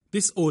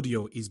This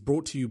audio is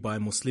brought to you by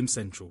Muslim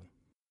Central.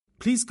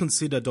 Please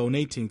consider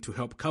donating to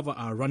help cover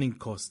our running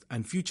costs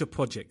and future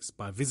projects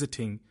by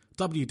visiting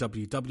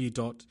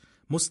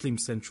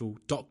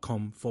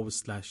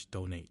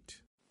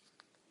www.muslimcentral.com/donate.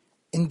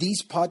 In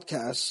these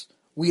podcasts,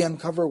 we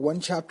uncover one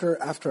chapter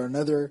after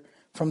another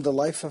from the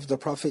life of the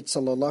Prophet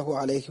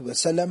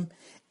ﷺ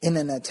in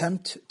an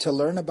attempt to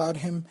learn about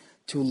him,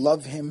 to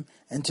love him,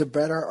 and to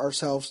better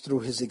ourselves through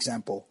his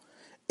example.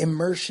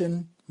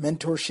 Immersion,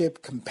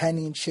 mentorship,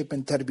 companionship,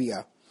 and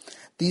tarbiyah.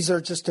 These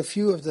are just a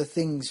few of the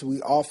things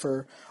we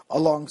offer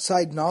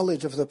alongside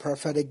knowledge of the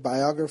prophetic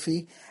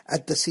biography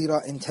at the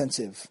Seerah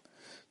Intensive.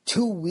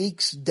 2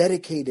 weeks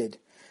dedicated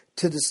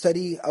to the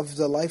study of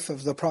the life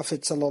of the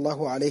Prophet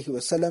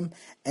ﷺ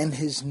and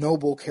his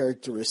noble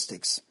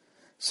characteristics.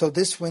 So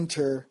this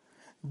winter,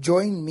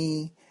 join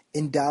me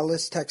in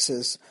Dallas,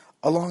 Texas,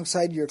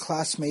 alongside your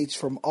classmates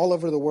from all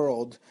over the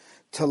world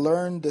to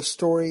learn the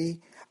story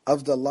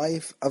of the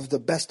life of the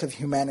best of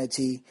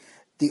humanity,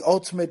 the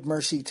ultimate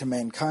mercy to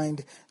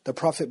mankind, the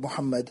Prophet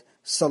Muhammad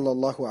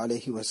sallallahu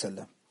alaihi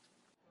wasallam.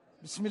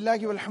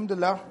 Bismillahi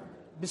walhamdulillah.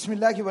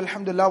 Bismillahi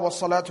walhamdulillah wa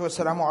salatu wa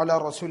salamu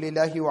ala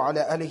rasulillahi wa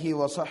ala alihi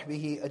wa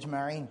sahbihi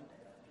ajma'in.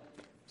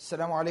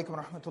 Assalamu alaikum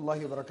wa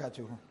rahmatullahi wa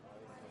barakatuhu.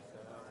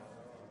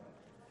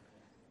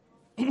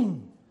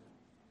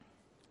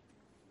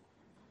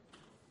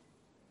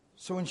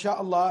 So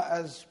inshallah,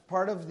 as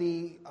part of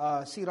the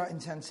Seerah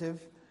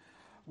Intensive,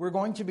 we're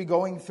going to be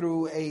going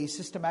through a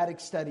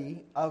systematic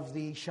study of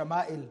the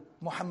Shamail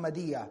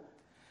Muhammadiyah,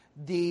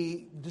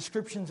 the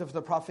descriptions of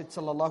the Prophet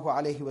sallallahu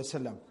alaihi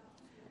wasallam.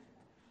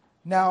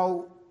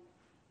 Now,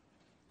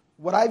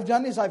 what I've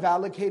done is I've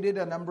allocated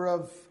a number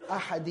of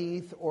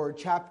ahadith or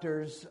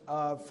chapters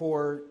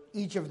for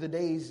each of the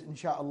days,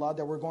 inshallah,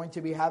 that we're going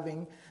to be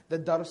having the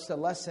dars, the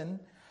lesson.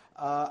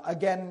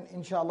 Again,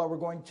 inshallah, we're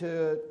going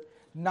to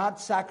not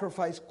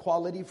sacrifice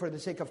quality for the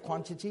sake of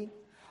quantity.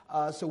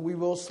 So we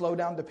will slow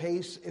down the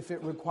pace if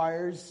it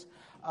requires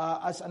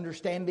us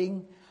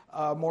understanding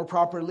more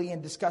properly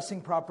and discussing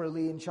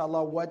properly,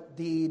 inshallah, what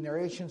the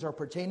narrations are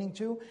pertaining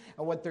to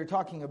and what they're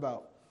talking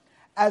about.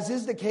 As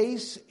is the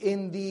case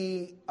in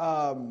the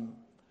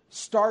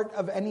start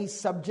of any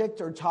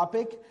subject or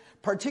topic,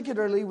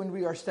 particularly when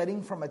we are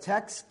studying from a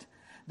text,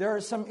 there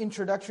are some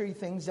introductory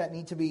things that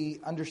need to be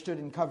understood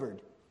and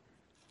covered.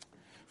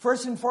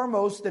 First and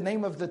foremost, the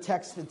name of the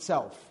text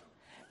itself.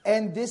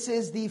 And this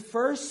is the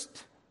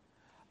first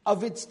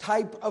of its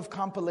type of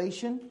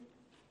compilation.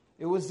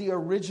 It was the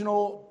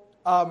original.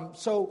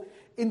 So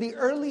in the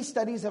early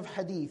studies of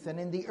hadith and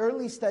in the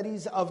early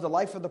studies of the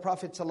life of the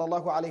Prophet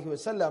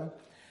ﷺ,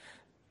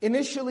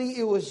 initially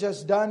it was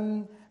just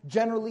done,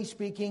 generally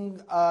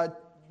speaking, a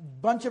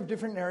bunch of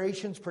different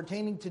narrations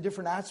pertaining to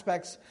different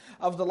aspects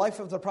of the life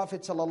of the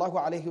Prophet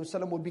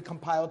ﷺ would be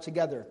compiled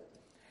together.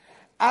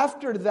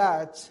 After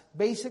that,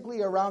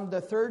 basically around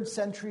the 3rd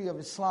century of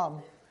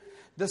Islam,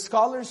 the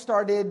scholars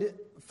started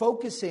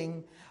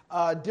focusing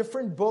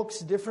different books,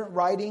 different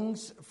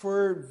writings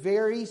for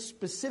very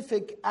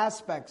specific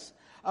aspects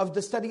of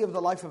the study of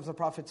the life of the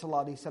Prophet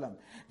ﷺ.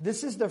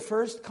 This is the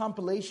first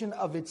compilation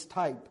of its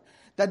type.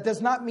 That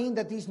does not mean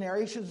that these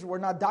narrations were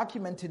not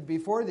documented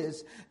before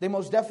this. They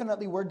most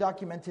definitely were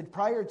documented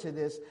prior to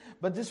this.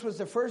 But this was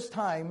the first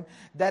time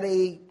that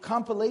a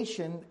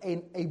compilation,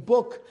 a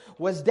book,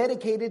 was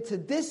dedicated to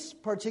this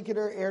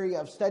particular area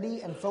of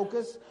study and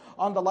focus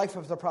on the life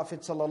of the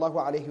Prophet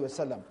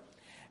ﷺ.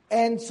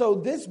 And so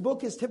this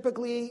book is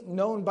typically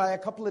known by a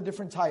couple of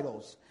different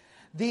titles.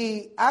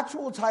 The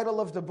actual title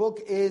of the book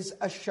is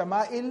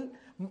Shamail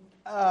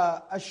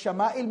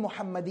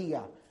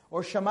Muhammadiyah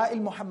or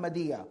Shamail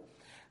Muhammadiyah.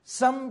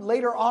 Some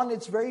later on,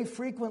 it's very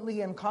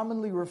frequently and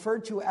commonly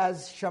referred to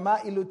as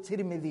Shamail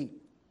Tirmidhi.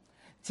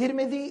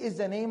 Tirmidhi is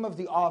the name of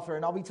the author,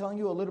 and I'll be telling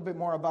you a little bit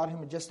more about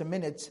him in just a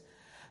minute.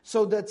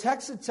 So the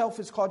text itself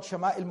is called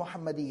Shamail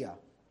Muhammadiyah.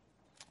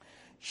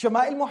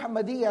 Shamail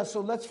Muhammadiyah, so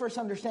let's first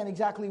understand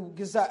exactly,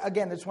 because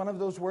again, it's one of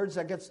those words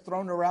that gets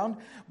thrown around,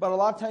 but a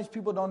lot of times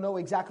people don't know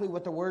exactly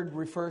what the word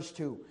refers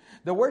to.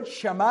 The word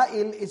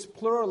Shamail is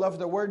plural of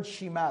the word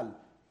Shimal.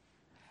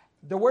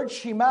 The word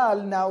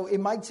Shimal, now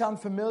it might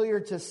sound familiar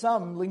to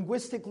some,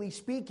 linguistically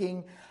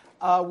speaking,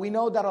 we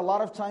know that a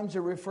lot of times it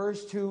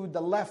refers to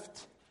the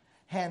left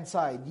hand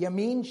side,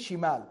 Yamin,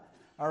 Shimal,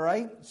 all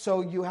right?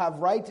 So you have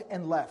right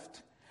and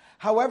left.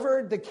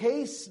 However, the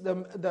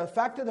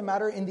fact of the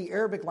matter in the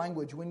Arabic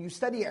language, when you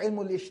study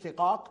ilmul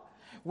ishtiqaq,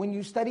 when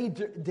you study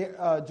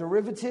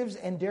derivatives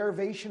and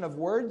derivation of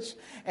words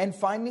and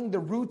finding the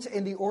root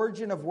and the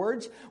origin of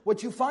words,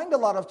 what you find a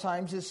lot of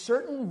times is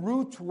certain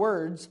root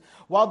words,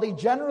 while they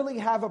generally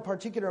have a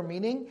particular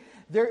meaning,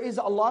 there is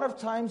a lot of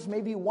times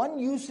maybe one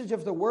usage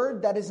of the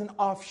word that is an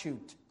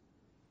offshoot.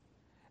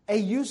 A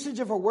usage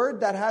of a word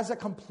that has a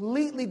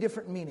completely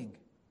different meaning.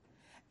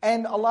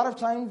 And a lot of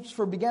times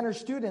for beginner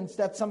students,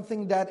 that's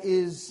something that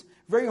is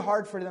very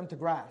hard for them to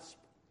grasp.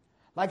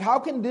 Like, how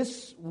can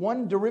this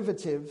one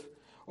derivative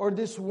or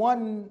this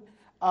one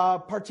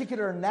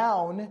particular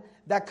noun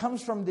that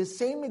comes from the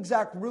same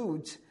exact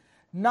root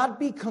not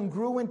be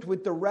congruent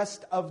with the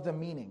rest of the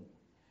meaning?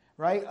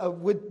 Right?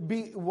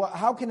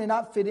 How can it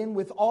not fit in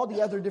with all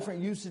the other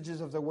different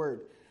usages of the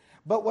word?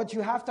 But what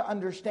you have to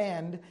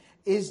understand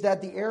is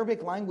that the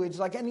Arabic language,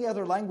 like any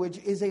other language,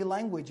 is a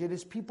language. It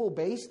is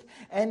people-based,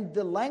 and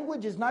the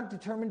language is not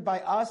determined by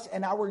us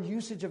and our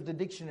usage of the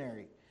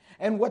dictionary.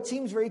 And what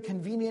seems very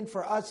convenient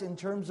for us in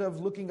terms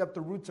of looking up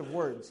the roots of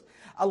words.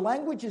 A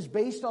language is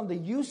based on the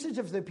usage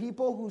of the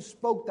people who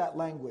spoke that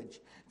language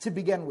to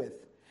begin with.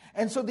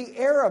 And so the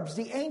Arabs,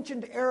 the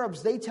ancient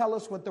Arabs, they tell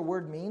us what the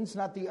word means,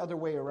 not the other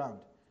way around.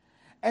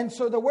 And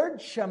so the word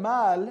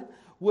shamal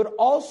would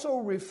also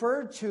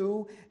refer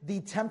to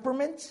the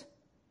temperament,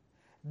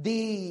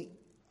 the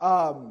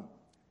attitude,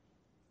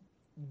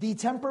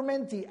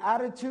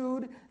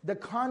 the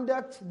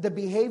conduct, the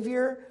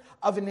behavior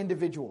of an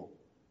individual.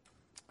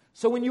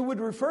 So when you would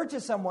refer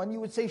to someone, you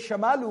would say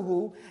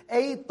shamaluhu,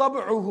 ay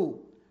tab'uhu,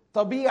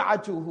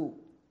 tabi'atuhu,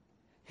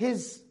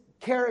 his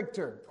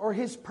character or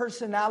his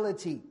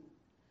personality,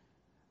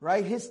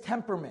 right? His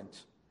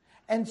temperament.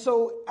 And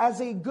so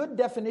as a good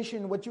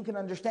definition, what you can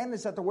understand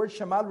is that the word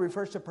shamal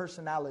refers to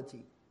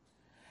personality.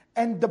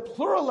 And the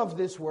plural of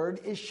this word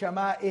is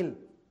shama'il.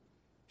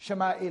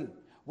 Shama'il.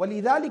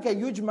 وَلِذَلِكَ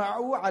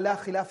يُجْمَعُ عَلَى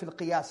خِلَافِ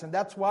الْقِيَاسِ. And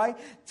that's why,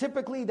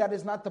 typically that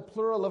is not the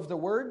plural of the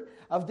word,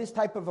 of this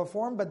type of a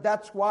form, but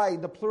that's why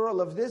the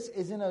plural of this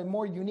is in a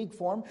more unique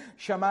form,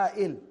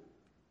 shama'il.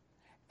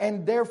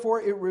 And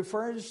therefore it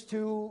refers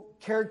to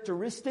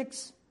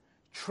characteristics,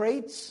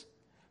 traits,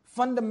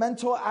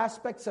 fundamental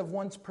aspects of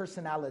one's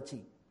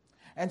personality.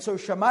 And so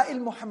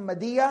Shamail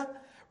Muhammadiyah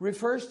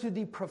refers to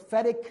the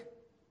prophetic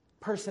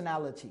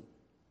personality.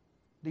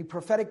 The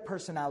prophetic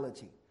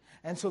personality.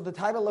 And so the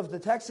title of the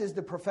text is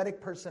the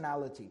prophetic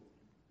personality.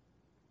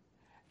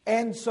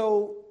 And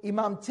so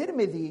Imam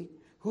Tirmidhi,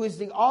 who is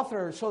the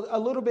author, so a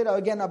little bit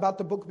again about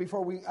the book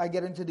before I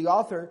get into the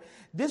author.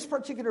 This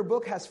particular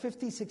book has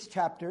 56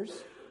 chapters,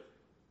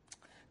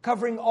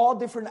 covering all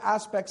different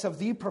aspects of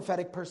the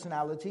prophetic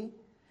personality.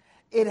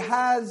 It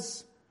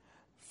has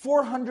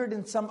 400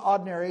 and some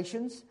odd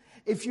narrations.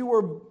 If you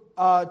were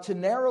to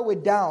narrow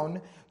it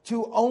down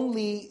to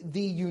only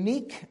the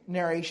unique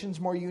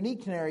narrations, more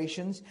unique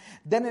narrations,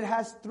 then it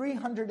has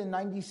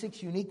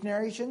 396 unique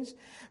narrations.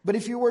 But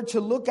if you were to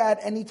look at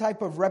any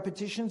type of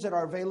repetitions that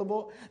are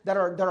available, that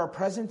are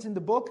present in the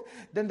book,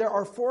 then there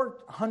are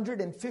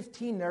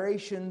 415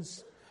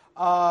 narrations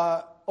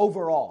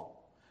overall.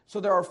 So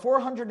there are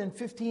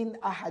 415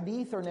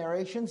 ahadith or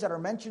narrations that are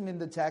mentioned in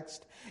the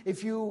text.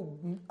 If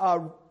you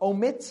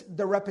omit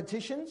the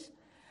repetitions,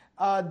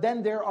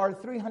 then there are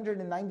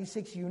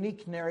 396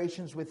 unique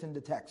narrations within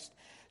the text,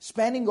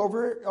 spanning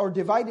over or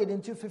divided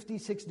into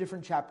 56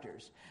 different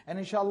chapters. And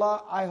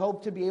inshallah, I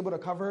hope to be able to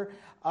cover,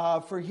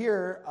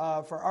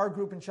 for our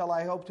group, inshallah,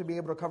 I hope to be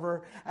able to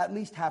cover at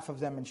least half of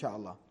them,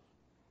 inshallah.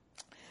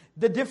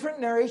 The different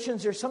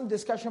narrations, there's some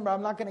discussion, but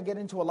I'm not going to get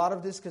into a lot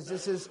of this because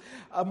this is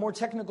a more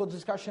technical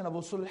discussion of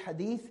usul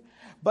hadith.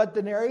 But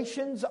the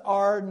narrations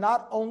are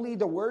not only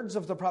the words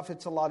of the Prophet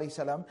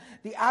ﷺ,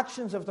 the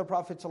actions of the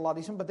Prophet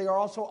ﷺ, but they are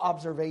also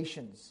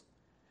observations,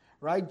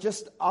 right?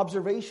 Just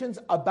observations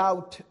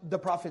about the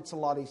Prophet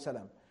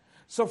ﷺ.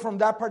 So from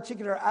that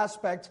particular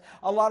aspect,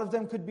 a lot of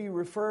them could be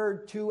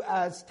referred to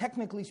as,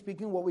 technically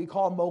speaking, what we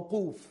call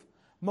mawquf,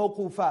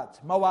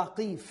 mawqufat,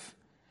 mawaqif.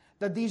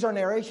 That these are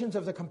narrations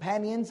of the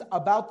companions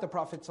about the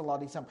Prophet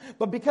ﷺ.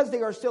 But because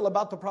they are still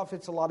about the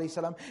Prophet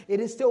ﷺ, it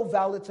is still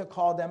valid to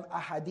call them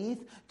a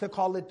hadith, to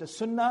call it the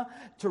sunnah,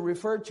 to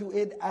refer to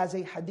it as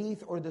a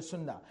hadith or the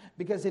sunnah,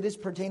 because it is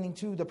pertaining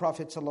to the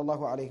Prophet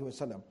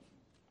ﷺ.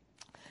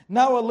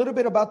 Now a little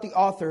bit about the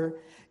author,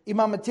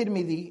 Imam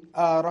at-Tirmidhi,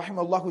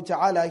 rahimahullah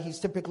ta'ala, he's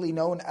typically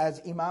known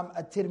as Imam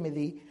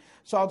at-Tirmidhi.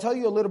 So I'll tell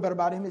you a little bit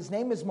about him. His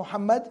name is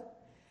Muhammad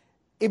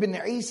ibn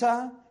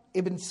Isa,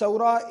 Ibn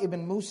Sawra,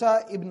 Ibn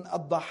Musa, Ibn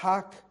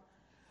Ad-Dahhak.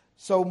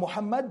 So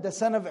Muhammad, the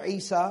son of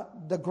Isa,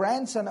 the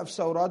grandson of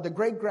Sawra, the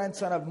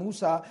great-grandson of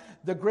Musa,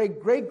 the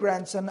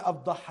great-great-grandson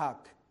of Dahhak.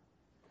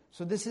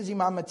 So this is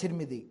Imam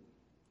at-Tirmidhi.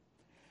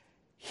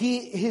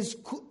 His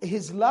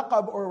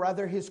laqab, or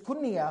rather his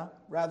kunya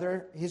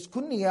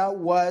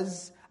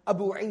was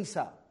Abu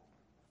Isa.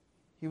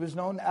 He was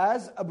known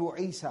as Abu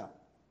Isa.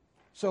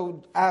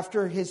 So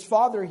after his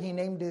father, he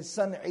named his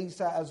son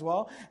Isa as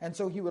well. And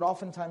so he would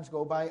oftentimes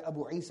go by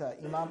Abu Isa,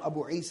 Imam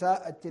Abu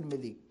Isa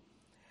at-Tirmidhi.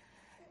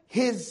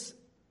 His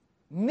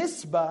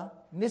nisbah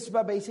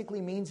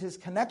basically means his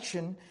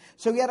connection.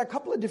 So he had a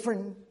couple of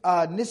different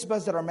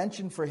nisbahs that are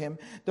mentioned for him.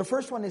 The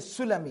first one is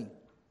Sulami,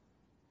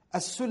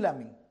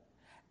 as-Sulami.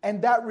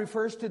 And that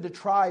refers to the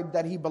tribe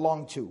that he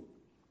belonged to.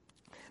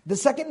 The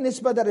second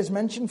nisbah that is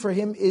mentioned for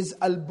him is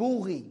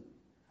al-Bughi,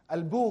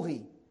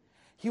 al-Bughi.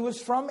 He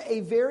was from a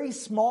very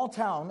small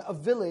town, a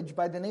village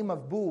by the name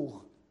of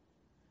Buh.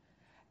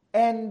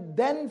 And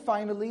then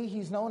finally,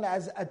 he's known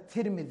as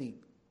at-Tirmidhi.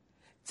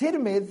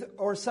 Tirmidh,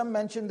 or some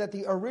mention that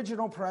the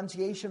original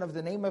pronunciation of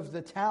the name of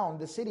the town,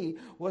 the city,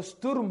 was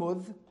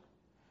Turmudh.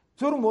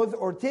 Turmudh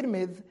or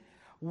Tirmidh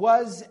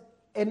was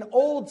an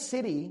old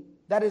city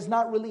that is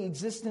not really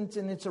existent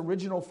in its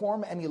original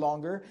form any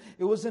longer.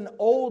 It was an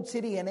old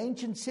city, an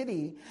ancient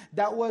city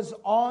that was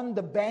on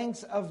the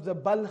banks of the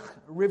Balkh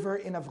River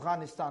in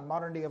Afghanistan,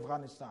 modern day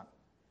Afghanistan.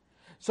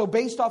 So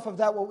based off of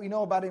that, what we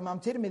know about Imam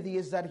Tirmidhi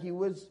is that he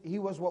was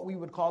what we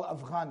would call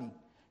Afghani.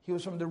 He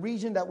was from the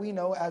region that we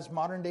know as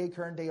modern day,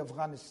 current day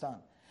Afghanistan.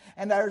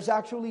 And there's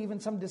actually even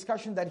some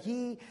discussion that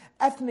he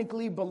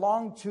ethnically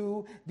belonged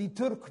to the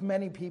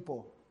Turkmeni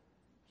people.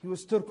 He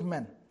was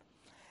Turkmen.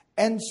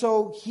 And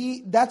so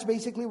that's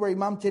basically where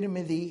Imam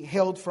Tirmidhi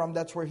hailed from,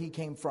 that's where he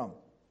came from.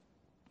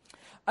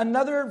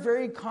 Another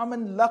very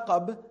common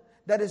laqab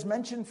that is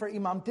mentioned for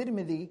Imam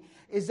Tirmidhi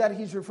is that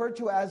he's referred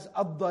to as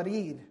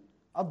Ad-Darir.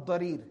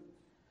 Ad-Darir.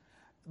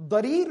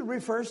 Darir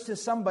refers to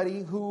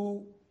somebody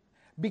who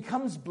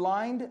becomes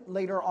blind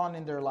later on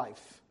in their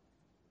life.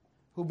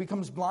 Who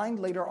becomes blind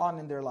later on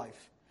in their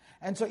life.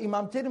 And so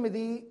Imam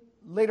Tirmidhi,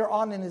 later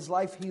on in his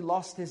life, he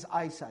lost his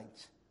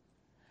eyesight.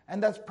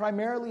 And that's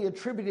primarily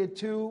attributed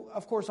to,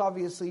 of course,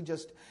 obviously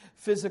just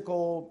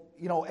physical,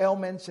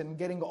 ailments and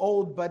getting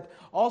old, but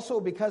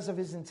also because of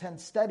his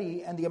intense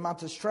study and the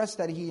amount of stress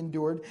that he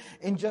endured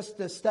in just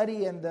the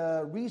study and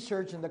the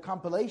research and the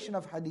compilation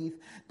of hadith,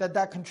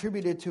 that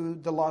contributed to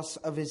the loss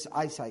of his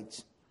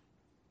eyesight.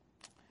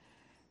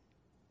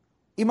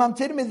 Imam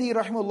Tirmidhi,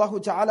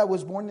 rahimahullah ta'ala,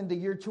 was born in the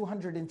year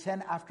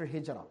 210 after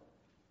Hijrah.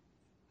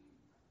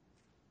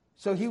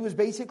 So he was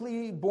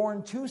basically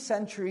born 2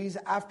 centuries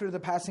after the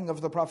passing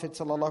of the Prophet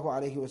sallallahu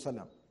alaihi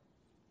wasallam.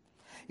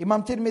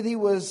 Imam Tirmidhi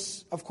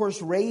was, of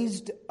course,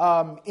 raised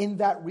in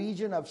that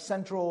region of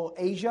Central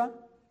Asia.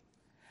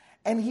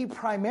 And he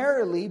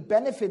primarily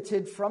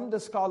benefited from the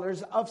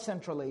scholars of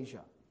Central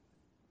Asia.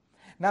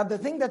 Now, the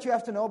thing that you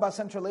have to know about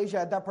Central Asia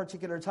at that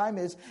particular time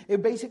is,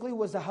 it basically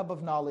was the hub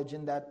of knowledge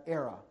in that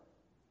era.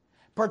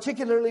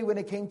 Particularly when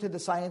it came to the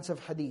science of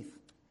hadith.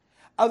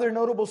 Other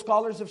notable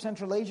scholars of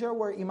Central Asia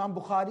were Imam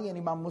Bukhari and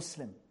Imam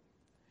Muslim.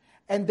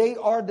 And they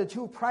are the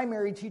 2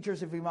 primary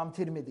teachers of Imam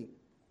Tirmidhi.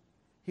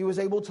 He was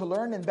able to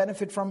learn and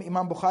benefit from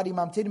Imam Bukhari,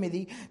 Imam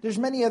Tirmidhi. There's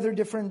many other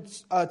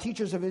different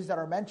teachers of his that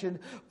are mentioned.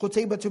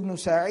 Qutaybah ibn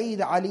Sa'id,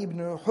 Ali ibn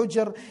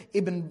Hujr,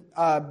 Ibn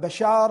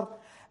Bashar,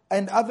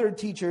 and other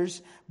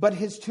teachers. But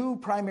his 2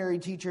 primary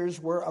teachers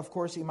were, of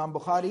course, Imam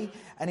Bukhari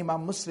and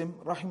Imam Muslim,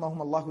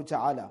 rahimahumullah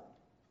ta'ala.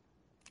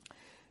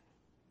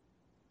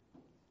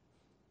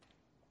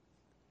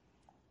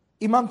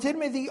 Imam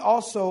Tirmidhi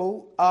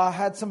also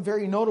had some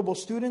very notable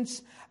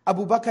students.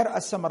 Abu Bakr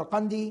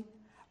as-Samarqandi,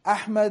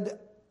 Ahmad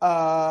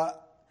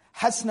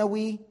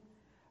Hasnawi,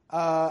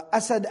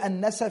 Asad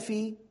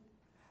al-Nasafi,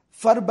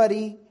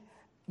 Farbari,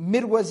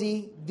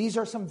 Mirwazi. These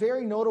are some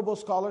very notable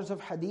scholars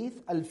of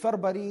hadith.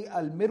 Al-Farbari,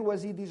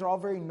 Al-Mirwazi, these are all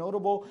very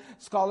notable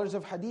scholars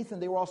of hadith,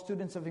 and they were all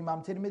students of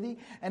Imam Tirmidhi.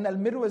 And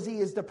Al-Mirwazi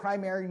is the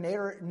primary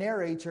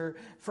narrator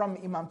from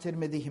Imam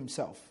Tirmidhi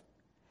himself.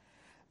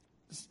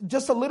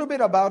 Just a little bit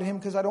about him,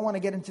 because I don't want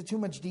to get into too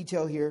much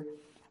detail here.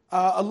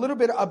 A little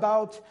bit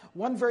about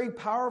one very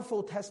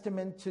powerful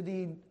testament to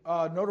the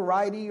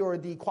notoriety or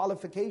the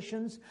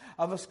qualifications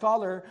of a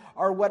scholar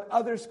are what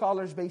other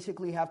scholars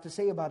basically have to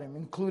say about him,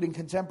 including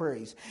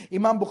contemporaries.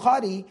 Imam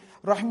Bukhari,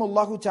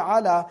 rahimahullah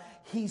ta'ala,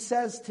 he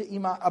says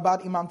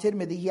about Imam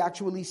Tirmidhi, he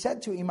actually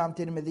said to Imam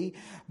Tirmidhi,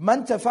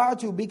 "Man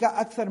tafa'tu bika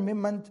akthar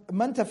mimman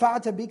man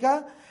tafa'ta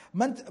bika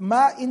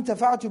ma in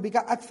tafa'tu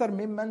bika akthar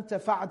mimman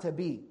tafa'ta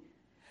bi."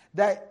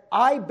 That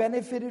I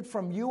benefited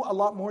from you a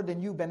lot more than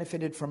you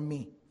benefited from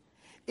me.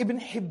 Ibn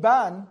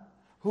Hibban,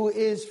 who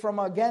is from,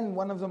 again,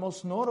 one of the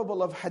most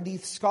notable of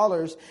hadith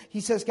scholars,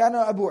 he says, كَانَ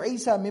أَبُو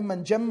عِيسَى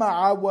مِمَّنْ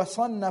جَمَّعَ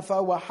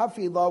وَصَنَّفَ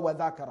وَحَفِظَ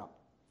وَذَكَرَ.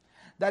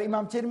 That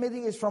Imam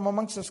Tirmidhi is from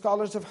amongst the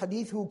scholars of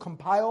hadith who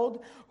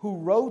compiled, who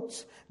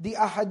wrote the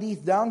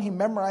ahadith down, he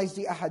memorized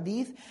the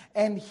ahadith,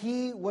 and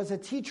he was a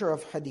teacher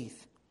of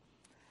hadith.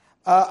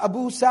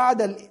 Abu Sa'ad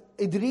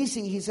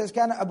al-Idrisi, he says,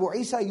 كَانَ أَبُو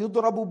عِيسَى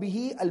يُضْرَبُ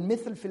بِهِ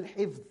الْمِثْلِ فِي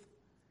الْحِفْظِ.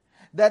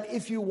 That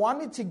if you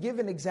wanted to give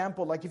an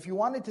example, like if you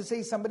wanted to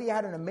say somebody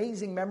had an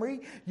amazing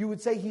memory, you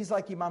would say he's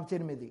like Imam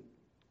Tirmidhi.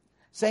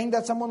 Saying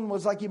that someone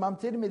was like Imam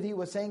Tirmidhi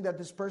was saying that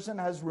this person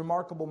has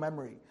remarkable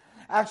memory.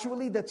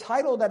 Actually, the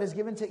title that is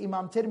given to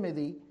Imam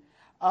Tirmidhi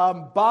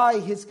by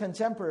his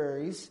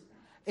contemporaries,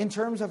 in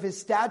terms of his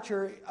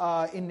stature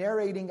in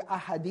narrating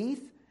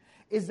ahadith,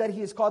 is that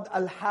he is called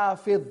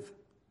Al-Hafidh.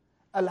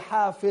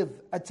 Al-Hafidh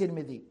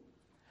at-Tirmidhi.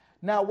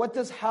 Now, what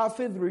does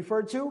Hafidh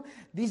refer to?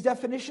 These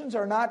definitions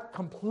are not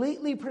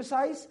completely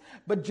precise,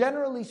 but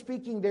generally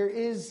speaking, there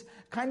is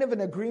kind of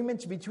an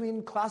agreement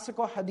between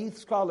classical hadith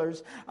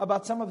scholars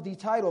about some of the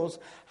titles.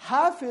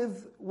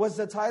 Hafidh was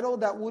the title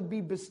that would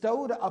be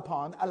bestowed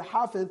upon,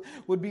 Al-Hafidh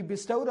would be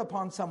bestowed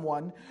upon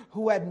someone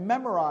who had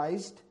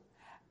memorized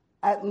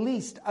at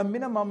least a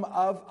minimum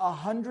of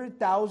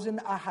 100,000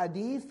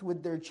 ahadith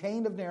with their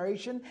chain of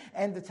narration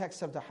and the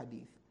text of the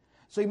hadith.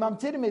 So Imam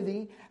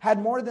Tirmidhi had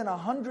more than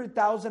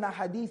 100,000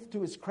 ahadith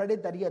to his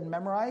credit that he had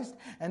memorized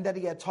and that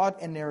he had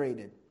taught and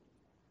narrated.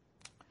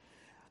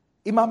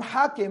 Imam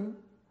Hakim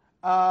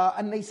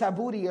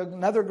An-Naysaburi,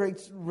 another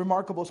great,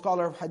 remarkable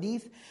scholar of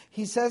hadith,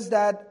 he says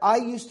that I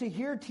used to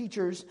hear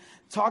teachers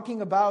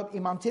talking about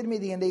Imam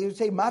Tirmidhi, and they would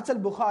say, Mat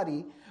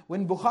al-Bukhari,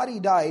 when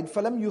Bukhari died,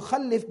 فَلَمْ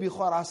يُخَلِّفْ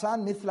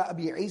بِخُرَاسَانْ مِثْلَ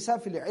أَبِي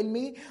عِيسَى فِي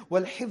الْعِلْمِ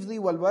وَالْحِفْظِ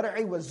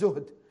وَالْوَرْعِ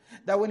وَالزُّهْدِ.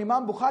 That when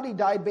Imam Bukhari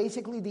died,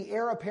 basically the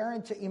heir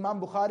apparent to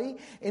Imam Bukhari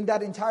in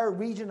that entire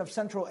region of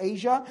Central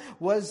Asia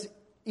was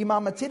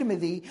Imam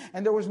Tirmidhi,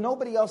 and there was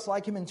nobody else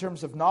like him in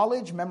terms of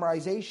knowledge,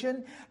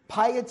 memorization,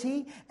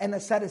 piety, and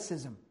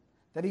asceticism.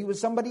 That he was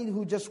somebody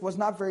who just was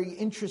not very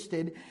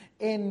interested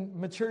in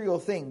material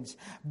things.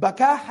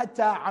 Baka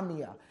hatta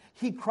amiya.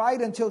 He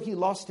cried until he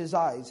lost his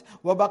eyes.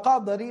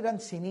 وَبَقَى ضَرِيرًا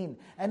سِنِينَ.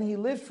 And he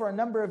lived for a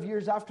number of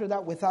years after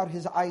that without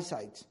his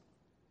eyesight.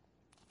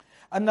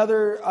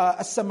 Another,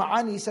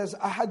 As-Sam'ani says,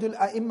 أَحَدُ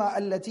الْأَئِمَّةِ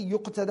الَّتِي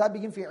يُقْتَدَى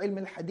بِهِمْ فِي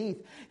عِلْمِ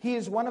الْحَدِيثِ. He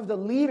is one of the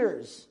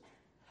leaders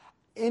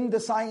in the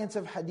science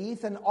of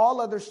hadith, and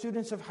all other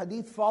students of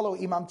hadith follow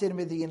Imam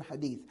Tirmidhi in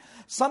hadith.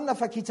 صَنَّفَ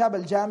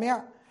كِتَابَ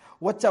الْجَامِعِ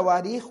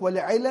وَالتَّوَارِيخ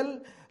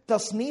وَالْعِلَلِ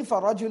تَصْنِيفَ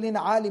رَجُلٍ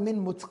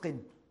عَالِمٍ مُتْقِنٍ.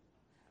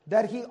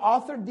 That he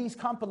authored these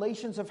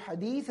compilations of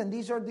hadith, and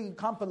these are the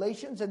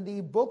compilations and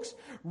the books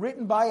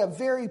written by a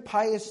very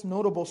pious,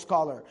 notable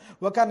scholar.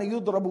 وَكَانَ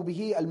يُضْرَبُ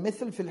بِهِ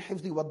الْمِثْلِ فِي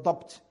الْحِفْظِ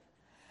وَالضَّبْطِ.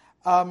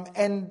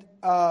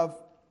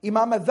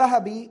 Imam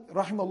al-Dhahabi,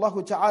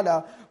 rahimahullah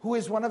ta'ala, who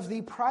is one of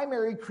the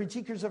primary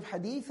critiquers of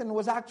hadith and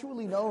was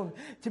actually known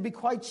to be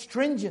quite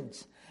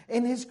stringent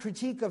in his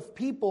critique of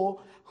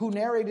people who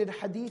narrated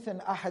hadith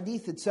and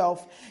ahadith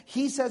itself,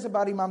 he says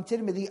about Imam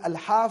Tirmidhi,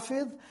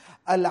 al-Hafidh,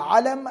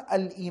 al-Alam,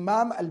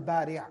 al-Imam,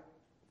 al-Bari'.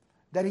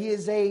 That he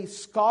is a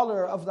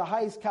scholar of the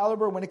highest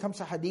caliber when it comes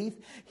to hadith.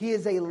 He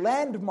is a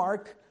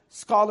landmark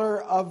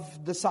scholar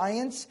of the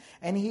science,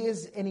 and he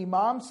is an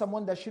imam,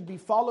 someone that should be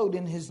followed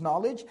in his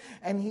knowledge,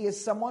 and he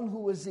is someone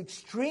who is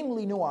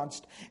extremely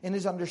nuanced in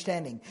his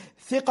understanding.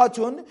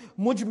 ثِقَةٌ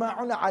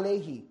مُجْمَعٌ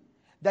عَلَيْهِ.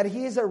 That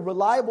he is a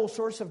reliable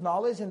source of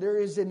knowledge, and there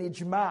is an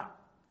ijma',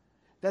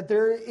 that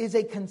there is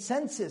a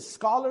consensus,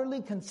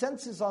 scholarly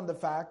consensus on the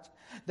fact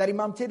that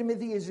Imam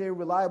Tirmidhi is a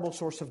reliable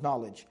source of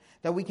knowledge,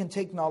 that we can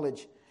take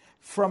knowledge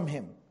from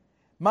him.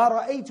 مَا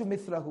رَأَيْتُ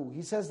مِثْلَهُ.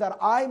 He says that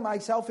I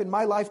myself in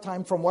my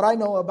lifetime, from what I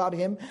know about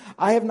him,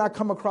 I have not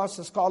come across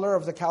a scholar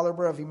of the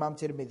caliber of Imam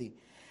Tirmidhi.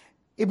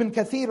 Ibn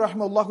Kathir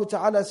rahimahullah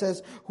ta'ala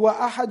says, هُوَ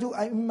أَحَدُ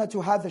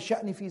أَئِمَّةُ هَذَا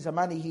الشَّأْنِ فِي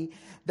زَمَانِهِ.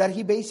 That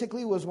he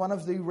basically was one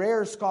of the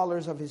rare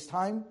scholars of his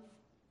time.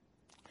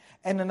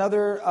 And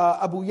another,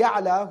 Abu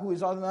Ya'la, who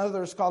is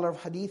another scholar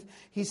of hadith,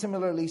 he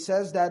similarly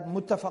says that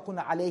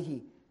مُتَّفَقٌ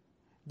عَلَيْهِ.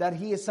 That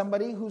he is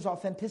somebody whose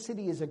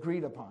authenticity is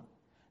agreed upon.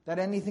 That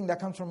anything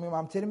that comes from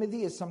Imam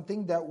Tirmidhi is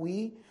something that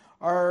we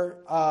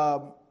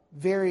are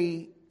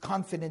very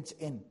confident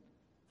in.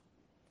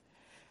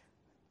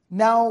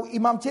 Now,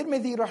 Imam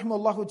Tirmidhi,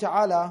 rahimahullah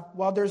ta'ala,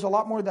 while there's a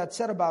lot more that's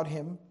said about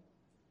him,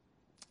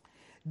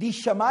 the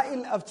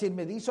Shamail of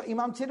Tirmidhi. So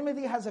Imam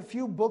Tirmidhi has a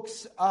few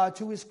books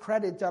to his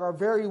credit that are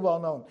very well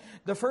known.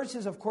 The first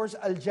is, of course,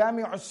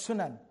 Al-Jami'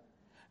 al-Sunan,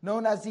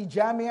 known as the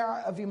Jami'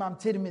 of Imam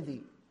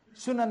Tirmidhi.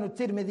 Sunan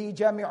al-Tirmidhi,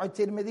 Jami'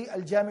 al-Tirmidhi,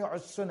 Al-Jami'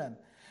 al-Sunan.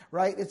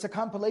 Right? It's a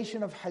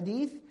compilation of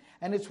hadith,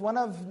 and it's one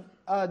of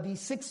the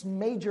 6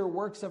 major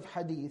works of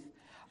hadith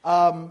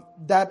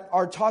that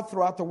are taught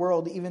throughout the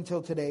world even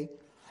till today.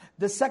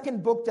 The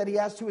second book that he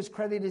has to his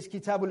credit is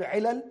Kitabul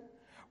Ilal,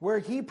 where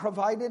he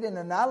provided an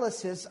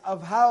analysis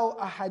of how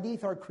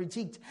ahadith are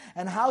critiqued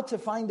and how to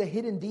find the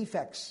hidden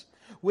defects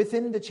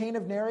within the chain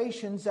of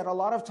narrations that a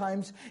lot of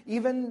times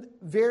even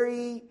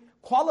very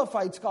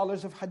qualified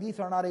scholars of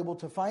hadith are not able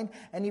to find.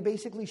 And he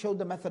basically showed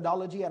the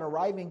methodology at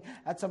arriving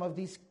at some of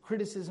these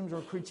criticisms or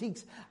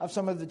critiques of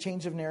some of the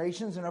chains of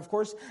narrations. And of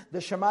course, the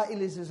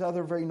Shama'il is his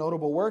other very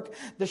notable work.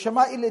 The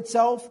Shama'il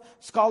itself,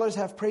 scholars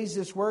have praised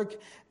this work.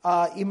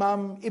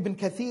 Imam Ibn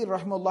Kathir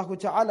rahimahullah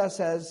ta'ala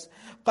says,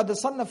 قَدْ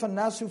صَنَّفَ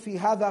النَّاسُ فِي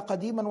هَذَا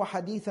قَدِيمًا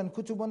وَحَدِيثًا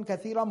كُتُبًا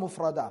كَثِيرًا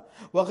مُفْرَدًا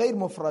وَغَيْرْ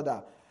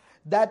مُفْرَدًا.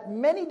 That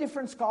many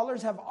different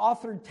scholars have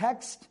authored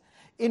text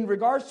in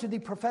regards to the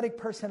prophetic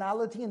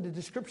personality and the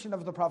description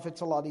of the Prophet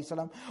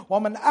ﷺ.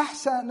 وَمَنْ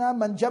أَحْسَنَ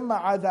مَنْ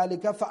جَمَّعَ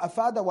ذَلِكَ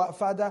فَأَفَادَ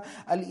وَأَفَادَ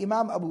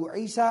الْإِمَامِ أَبُو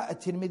عِيسَى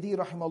التِّرْمِذِي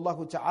رحمه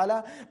الله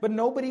تعالى. But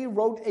nobody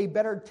wrote a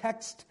better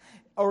text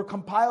or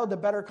compiled a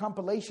better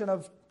compilation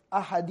of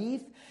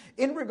ahadith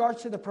in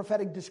regards to the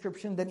prophetic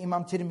description than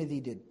Imam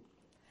Tirmidhi did.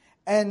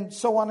 And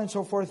so on and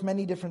so forth.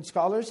 Many different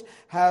scholars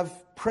have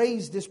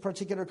praised this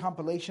particular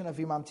compilation of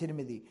Imam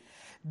Tirmidhi.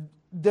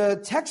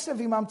 The text of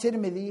Imam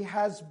Tirmidhi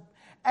has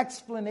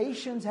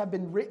explanations have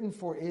been written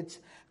for it.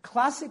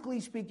 Classically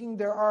speaking,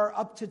 there are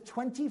up to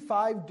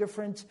 25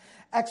 different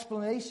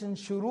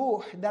explanations,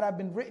 shuruh, that have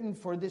been written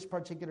for this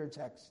particular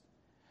text.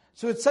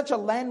 So it's such a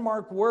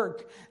landmark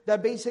work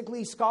that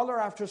basically scholar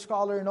after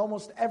scholar in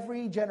almost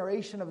every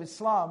generation of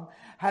Islam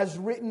has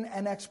written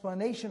an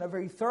explanation, a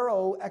very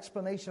thorough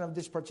explanation of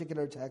this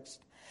particular text.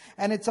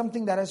 And it's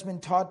something that has been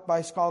taught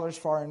by scholars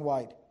far and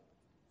wide.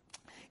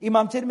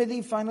 Imam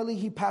Tirmidhi, finally,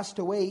 he passed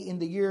away in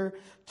the year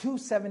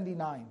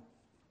 279.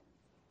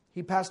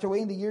 He passed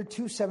away in the year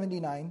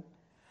 279.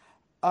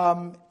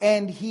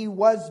 And he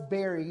was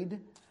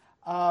buried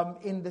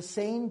in the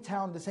same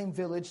town, the same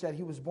village that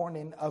he was born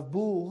in, of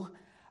pbuh,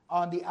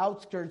 on the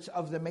outskirts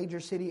of the major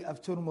city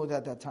of Turmud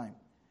at that time.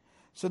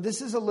 So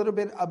this is a little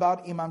bit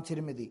about Imam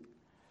Tirmidhi.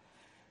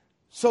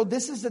 So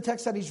this is the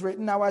text that he's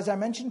written. Now, as I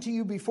mentioned to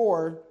you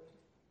before,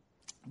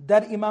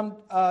 that Imam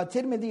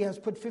Tirmidhi has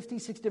put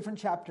 56 different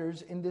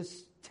chapters in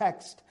this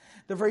text.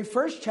 The very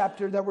first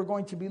chapter that we're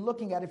going to be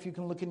looking at, if you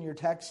can look in your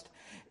text,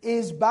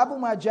 is Babu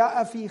ma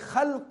ja'a fi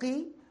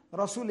khalqi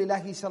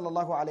Rasulillahi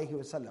sallallahu alayhi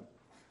wa sallam.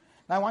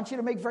 Now I want you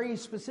to make very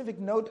specific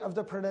note of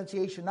the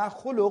pronunciation. Now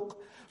khuluq.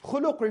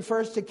 Khuluq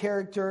refers to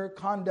character,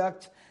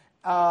 conduct,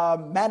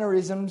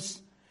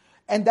 mannerisms.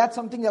 And that's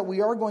something that we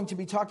are going to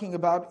be talking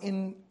about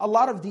in a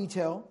lot of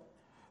detail.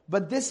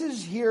 But this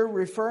is here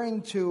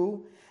referring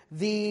to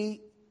the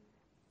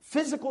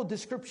physical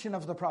description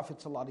of the Prophet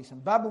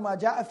ﷺ. Babu ma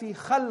ja'a fi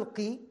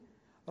khalqi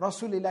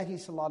Rasulillahi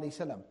sallallahu alayhi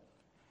wa sallam.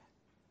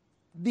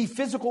 The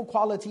physical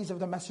qualities of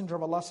the Messenger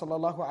of Allah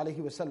sallallahu alayhi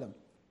wa sallam.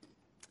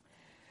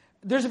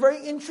 There's a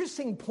very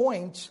interesting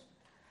point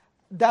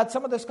that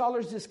some of the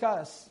scholars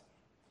discuss.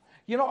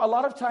 You know, a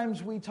lot of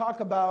times we talk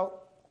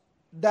about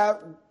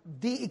that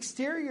the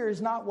exterior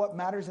is not what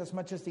matters as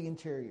much as the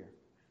interior.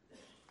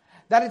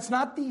 That it's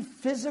not the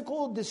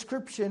physical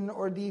description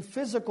or the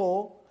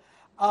physical,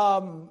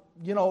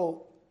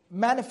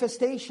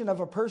 manifestation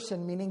of a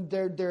person, meaning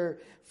their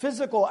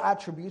physical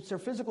attributes, their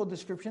physical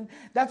description.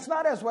 That's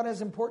not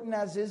as important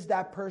as is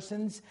that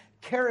person's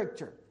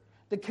character.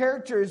 The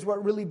character is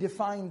what really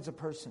defines a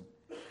person.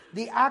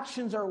 The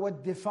actions are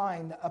what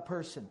define a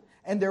person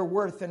and their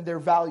worth and their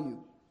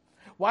value.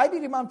 Why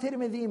did Imam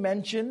Tirmidhi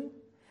mention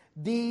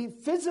the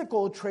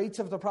physical traits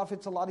of the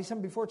Prophet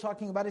ﷺ before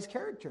talking about his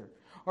character,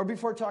 or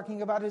before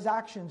talking about his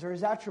actions or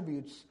his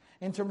attributes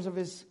in terms of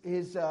his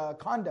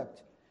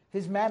conduct,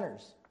 his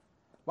manners?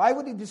 Why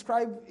would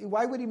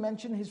he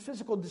mention his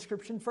physical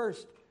description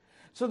first?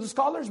 So the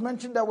scholars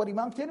mentioned that what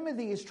Imam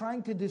Tirmidhi is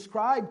trying to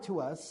describe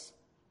to us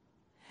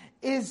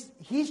is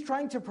he's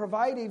trying to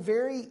provide a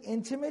very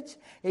intimate,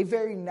 a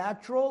very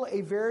natural, a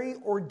very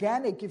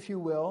organic, if you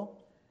will,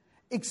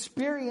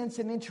 experience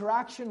and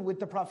interaction with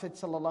the Prophet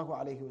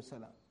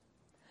ﷺ.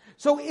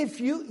 So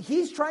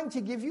he's trying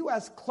to give you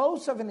as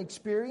close of an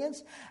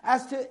experience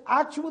as to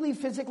actually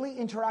physically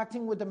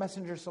interacting with the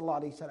Messenger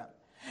ﷺ.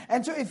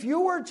 And so if you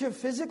were to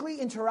physically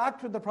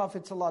interact with the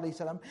Prophet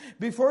ﷺ,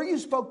 before you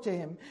spoke to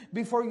him,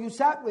 before you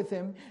sat with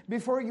him,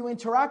 before you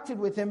interacted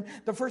with him,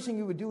 the first thing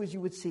you would do is you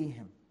would see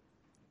him.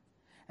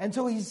 And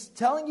so he's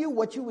telling you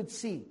what you would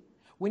see.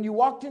 When you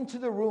walked into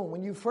the room,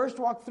 when you first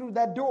walked through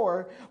that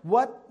door,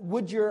 what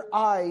would your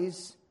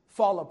eyes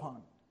fall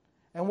upon?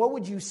 And what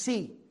would you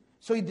see?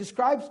 So he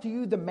describes to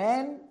you the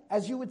man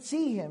as you would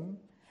see him,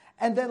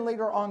 and then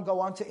later on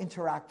go on to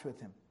interact with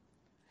him.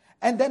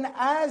 And then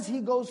as he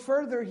goes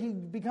further, he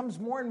becomes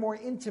more and more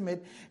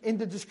intimate in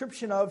the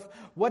description of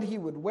what he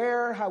would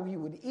wear, how he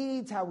would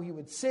eat, how he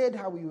would sit,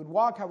 how he would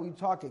walk, how he would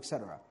talk,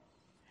 etc.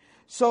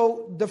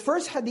 So the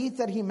first hadith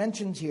that he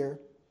mentions here,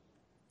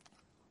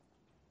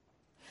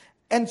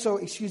 and so,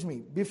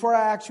 before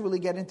I actually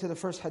get into the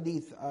first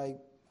hadith, I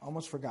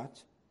almost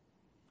forgot.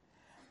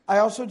 I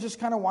also just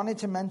kind of wanted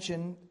to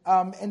mention,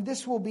 and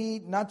this will be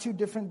not too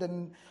different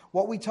than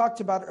what we talked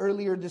about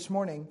earlier this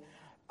morning,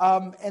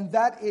 and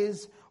that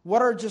is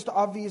what are just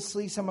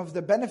obviously some of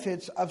the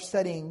benefits of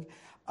studying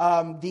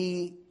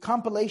the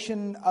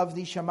compilation of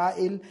the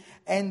Shama'il,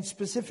 and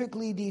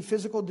specifically the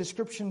physical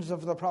descriptions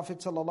of the Prophet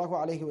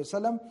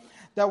ﷺ,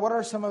 that what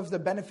are some of the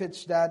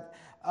benefits that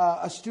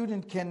a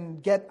student can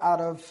get out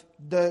of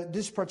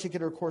this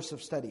particular course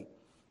of study.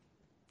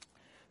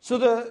 So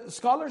the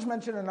scholars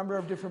mention a number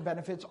of different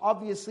benefits.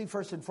 Obviously,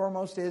 first and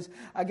foremost is,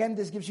 again,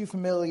 this gives you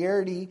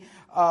familiarity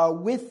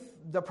with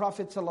the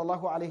Prophet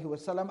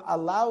ﷺ,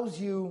 allows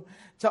you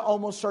to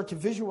almost start to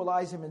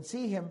visualize him and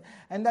see him.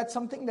 And that's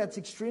something that's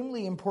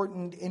extremely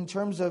important in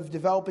terms of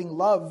developing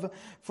love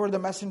for the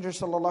Messenger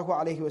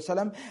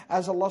ﷺ.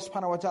 As Allah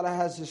subhanahu wa ta'ala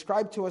has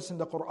described to us in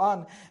the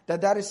Quran,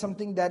 that is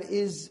something that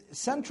is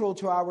central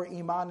to our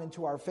iman and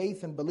to our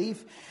faith and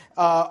belief.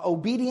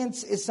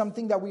 Obedience is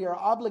something that we are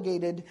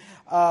obligated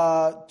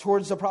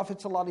towards the Prophet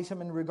ﷺ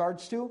in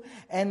regards to.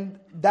 And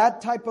that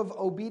type of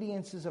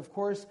obedience is, of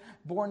course,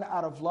 born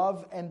out of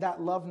love, and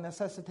that love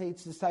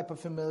necessitates this type of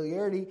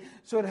familiarity.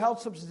 So it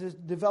helps us to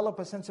develop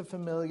a sense of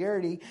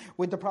familiarity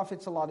with the Prophet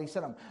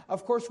ﷺ.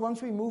 Of course,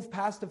 once we move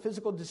past the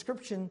physical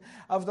description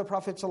of the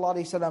Prophet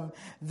ﷺ,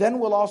 then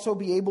we'll also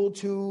be able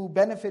to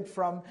benefit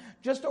from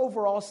just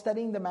overall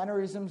studying the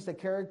mannerisms, the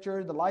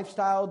character, the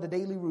lifestyle, the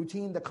daily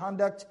routine, the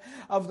conduct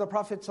of the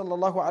Prophet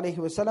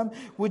ﷺ,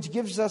 which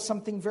gives us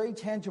something very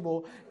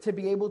tangible to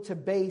be able to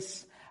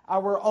base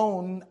our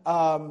own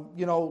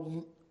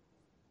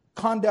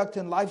conduct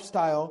and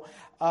lifestyle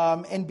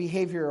and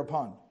behavior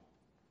upon.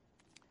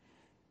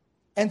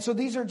 And so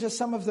these are just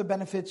some of the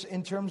benefits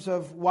in terms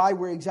of why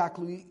we're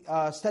exactly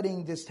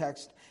studying this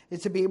text.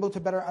 It's to be able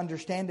to better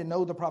understand and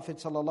know the Prophet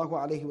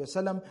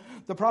ﷺ.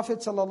 The Prophet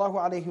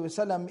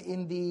ﷺ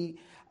in the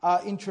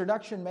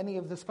introduction, many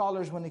of the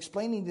scholars, when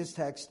explaining this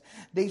text,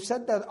 they've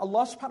said that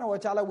Allah subhanahu wa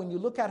ta'ala, when you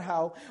look at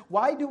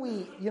why do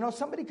we,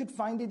 somebody could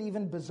find it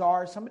even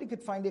bizarre, somebody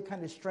could find it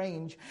kind of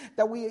strange,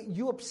 that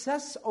you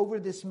obsess over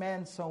this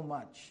man so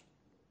much.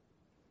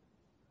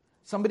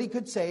 Somebody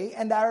could say,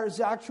 and there's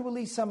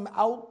actually some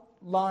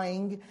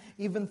outlying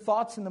even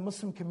thoughts in the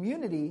Muslim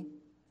community,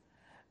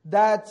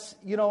 that,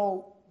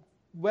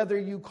 whether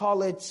you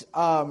call it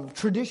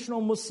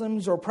traditional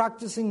Muslims or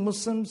practicing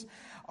Muslims,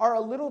 are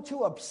a little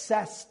too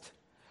obsessed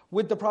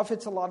with the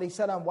Prophet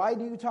ﷺ. Why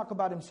do you talk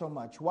about him so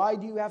much? Why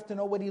do you have to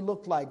know what he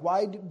looked like?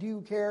 Why do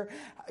you care,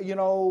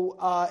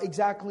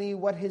 exactly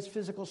what his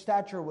physical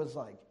stature was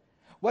like?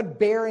 What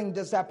bearing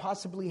does that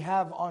possibly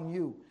have on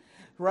you?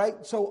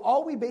 Right? So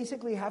all we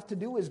basically have to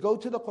do is go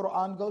to the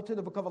Quran, go to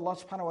the book of Allah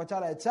subhanahu wa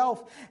ta'ala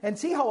itself, and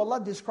see how Allah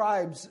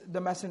describes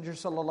the Messenger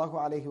sallallahu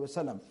alaihi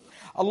wasallam.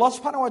 Allah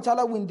subhanahu wa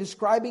ta'ala, when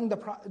describing the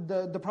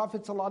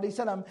Prophet sallallahu alaihi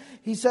wasallam,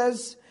 He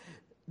says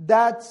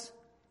that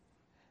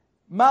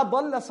مَا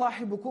ضَلَّ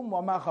صَاحِبُكُمْ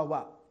وَمَا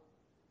غَوَى.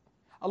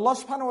 Allah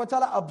subhanahu wa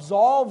ta'ala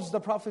absolves the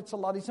Prophet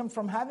sallallahu alaihi wasallam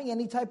from having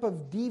any type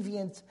of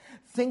deviant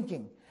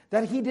thinking.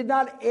 That he did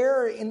not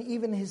err in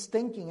even his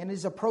thinking and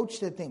his approach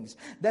to things.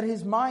 That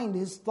his mind,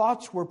 his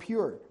thoughts were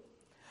pure.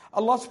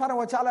 Allah subhanahu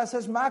wa ta'ala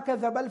says, مَا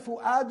كَذَبَ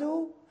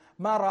الْفُؤَادُ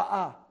مَا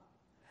رَأَى.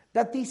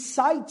 That the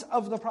sight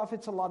of the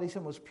Prophet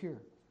ﷺ was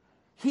pure.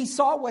 He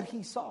saw what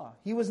he saw.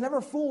 He was never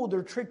fooled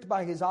or tricked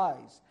by his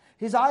eyes.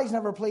 His eyes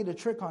never played a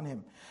trick on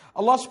him.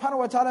 Allah subhanahu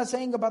wa ta'ala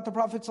saying about the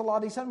Prophet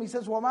ﷺ, He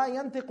says, وَمَا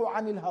يَنْتِقُ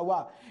عَنِ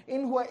الْهَوَىٰ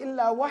إِنْ هُوَ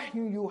إِلَّا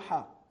وَحْيٌ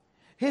يُوحَىٰ.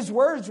 His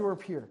words were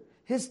pure.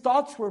 His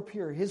thoughts were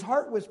pure. His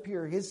heart was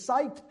pure. His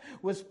sight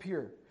was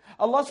pure.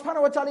 Allah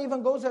subhanahu wa ta'ala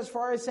even goes as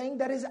far as saying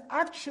that his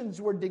actions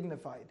were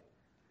dignified.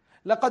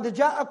 لَقَدْ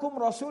جَاءَكُمْ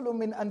رَسُولٌ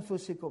مِّنْ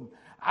أَنفُسِكُمْ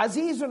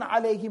عَزِيزٌ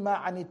عَلَيْهِ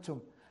مَا عَنِتُّمْ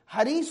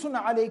حَرِيصٌ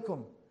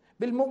عَلَيْكُمْ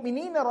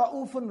بِالْمُؤْمِنِينَ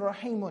رَؤُوفٌ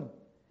رَحِيمٌ.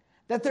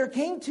 That there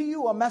came to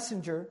you a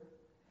messenger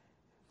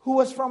who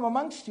was from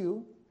amongst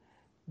you,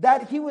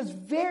 that he was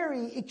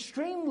very,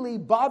 extremely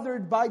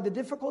bothered by the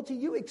difficulty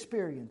you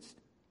experienced.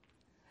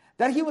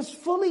 That he was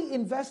fully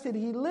invested,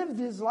 he lived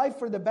his life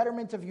for the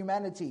betterment of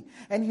humanity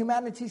and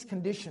humanity's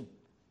condition.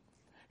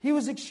 He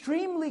was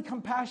extremely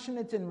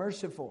compassionate and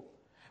merciful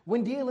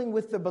when dealing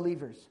with the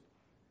believers.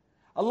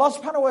 Allah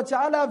subhanahu wa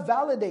ta'ala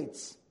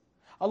validates.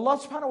 Allah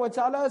subhanahu wa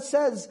ta'ala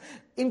says,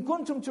 إِن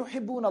كُنْتُمْ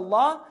تُحِبُّونَ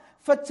اللَّهِ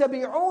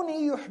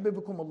فَاتَّبِعُونِي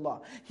يُحْبِبُكُمُ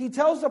اللَّهِ. He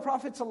tells the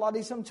Prophet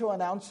ﷺ to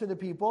announce to the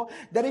people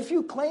that if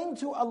you claim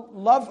to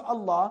love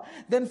Allah,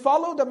 then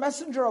follow the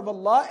Messenger of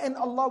Allah and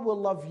Allah will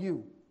love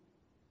you.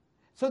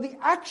 So the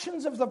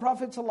actions of the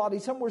Prophet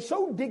ﷺ were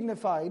so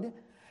dignified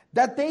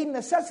that they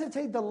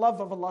necessitate the love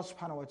of Allah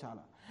subhanahu wa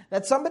ta'ala.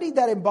 That somebody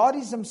that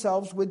embodies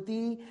themselves with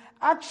the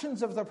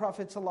actions of the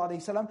Prophet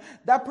ﷺ,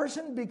 that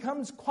person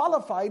becomes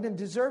qualified and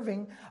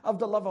deserving of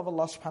the love of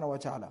Allah subhanahu wa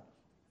ta'ala.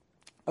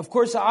 Of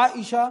course,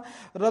 Aisha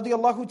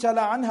radiallahu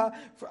ta'ala anha,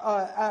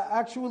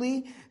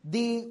 actually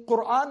the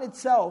Quran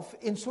itself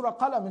in Surah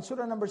Qalam, in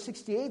Surah number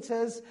 68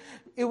 says,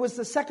 it was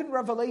the second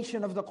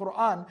revelation of the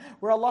Quran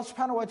where Allah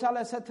subhanahu wa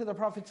ta'ala said to the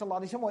Prophet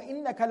sallallahu alaihi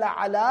wasallam, وَإِنَّكَ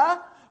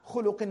لَعَلَىٰ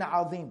خُلُقٍ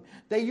عَظِيمٍ.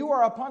 That you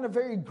are upon a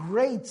very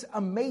great,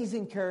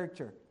 amazing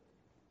character.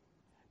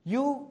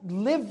 You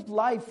live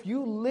life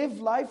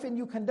and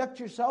you conduct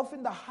yourself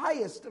in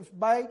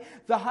by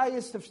the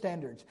highest of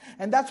standards.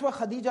 And that's what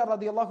Khadija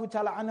radiallahu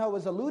ta'ala anha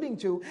was alluding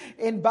to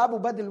in Babu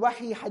Badil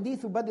Wahi,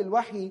 Hadithu Badil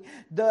Wahi,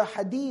 the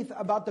hadith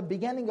about the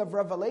beginning of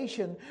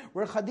revelation,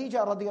 where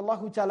Khadija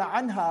radiallahu ta'ala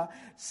anha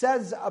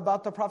says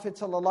about the Prophet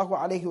sallallahu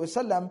alaihi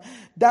wasallam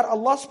that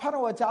Allah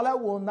subhanahu wa ta'ala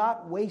will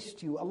not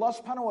waste you. Allah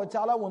subhanahu wa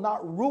ta'ala will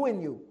not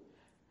ruin you.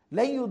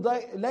 لَن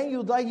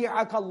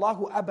يُضَيِّعَكَ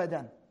اللَّهُ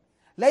أَبَدًا.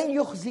 لَن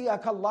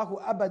يُخْزِيَكَ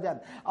اللَّهُ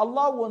أَبَدًا.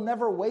 Allah will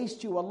never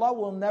waste you. Allah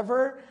will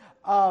never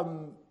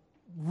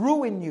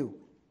ruin you.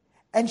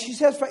 And she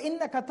says,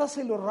 فَإِنَّكَ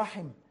تَصِلُ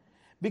الرَّحِمِ.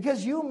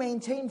 Because you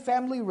maintain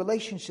family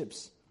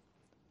relationships.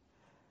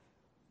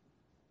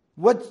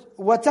 وَتَكْسِبُ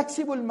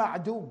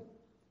الْمَعْدُومِ.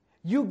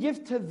 You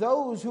give to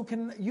those who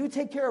can, you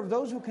take care of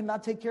those who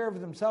cannot take care of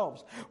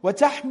themselves.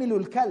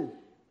 وَتَحْمِلُ الْكَلْبِ.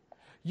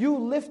 You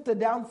lift the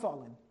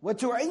downtrodden.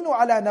 وَتُعِينُ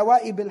عَلَى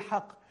نَوَائِبِ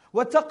الْحَقِّ.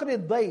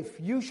 وَتَقْرِ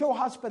الضَّيْفِ. You show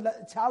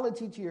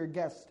hospitality to your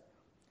guest.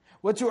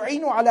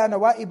 وَتُعِينُ عَلَى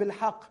نَوَائِبِ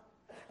الْحَقِّ.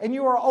 And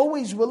you are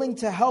always willing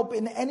to help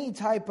in any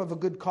type of a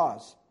good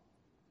cause.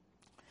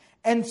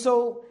 And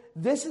so,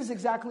 this is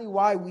exactly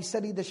why we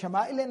study the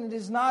Shama'il, and it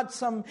is not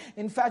some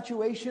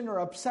infatuation or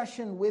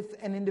obsession with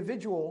an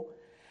individual.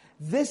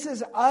 This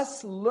is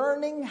us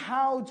learning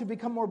how to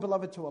become more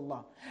beloved to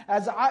Allah.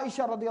 As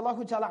Aisha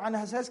radiallahu ta'ala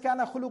anha says,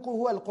 كَانَ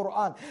خُلُقُهُ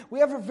الْقُرْآنِ. We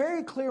have a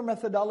very clear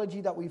methodology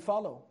that we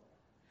follow.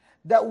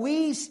 That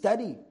we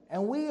study,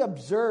 and we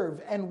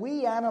observe, and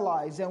we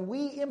analyze, and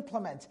we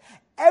implement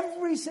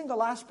every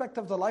single aspect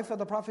of the life of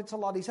the Prophet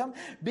ﷺ,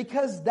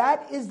 because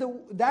that is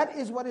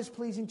what is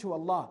pleasing to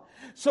Allah.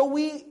 So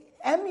we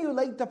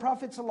emulate the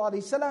Prophet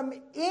ﷺ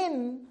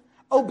in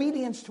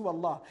obedience to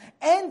Allah,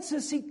 and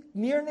to seek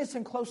nearness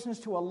and closeness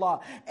to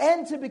Allah,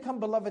 and to become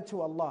beloved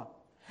to Allah.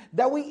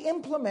 that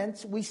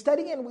we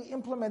study and we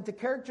implement the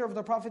character of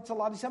the Prophet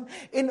ﷺ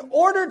in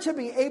order to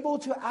be able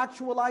to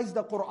actualize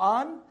the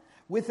Qur'an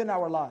within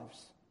our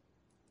lives.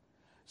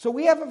 So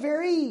we have a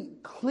very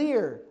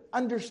clear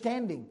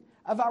understanding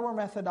of our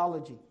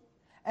methodology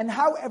and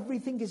how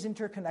everything is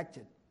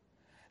interconnected.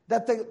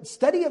 That the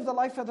study of the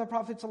life of the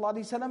Prophet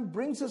ﷺ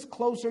brings us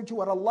closer to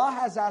what Allah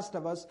has asked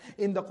of us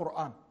in the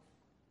Qur'an.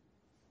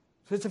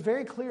 So it's a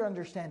very clear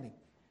understanding.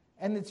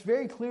 And it's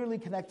very clearly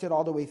connected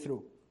all the way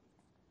through.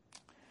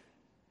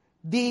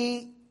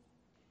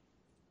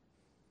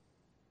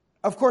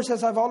 Of course,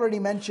 as I've already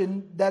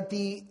mentioned, that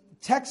the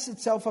text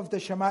itself of the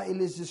Shama'il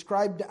is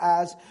described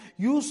as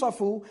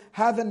يُوصَفُ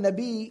هَذَا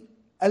النَّبِيِّ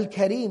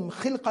الْكَرِيمِ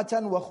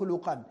خِلْقَةً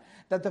وَخُلُقًا.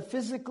 That the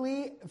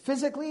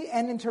physically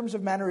and in terms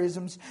of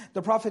mannerisms,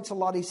 the Prophet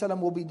ﷺ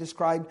will be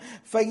described.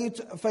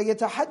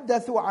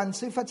 فَيَتَحَدَّثُ عَنْ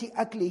صِفَةِ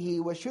أَكْلِهِ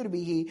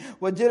وَشُرْبِهِ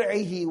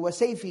وَدِرْعِهِ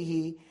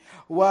وَسَيْفِهِ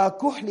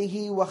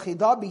وَكُحْلِهِ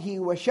وَخِضَابِهِ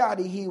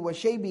وَشَعْرِهِ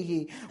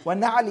وَشَيْبِهِ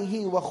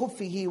وَنَعْلِهِ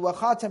وَخُفِّهِ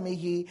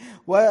وَخَاتَمِهِ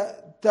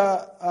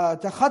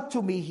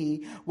وتختمه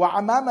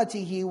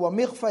وعمامته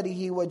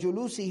ومغفره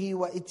وجلوسه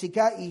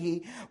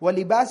واتكائه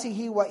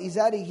ولباسه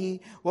وإزاره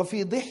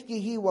وفي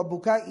ضحكه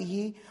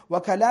وبكائه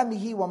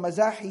وكلامه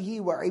ومزاحه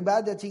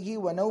وعبادته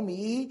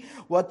ونومه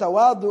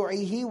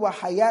وتواضعه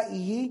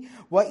وحيائه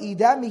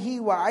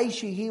وإدامه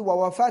وعيشه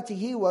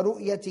ووفاته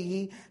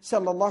ورؤيته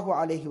صلى الله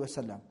عليه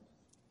وسلم.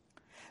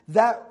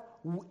 That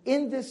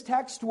in this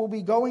text we'll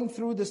be going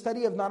through the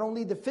study of not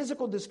only the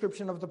physical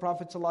description of the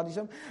Prophet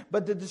ﷺ,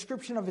 but the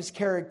description of his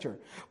character.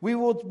 We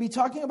will be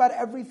talking about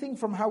everything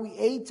from how he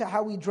ate to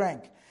how he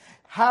drank,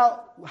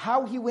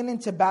 how he went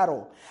into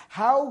battle,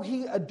 how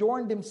he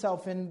adorned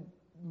himself and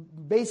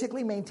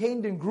basically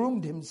maintained and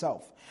groomed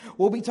himself.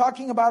 We'll be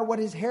talking about what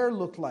his hair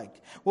looked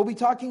like. We'll be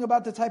talking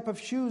about the type of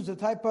shoes, the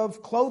type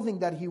of clothing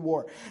that he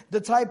wore,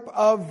 the type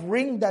of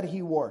ring that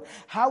he wore,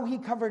 how he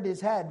covered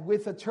his head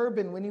with a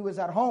turban when he was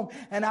at home,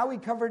 and how he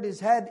covered his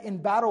head in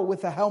battle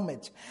with a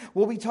helmet.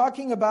 We'll be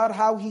talking about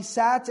how he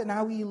sat and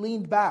how he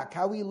leaned back,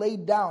 how he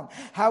laid down,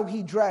 how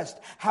he dressed,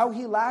 how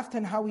he laughed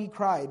and how he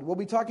cried. We'll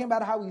be talking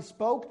about how he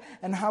spoke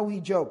and how he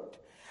joked.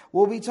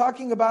 We'll be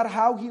talking about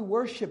how he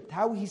worshipped,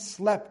 how he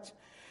slept,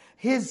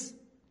 his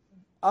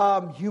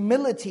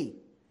humility,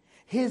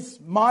 his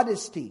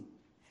modesty,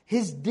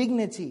 his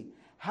dignity,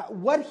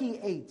 what he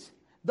ate,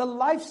 the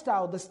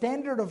lifestyle, the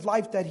standard of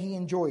life that he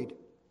enjoyed.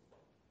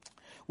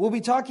 We'll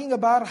be talking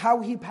about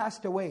how he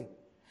passed away.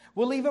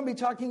 We'll even be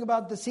talking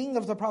about the seeing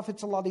of the Prophet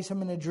ﷺ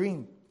in a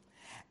dream.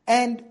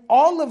 And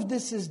all of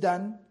this is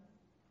done.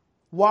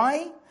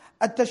 Why?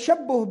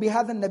 التشبه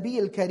بهذا النبي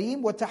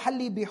الكريم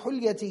وتحلي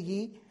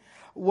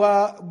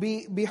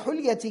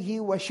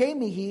بحليته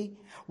وشيمه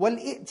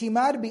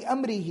والائتمار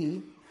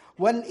بأمره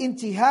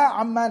والانتهاء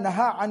عما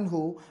نهى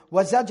عنه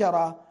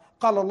وزجر.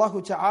 قال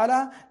الله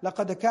تعالى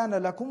لقد كان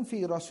لكم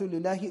في رسول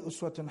الله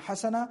أسوة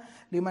حسنة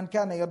لمن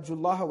كان يرجو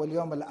الله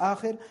واليوم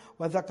الآخر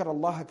وذكر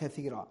الله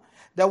كثيرا.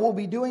 That we'll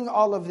be doing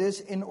all of this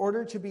in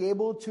order to be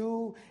able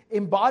to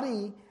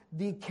embody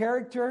the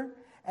character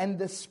and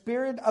the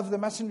spirit of the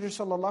Messenger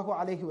sallallahu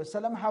alaihi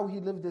wasallam, how he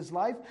lived his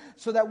life,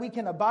 so that we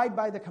can abide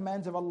by the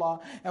commands of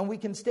Allah and we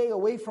can stay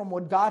away from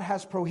what God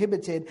has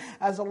prohibited.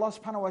 As Allah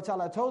subhanahu wa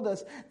ta'ala told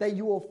us, that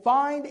you will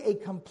find a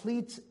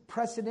complete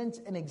precedent,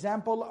 an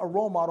example, a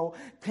role model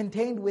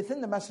contained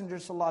within the Messenger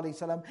sallallahu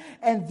alaihi wasallam.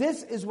 And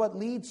this is what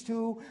leads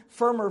to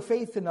firmer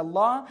faith in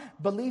Allah,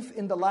 belief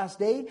in the last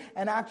day,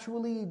 and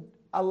actually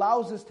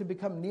allows us to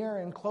become nearer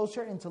and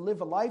closer and to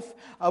live a life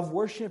of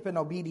worship and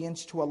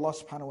obedience to Allah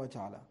subhanahu wa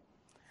ta'ala.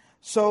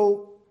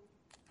 So,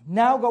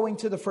 now going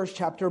to the first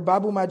chapter,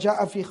 Babu ma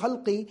ja'a fi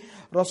khalqi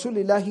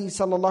Rasulillahi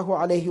sallallahu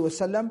alayhi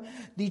wasallam,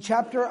 the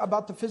chapter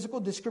about the physical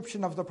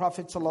description of the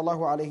Prophet sallallahu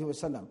alayhi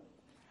wasallam.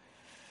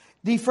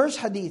 The first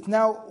hadith.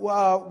 Now,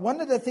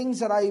 one of the things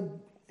that I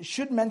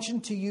should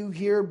mention to you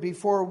here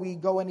before we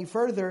go any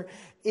further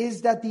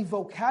is that the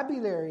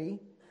vocabulary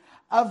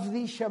of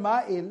the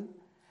Shama'il,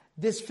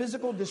 this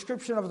physical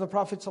description of the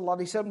Prophet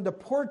sallallahu alayhi wasallam, the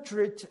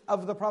portrait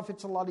of the Prophet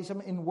sallallahu alayhi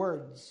wasallam in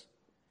words.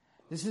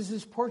 This is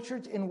his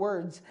portrait in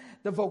words.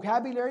 The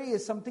vocabulary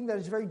is something that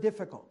is very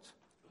difficult.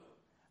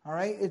 All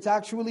right? It's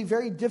actually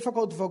very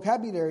difficult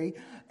vocabulary.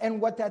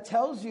 And what that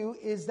tells you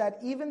is that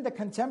even the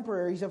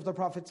contemporaries of the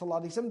Prophet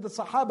ﷺ, the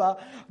Sahaba,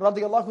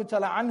 radiallahu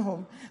ta'ala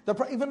anhum,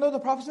 even though the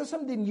Prophet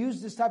ﷺ didn't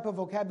use this type of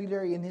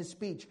vocabulary in his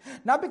speech,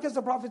 not because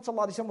the Prophet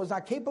ﷺ was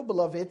not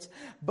capable of it,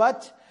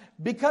 but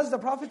because the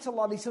Prophet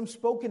ﷺ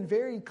spoke in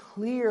very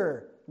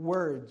clear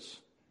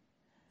words.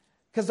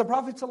 Because the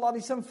Prophet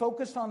ﷺ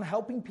focused on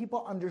helping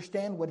people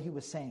understand what he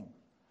was saying.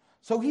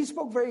 So he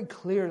spoke very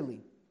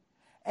clearly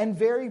and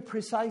very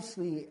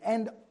precisely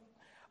and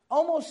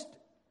almost,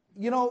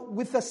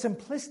 with a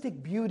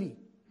simplistic beauty.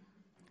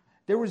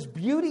 There was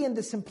beauty in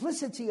the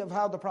simplicity of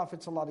how the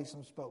Prophet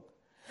ﷺ spoke.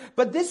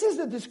 But this is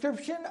the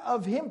description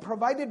of him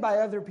provided by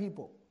other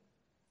people.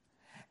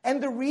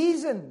 And the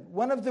reason,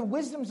 one of the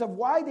wisdoms of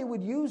why they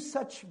would use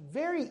such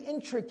very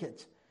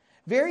intricate,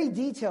 very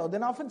detailed,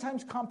 and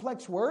oftentimes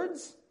complex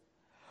words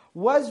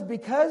was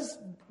because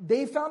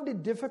they found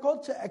it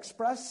difficult to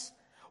express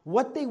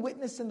what they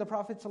witnessed in the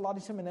Prophet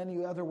ﷺ in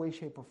any other way,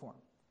 shape, or form.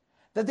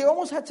 That they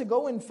almost had to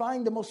go and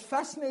find the most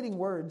fascinating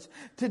words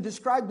to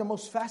describe the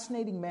most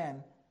fascinating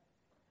man,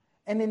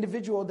 an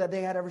individual that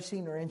they had ever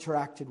seen or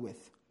interacted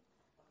with.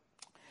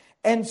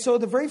 And so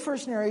the very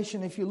first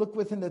narration, if you look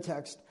within the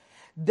text,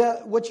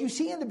 what you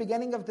see in the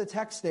beginning of the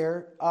text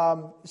there,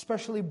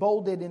 especially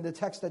bolded in the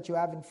text that you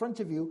have in front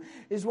of you,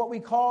 is what we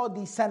call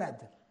the sanad,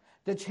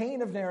 the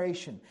chain of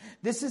narration.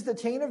 This is the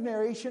chain of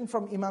narration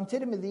from Imam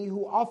Tirmidhi,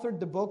 who authored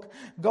the book,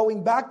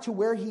 going back to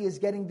where he is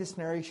getting this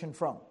narration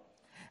from.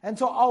 And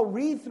so I'll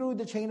read through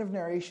the chain of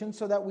narration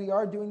so that we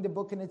are doing the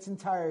book in its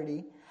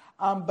entirety.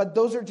 But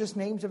those are just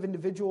names of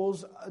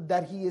individuals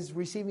that he is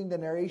receiving the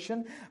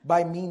narration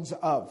by means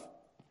of.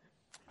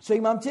 So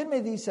Imam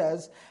Tirmidhi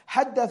says,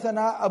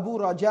 حدثنا أبو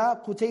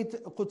رجاء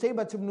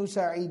قتيبة بن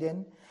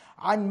سعيد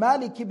عن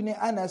مالك بن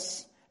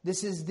أنس.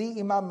 This is the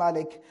Imam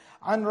Malik.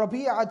 عن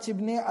ربيعة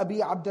بن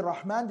أبي عبد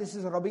الرحمن. This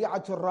is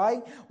ربيعة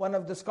الرأي, one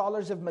of the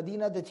scholars of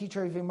Medina, the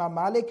teacher of Imam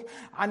Malik.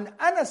 عن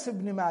أنس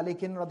بن مالك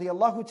رضي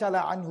الله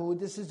تعالى عنه.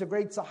 This is the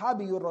great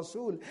Sahabi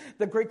Rasul,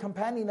 the great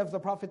companion of the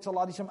Prophet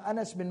ﷺ,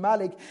 Anas bin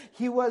Malik.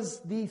 He was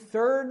the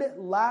third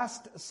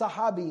last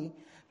Sahabi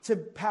to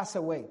pass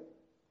away.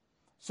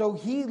 So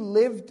he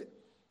lived,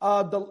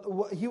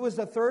 he was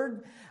the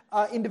third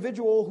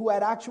individual who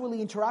had actually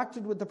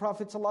interacted with the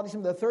Prophet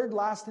ﷺ, the third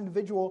last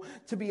individual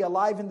to be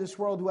alive in this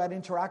world who had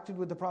interacted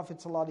with the Prophet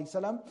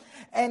ﷺ.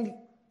 And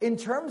in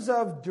terms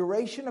of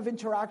duration of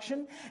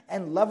interaction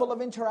and level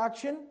of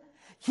interaction,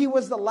 he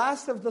was the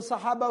last of the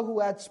Sahaba who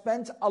had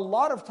spent a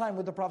lot of time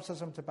with the Prophet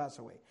ﷺ to pass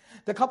away.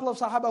 The couple of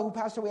Sahaba who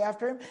passed away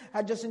after him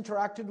had just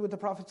interacted with the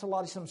Prophet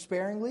ﷺ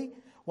sparingly,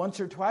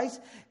 once or twice.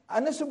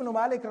 Anas ibn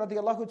Malik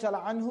radiallahu ta'ala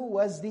anhu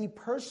was the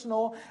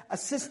personal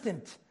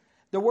assistant.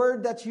 The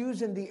word that's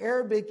used in the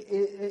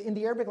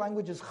Arabic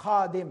language is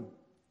khadim.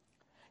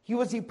 He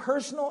was the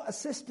personal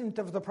assistant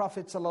of the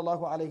Prophet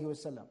sallallahu alaihi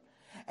wasallam.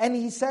 And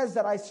he says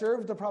that I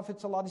served the Prophet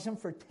sallallahu alaihi wasallam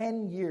for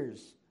 10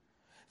 years.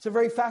 It's a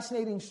very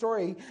fascinating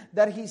story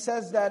that he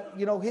says that,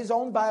 his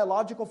own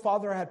biological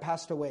father had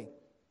passed away.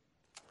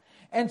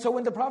 And so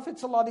when the Prophet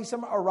sallallahu alaihi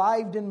wasallam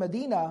arrived in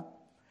Medina,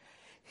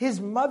 his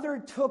mother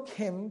took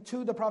him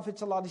to the Prophet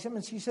ﷺ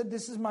and she said,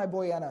 this is my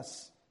boy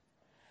Anas.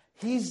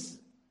 He's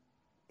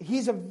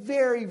a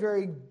very,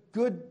 very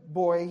good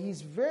boy.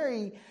 He's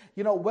very,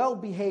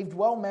 well-behaved,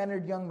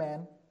 well-mannered young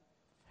man.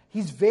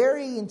 He's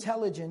very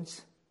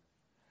intelligent.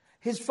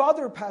 His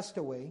father passed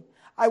away.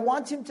 I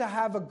want him to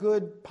have a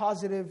good,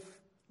 positive,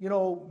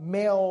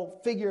 male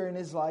figure in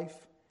his life.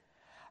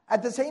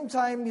 At the same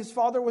time, his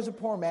father was a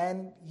poor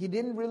man. He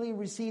didn't really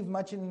receive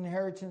much in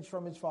inheritance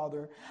from his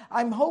father.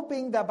 I'm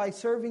hoping that by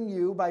serving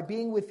you, by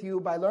being with you,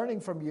 by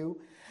learning from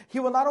you, he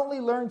will not only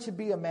learn to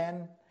be a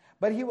man,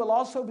 but he will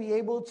also be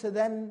able to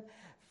then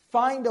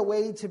find a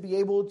way to be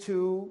able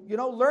to,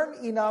 learn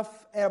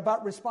enough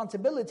about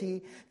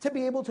responsibility to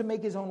be able to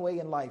make his own way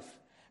in life.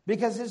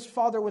 Because his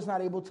father was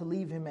not able to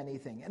leave him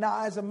anything. And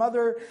now as a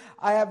mother,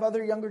 I have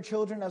other younger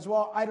children as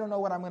well. I don't know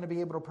what I'm going to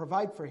be able to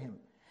provide for him.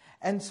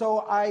 And so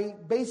I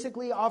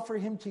basically offer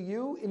him to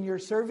you in your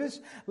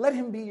service. Let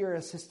him be your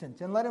assistant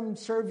and let him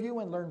serve you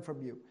and learn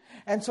from you.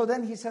 And so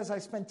then he says, I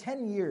spent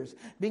 10 years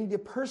being the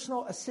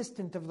personal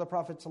assistant of the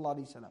Prophet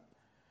ﷺ.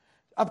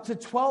 Up to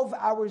 12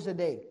 hours a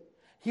day.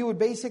 He would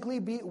basically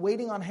be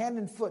waiting on hand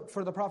and foot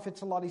for the Prophet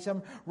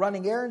ﷺ,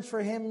 running errands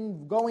for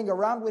him, going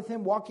around with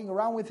him, walking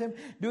around with him,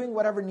 doing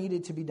whatever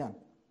needed to be done.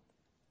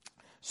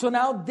 So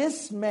now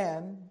this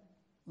man,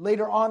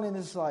 later on in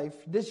his life,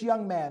 this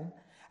young man,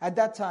 at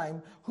that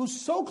time, who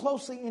so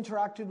closely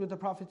interacted with the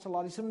Prophet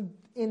ﷺ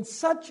in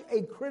such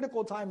a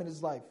critical time in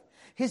his life,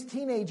 his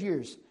teenage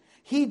years,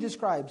 he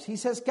describes, he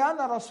says, كان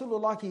رسول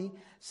الله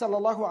صلى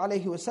الله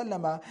عليه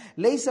وسلم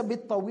ليس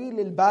بالطويل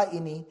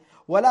البائن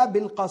ولا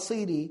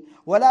بالقصير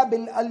ولا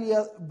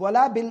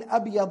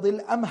بالأبيض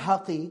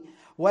الأمهق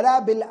ولا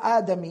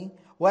بالآدم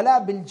ولا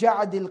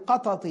بالجعد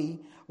القطط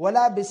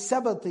ولا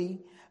بالسبط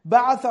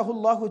بعثه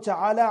الله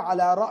تعالى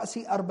على رأس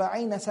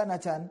 40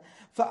 سنة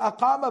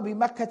فأقام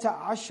بمكة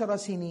 10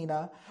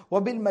 سنين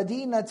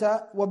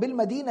وبالمدينة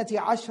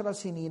 10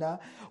 سنين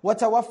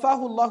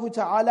وتوفاه الله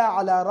تعالى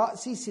على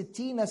رأس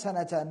 60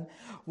 سنة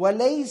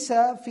وليس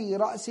في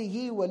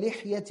رأسه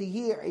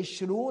ولحيته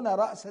 20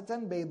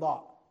 رأسة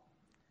بيضاء.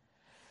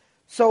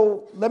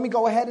 So let me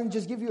go ahead and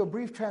just give you a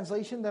brief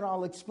translation, then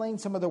I'll explain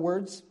some of the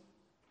words.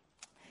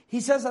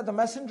 He says that the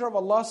Messenger of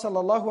Allah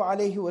sallallahu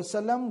alaihi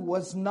wasallam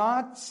was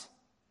not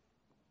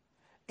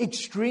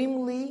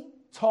extremely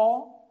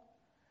tall,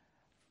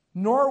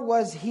 nor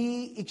was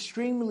he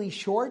extremely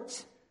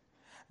short.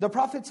 The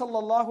Prophet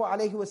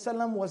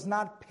ﷺ was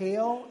not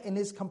pale in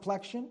his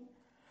complexion,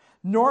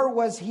 nor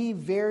was he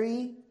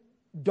very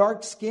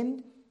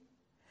dark-skinned.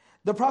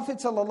 The Prophet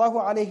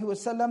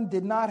ﷺ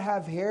did not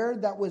have hair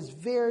that was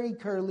very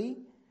curly,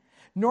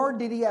 nor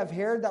did he have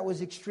hair that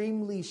was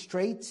extremely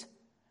straight.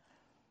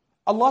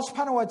 Allah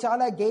subhanahu wa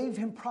ta'ala gave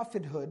him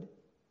prophethood,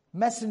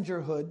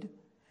 messengerhood,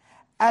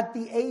 at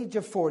the age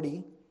of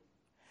 40.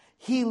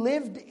 He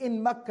lived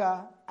in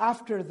Mecca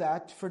after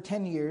that for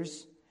 10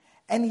 years.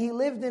 And he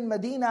lived in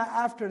Medina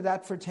after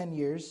that for 10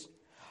 years.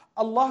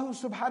 Allah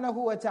subhanahu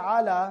wa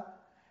ta'ala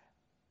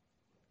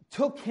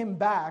took him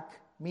back,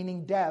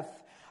 meaning death.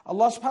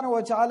 Allah subhanahu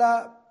wa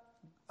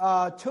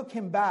ta'ala took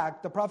him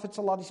back. The Prophet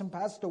ﷺ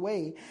passed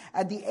away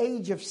at the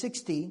age of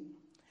 60.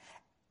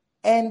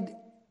 And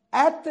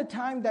at the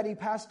time that he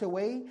passed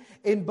away,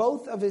 in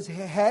both of his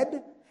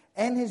head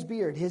and his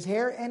beard, his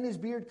hair and his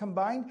beard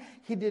combined,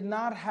 he did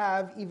not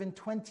have even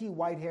 20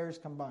 white hairs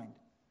combined.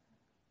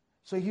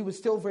 So he was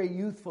still very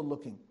youthful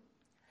looking.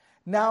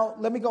 Now,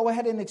 let me go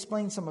ahead and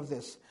explain some of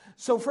this.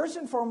 So first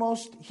and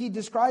foremost, he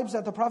describes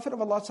that the Prophet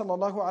of Allah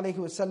sallallahu alaihi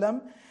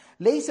wasallam,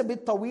 لَيْسَ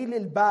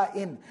بِالطَّوِيلِ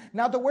الْبَائِن.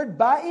 Now the word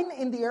ba'in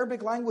in the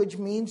Arabic language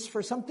means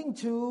for something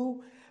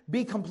to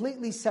be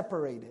completely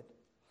separated.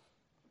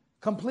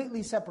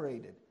 Completely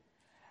separated.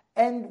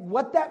 And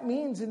what that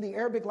means in the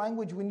Arabic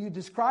language, when you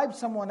describe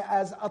someone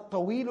as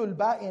at-tawilul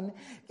ba'in,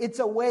 it's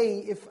a way,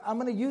 if I'm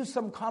going to use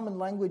some common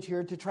language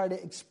here to try to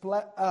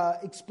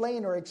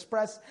explain or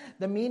express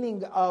the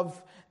meaning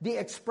of the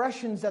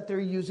expressions that they're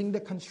using, the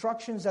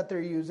constructions that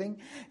they're using,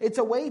 it's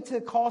a way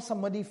to call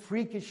somebody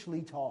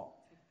freakishly tall.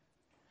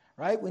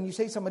 Right? When you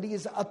say somebody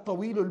is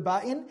at-tawilul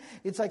ba'in,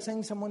 it's like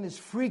saying someone is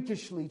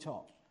freakishly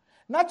tall.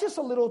 Not just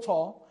a little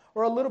tall,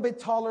 or a little bit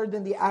taller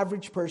than the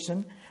average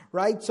person,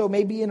 right? So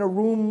maybe in a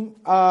room,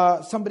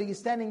 somebody is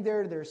standing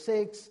there, they're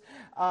 6'2",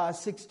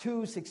 6'3",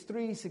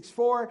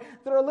 6'4",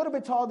 they're a little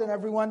bit taller than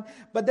everyone.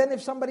 But then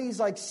if somebody's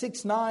like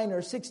 6'9",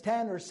 or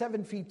 6'10", or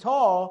 7 feet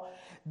tall,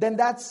 then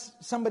that's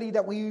somebody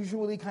that we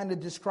usually kind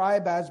of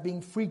describe as being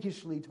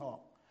freakishly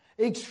tall,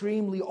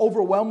 extremely,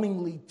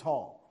 overwhelmingly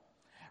tall,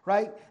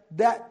 right?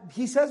 That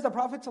he says the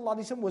Prophet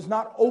ﷺ was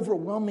not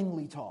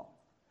overwhelmingly tall.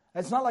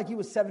 It's not like he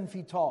was 7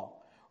 feet tall.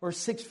 Or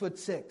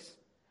 6'6".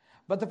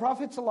 But the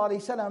Prophet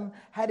ﷺ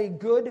had a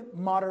good,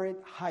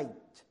 moderate height.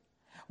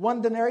 One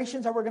of the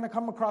narrations that we're going to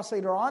come across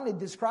later on, it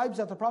describes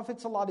that the Prophet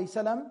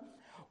ﷺ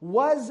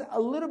was a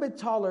little bit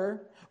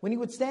taller. When he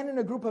would stand in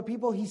a group of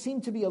people, he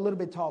seemed to be a little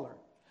bit taller.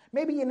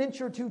 Maybe an inch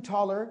or two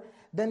taller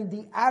than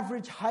the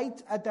average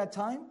height at that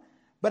time.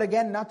 But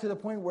again, not to the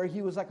point where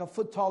he was like a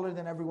foot taller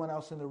than everyone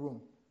else in the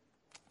room.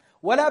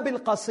 وَلَا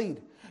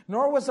بِالْقَصِيرِ.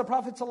 Nor was the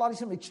Prophet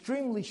ﷺ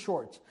extremely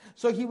short.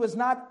 So he was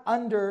not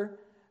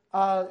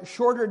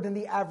shorter than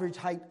the average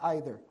height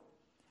either.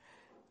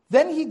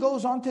 Then he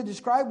goes on to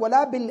describe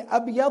وَلَا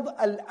بِالْأَبْيَضْ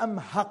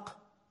الْأَمْحَقِ.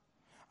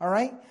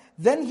 Alright?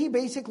 Then he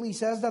basically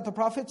says that the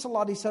Prophet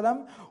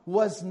ﷺ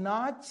was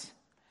not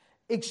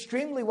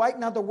extremely white.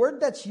 Now the word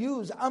that's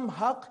used,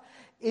 amhaq,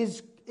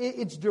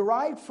 it's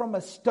derived from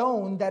a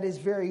stone that is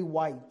very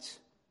white.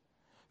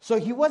 So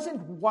he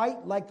wasn't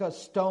white like a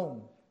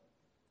stone.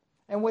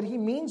 And what he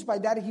means by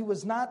that, he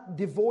was not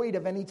devoid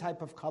of any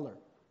type of color.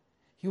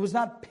 He was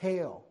not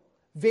pale.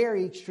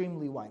 Very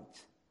extremely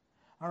white.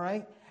 All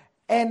right?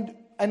 And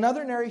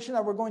another narration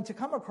that we're going to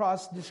come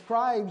across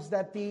describes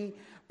that the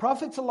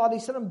Prophet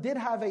ﷺ did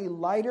have a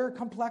lighter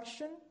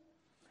complexion,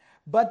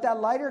 but that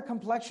lighter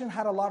complexion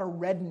had a lot of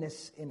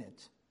redness in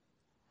it.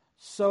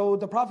 So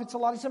the Prophet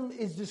ﷺ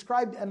is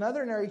described,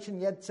 another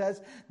narration yet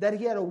says that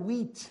he had a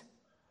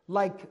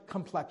wheat-like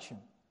complexion.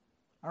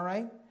 All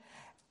right?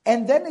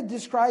 And then it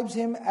describes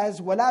him as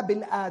وَلَا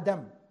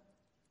بِالْآدَمِ.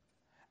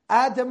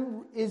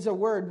 Adam is a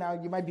word. Now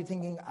you might be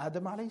thinking,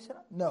 Adam alayhi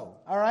salam? No.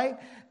 All right?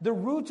 The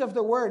root of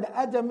the word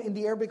Adam in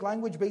the Arabic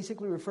language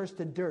basically refers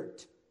to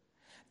dirt.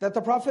 That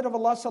the Prophet of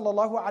Allah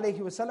sallallahu alaihi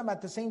wasallam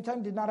at the same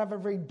time did not have a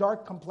very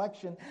dark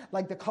complexion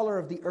like the color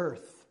of the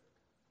earth.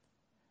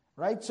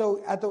 Right?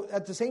 So at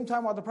the same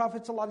time, while the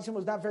Prophet sallallahu alaihi wasallam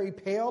was not very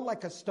pale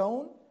like a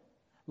stone,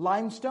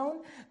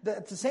 limestone,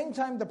 at the same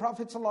time the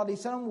Prophet sallallahu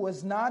alaihi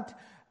wasallam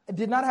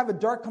did not have a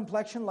dark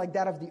complexion like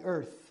that of the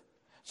earth.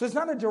 So it's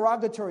not a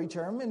derogatory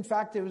term. In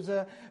fact, it was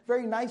a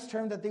very nice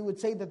term that they would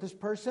say that this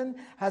person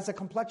has a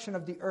complexion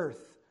of the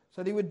earth.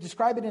 So they would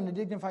describe it in a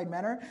dignified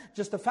manner.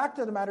 Just the fact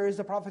of the matter is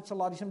the Prophet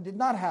ﷺ did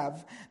not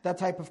have that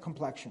type of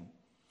complexion.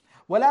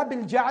 وَلَا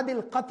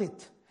بِالْجَعْدِ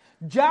الْقَطِتِ.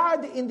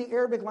 Ja'd in the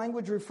Arabic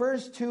language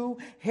refers to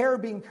hair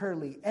being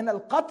curly. And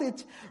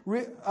al-qatat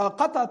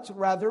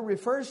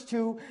refers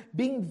to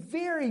being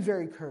very,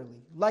 very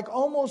curly. Like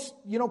almost,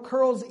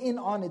 curls in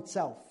on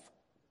itself.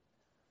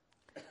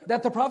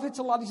 That the Prophet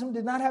ﷺ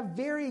did not have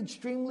very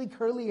extremely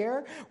curly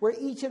hair, where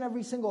each and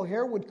every single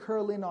hair would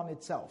curl in on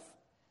itself.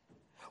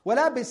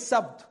 وَلَا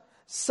بِالسَّبْتِ.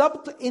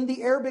 Sabt in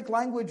the Arabic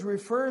language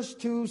refers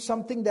to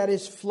something that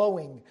is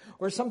flowing,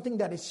 or something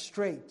that is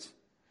straight.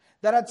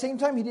 That at the same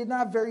time, he did not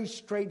have very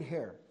straight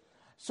hair.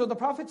 So the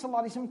Prophet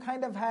ﷺ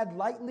kind of had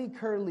lightly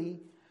curly,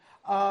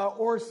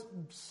 or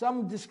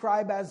some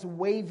describe as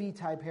wavy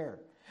type hair.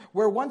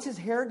 Where once his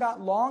hair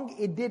got long,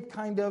 it did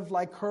kind of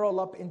like curl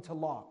up into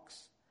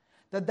locks.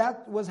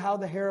 That was how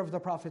the hair of the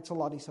Prophet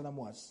ﷺ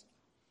was.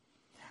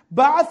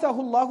 بَعَثَهُ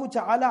اللَّهُ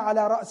تَعَالَى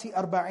عَلَى رَأْسِ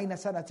 40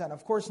 سَنَةً.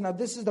 Of course, now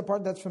this is the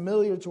part that's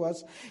familiar to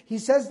us. He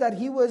says that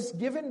he was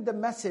given the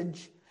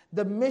message,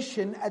 the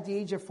mission at the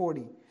age of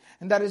 40.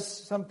 And that is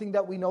something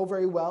that we know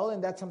very well,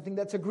 and that's something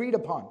that's agreed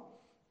upon.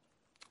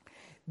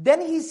 Then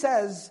he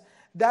says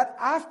that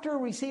after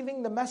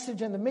receiving the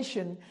message and the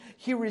mission,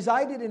 he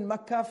resided in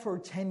Mecca for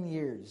 10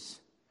 years.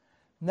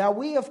 Now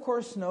we of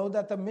course know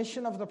that the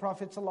mission of the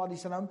Prophet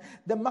ﷺ,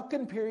 the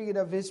Meccan period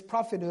of his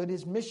prophethood,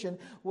 his mission,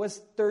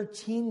 was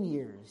 13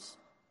 years.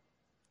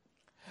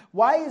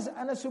 Why is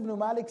Anas ibn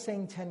Malik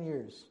saying 10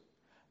 years?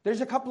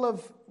 There's a couple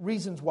of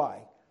reasons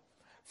why.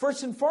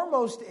 First and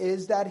foremost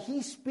is that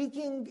he's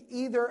speaking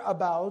either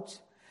about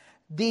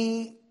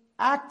the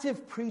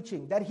active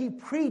preaching, that he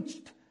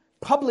preached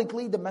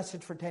publicly the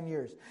message for 10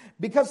 years.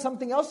 Because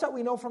something else that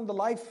we know from the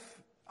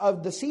life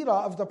of the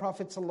seerah of the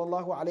Prophet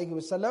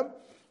ﷺ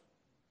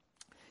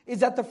is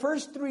that the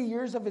first 3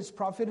 years of his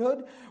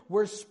prophethood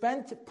were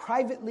spent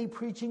privately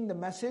preaching the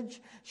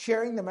message,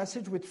 sharing the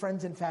message with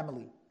friends and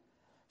family.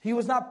 He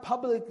did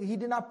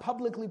not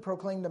publicly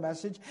proclaim the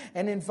message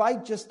and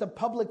invite just the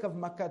public of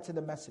Mecca to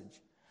the message.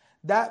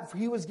 That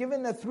he was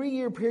given a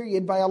 3-year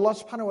period by Allah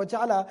subhanahu wa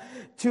ta'ala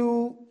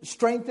to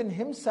strengthen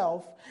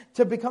himself,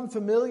 to become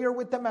familiar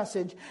with the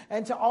message,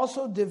 and to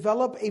also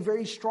develop a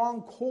very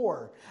strong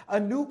core, a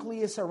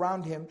nucleus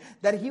around him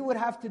that he would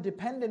have to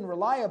depend and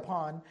rely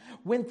upon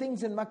when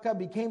things in Mecca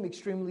became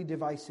extremely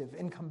divisive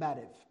and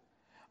combative.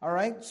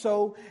 Alright,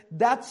 so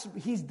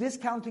he's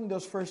discounting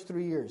those first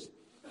 3 years.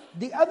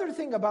 The other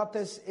thing about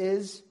this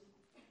is,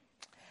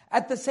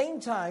 at the same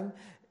time,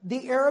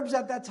 the Arabs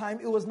at that time,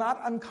 it was not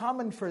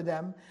uncommon for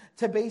them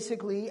to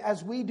basically,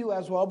 as we do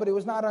as well, but it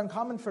was not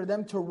uncommon for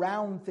them to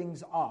round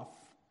things off.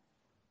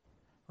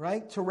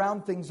 Right? To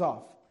round things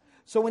off.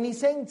 So when he's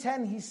saying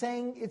 10,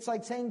 it's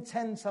like saying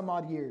 10 some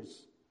odd years.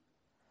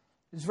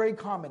 It's very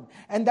common.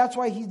 And that's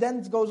why he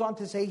then goes on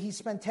to say he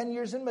spent 10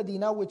 years in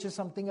Medina, which is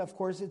something, of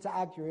course, it's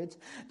accurate.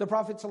 The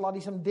Prophet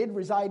ﷺ did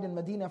reside in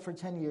Medina for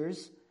 10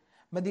 years.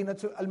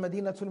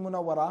 Al-Madinatul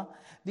Munawwara,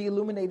 the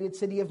illuminated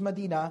city of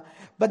Medina.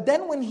 But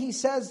then when he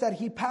says that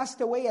he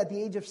passed away at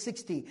the age of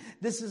 60,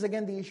 this is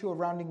again the issue of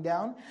rounding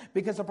down,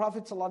 because the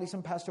Prophet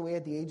ﷺ passed away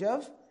at the age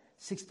of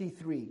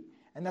 63.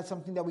 And that's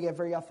something that we have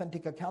very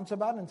authentic accounts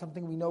about and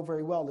something we know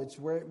very well. It's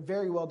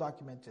very well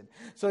documented.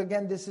 So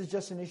again, this is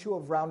just an issue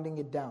of rounding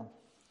it down.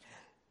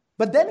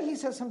 But then he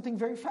says something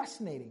very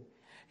fascinating.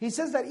 He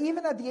says that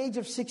even at the age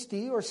of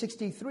 60 or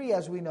 63,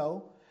 as we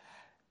know,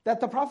 that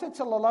the Prophet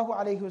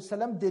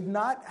ﷺ did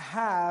not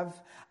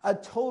have a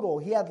total.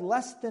 He had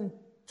less than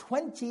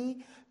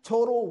 20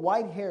 total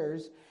white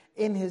hairs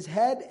in his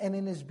head and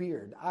in his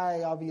beard.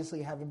 I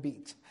obviously haven't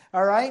beat.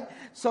 All right?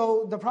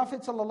 So the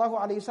Prophet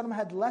ﷺ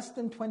had less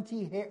than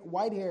 20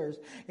 white hairs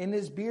in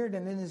his beard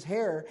and in his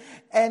hair.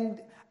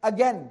 And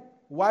again,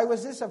 why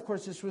was this? Of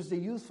course, this was the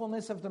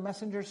youthfulness of the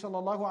Messenger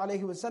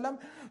ﷺ.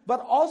 But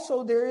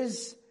also there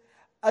is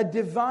a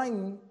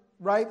divine,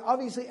 right?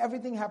 Obviously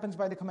everything happens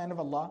by the command of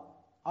Allah.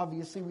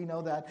 Obviously, we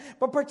know that.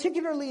 But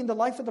particularly in the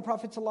life of the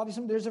Prophet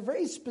ﷺ, there's a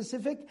very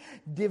specific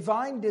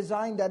divine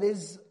design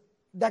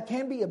that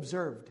can be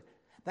observed,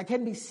 that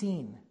can be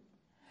seen.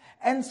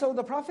 And so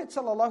the Prophet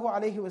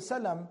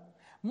ﷺ,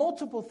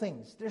 multiple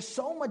things. There's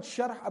so much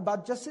sharh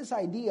about just this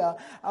idea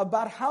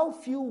about how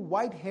few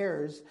white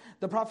hairs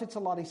the Prophet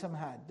ﷺ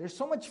had. There's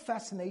so much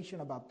fascination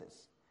about this.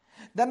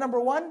 That number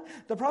one,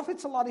 the Prophet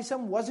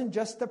ﷺ wasn't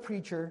just the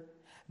preacher,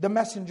 the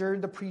messenger,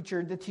 the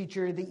preacher, the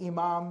teacher, the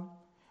imam,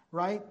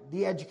 right?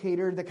 The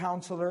educator, the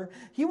counselor.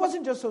 He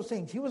wasn't just those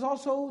things. He was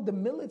also the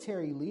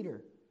military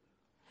leader.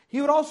 He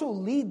would also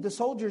lead the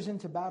soldiers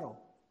into battle.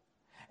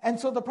 And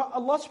so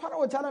Allah subhanahu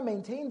wa ta'ala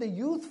maintained the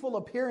youthful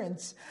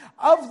appearance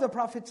of the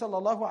Prophet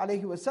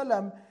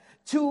ﷺ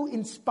to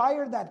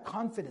inspire that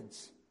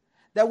confidence.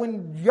 That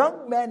when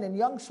young men and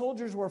young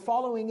soldiers were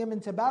following him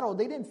into battle,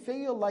 they didn't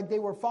feel like they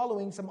were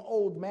following some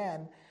old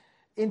man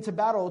into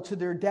battle to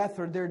their death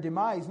or their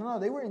demise. No,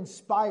 they were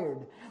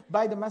inspired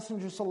by the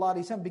Messenger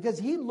ﷺ because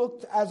he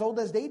looked as old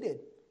as they did.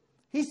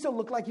 He still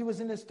looked like he was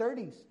in his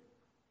 30s,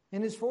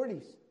 in his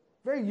 40s.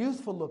 Very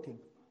youthful looking.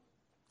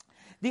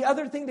 The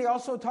other thing they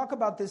also talk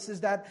about this is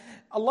that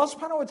Allah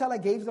subhanahu wa ta'ala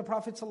gave the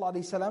Prophet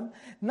ﷺ,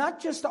 not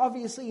just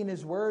obviously in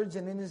his words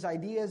and in his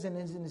ideas and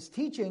in his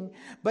teaching,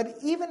 but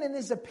even in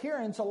his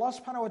appearance, Allah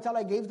subhanahu wa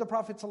ta'ala gave the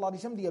Prophet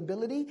ﷺ the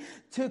ability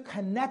to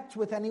connect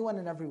with anyone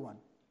and everyone.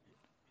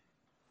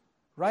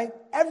 Right?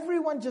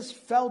 Everyone just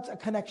felt a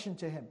connection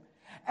to him.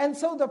 And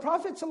so the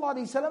Prophet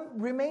ﷺ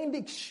remained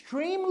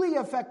extremely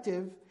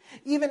effective,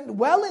 even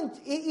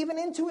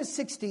into his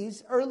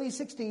 60s, early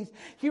 60s,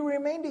 he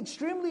remained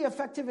extremely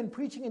effective in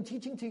preaching and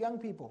teaching to young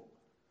people.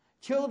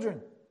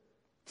 Children,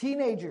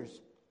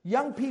 teenagers,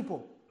 young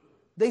people.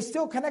 They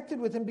still connected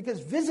with him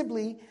because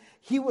visibly,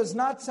 he was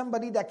not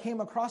somebody that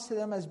came across to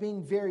them as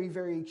being very,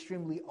 very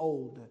extremely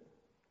old.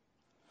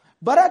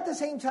 But at the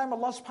same time,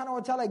 Allah subhanahu wa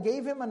ta'ala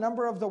gave him a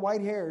number of the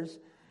white hairs,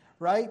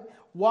 right?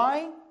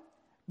 Why?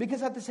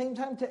 Because at the same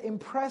time, to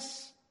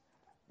impress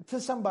to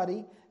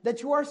somebody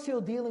that you are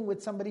still dealing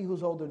with somebody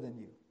who's older than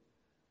you.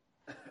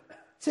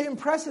 To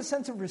impress a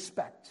sense of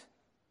respect.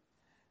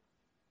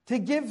 To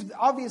give,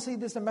 obviously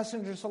this is the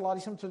Messenger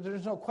ﷺ, so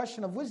there's no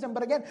question of wisdom.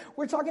 But again,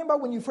 we're talking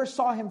about when you first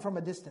saw him from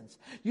a distance.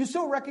 You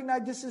still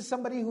recognize this is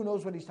somebody who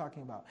knows what he's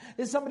talking about.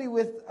 This is somebody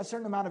with a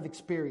certain amount of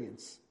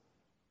experience.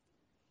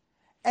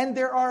 And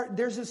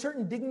there's a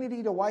certain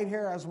dignity to white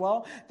hair as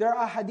well. There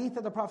are hadith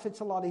of the Prophet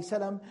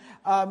ﷺ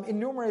in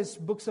numerous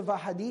books of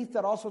hadith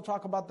that also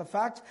talk about the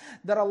fact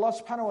that Allah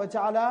subhanahu wa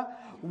ta'ala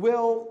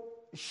will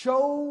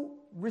show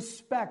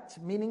respect,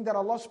 meaning that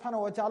Allah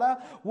subhanahu wa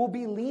ta'ala will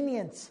be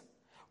lenient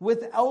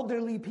with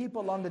elderly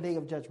people on the Day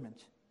of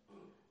Judgment.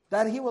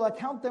 That He will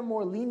account them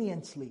more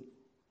leniently,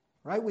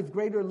 right? With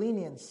greater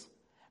lenience.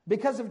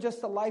 Because of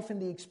just the life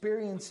and the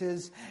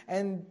experiences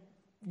and,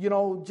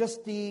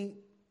 just the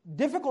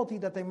difficulty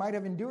that they might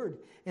have endured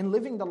in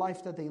living the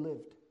life that they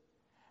lived.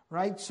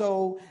 Right?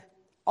 So,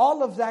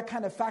 all of that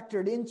kind of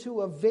factored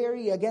into a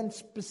very, again,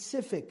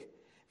 specific,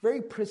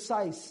 very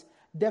precise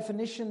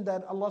definition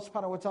that Allah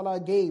subhanahu wa ta'ala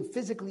gave,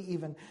 physically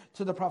even,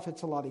 to the Prophet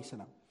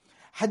ﷺ.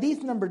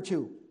 Hadith number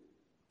 2.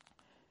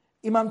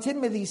 Imam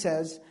Tirmidhi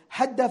says,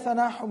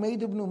 حدثنا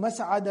حميد بن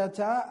مسعدة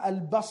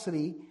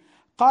البصري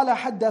قال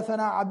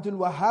حدثنا عبد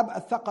الوهاب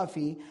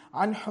الثقفي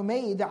عن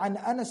حميد عن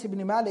أنس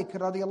بن مالك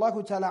رضي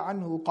الله تعالى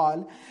عنه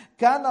قال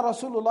كان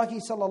رسول الله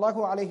صلى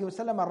الله عليه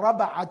وسلم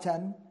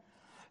ربعة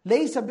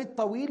ليس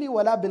بالطويل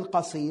ولا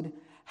بالقصير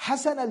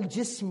حسن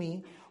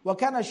الجسم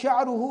وكان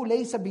شعره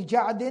ليس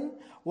بجعد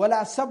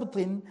ولا سبط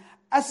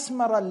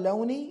أسمر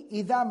اللون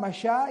إذا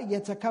مشى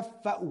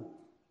يتكفأ.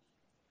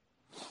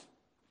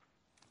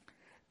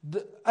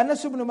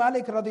 Anas ibn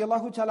Malik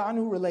radiallahu ta'ala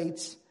anhu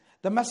relates,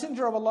 the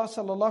Messenger of Allah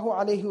sallallahu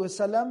alayhi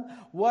wasallam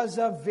was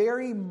a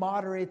very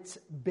moderate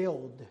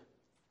build.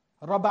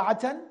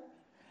 Raba'atan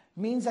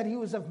means that he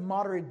was of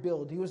moderate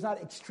build. He was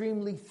not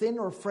extremely thin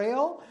or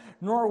frail,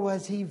 nor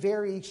was he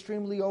very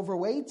extremely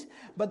overweight,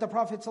 but the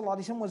Prophet sallallahu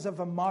alayhi wasallam was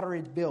of a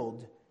moderate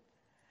build.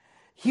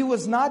 He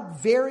was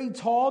not very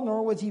tall,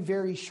 nor was he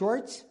very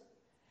short.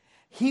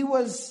 He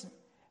was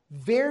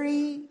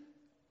very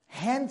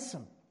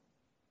handsome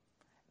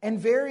and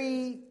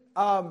very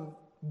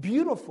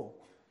beautiful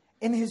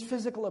in his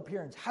physical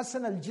appearance.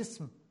 Hasan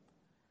al-Jism.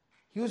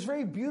 He was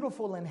very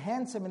beautiful and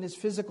handsome in his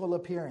physical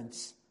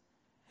appearance.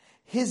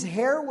 His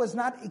hair was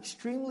not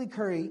extremely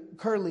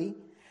curly,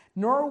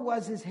 nor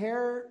was his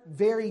hair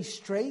very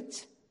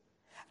straight.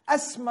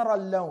 Asmar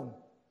al-lawn.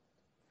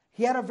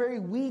 He had a very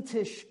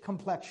wheatish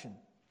complexion.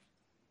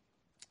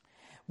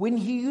 When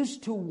he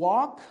used to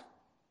walk,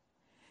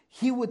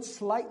 he would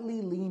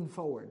slightly lean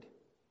forward.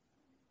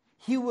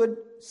 He would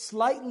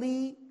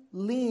slightly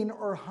lean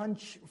or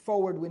hunch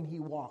forward when he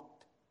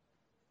walked.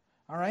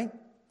 All right?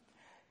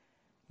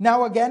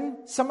 Now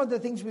again, some of the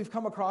things we've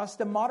come across,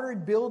 the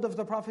moderate build of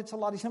the Prophet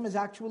ﷺ is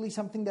actually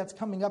something that's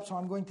coming up, so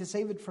I'm going to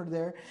save it for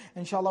there.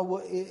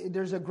 Inshallah,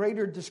 there's a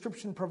greater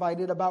description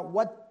provided about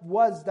what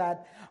was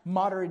that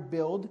moderate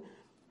build.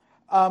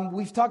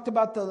 We've talked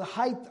about the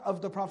height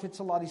of the Prophet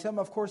ﷺ.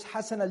 Of course,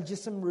 Hasan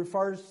al-Jism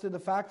refers to the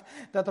fact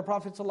that the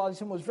Prophet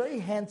ﷺ was very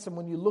handsome.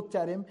 When you looked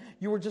at him,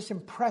 you were just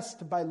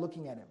impressed by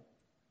looking at him.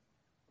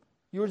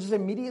 You were just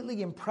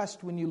immediately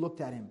impressed when you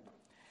looked at him.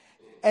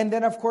 And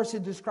then, of course,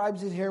 it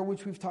describes his hair,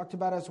 which we've talked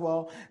about as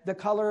well. The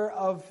color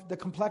of the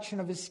complexion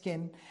of his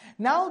skin.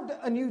 Now,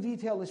 a new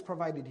detail is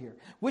provided here,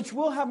 which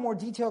will have more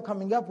detail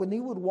coming up. When he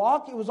would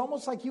walk, it was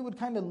almost like he would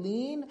kind of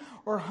lean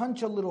or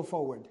hunch a little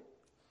forward.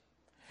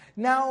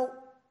 Now,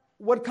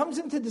 what comes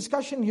into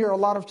discussion here a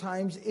lot of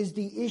times is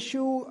the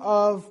issue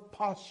of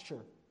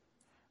posture,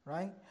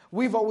 right?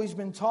 We've always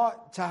been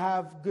taught to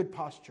have good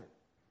posture,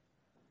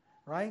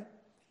 right?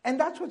 And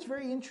that's what's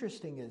very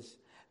interesting is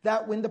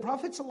that when the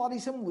Prophet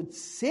ﷺ would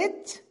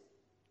sit,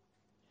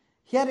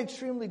 he had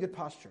extremely good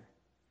posture.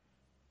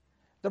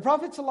 The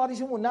Prophet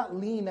ﷺ would not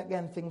lean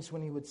against things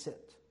when he would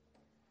sit.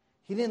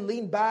 He didn't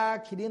lean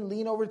back, he didn't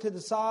lean over to the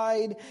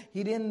side,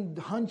 he didn't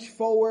hunch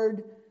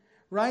forward,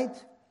 right?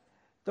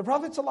 The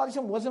Prophet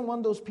ﷺ wasn't one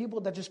of those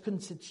people that just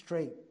couldn't sit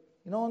straight.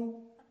 You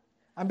know,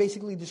 I'm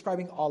basically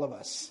describing all of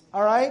us.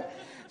 All right?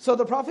 So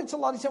the Prophet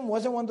ﷺ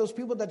wasn't one of those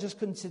people that just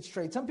couldn't sit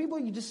straight. Some people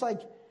you just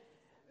like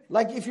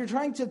if you're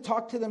trying to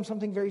talk to them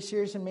something very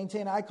serious and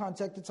maintain eye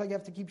contact, it's like you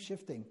have to keep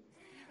shifting.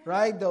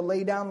 Right? They'll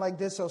lay down like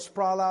this, they'll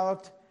sprawl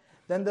out,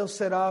 then they'll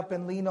sit up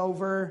and lean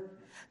over.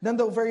 Then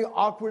they'll very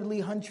awkwardly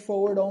hunch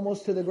forward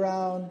almost to the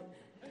ground.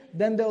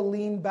 Then they'll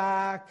lean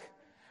back.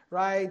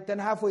 Right? Then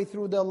halfway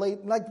through they'll lay,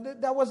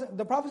 that wasn't,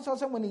 the Prophet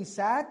ﷺ when he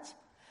sat,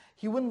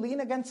 he wouldn't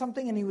lean against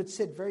something and he would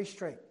sit very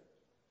straight.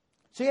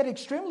 So he had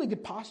extremely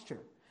good posture.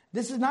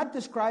 This is not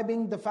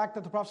describing the fact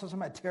that the Prophet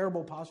ﷺ had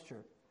terrible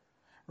posture.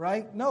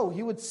 Right? No,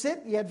 he would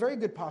sit, he had very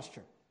good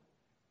posture.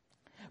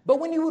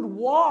 But when he would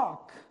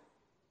walk,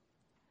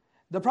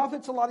 the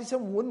Prophet ﷺ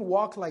wouldn't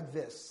walk like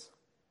this.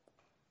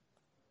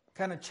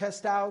 Kind of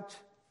chest out,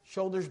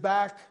 shoulders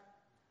back,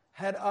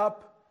 head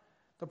up.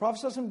 The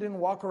Prophet ﷺ didn't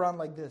walk around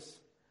like this.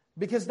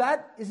 Because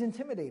that is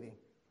intimidating.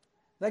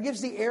 That gives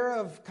the air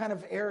of kind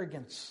of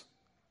arrogance.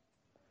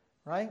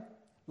 Right?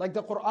 Like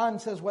the Quran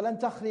says,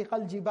 وَلَن تَخْرِقَ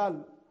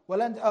الْجِبَالِ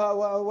وَلَن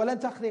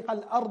تَخْرِقَ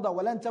الْأَرْضَ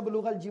وَلَن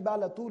تَبْلُغَ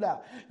الْجِبَالَ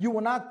طُولًا. You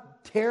will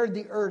not tear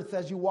the earth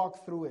as you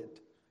walk through it.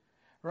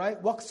 Right?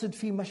 وَقْصِدْ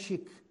فِي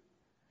مَشِّكَ.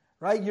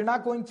 Right? You're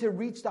not going to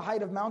reach the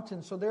height of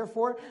mountains. So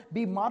therefore,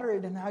 be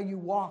moderate in how you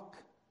walk.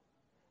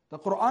 The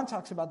Quran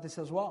talks about this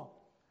as well.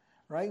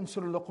 right, in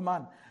Surah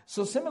Luqman.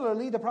 So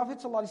similarly, the Prophet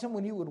ﷺ,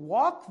 when he would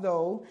walk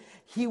though,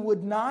 he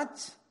would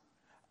not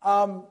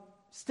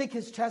stick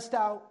his chest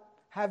out,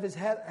 have his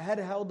head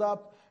held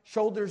up,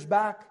 shoulders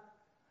back.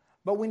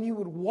 But when he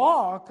would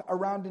walk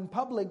around in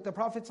public, the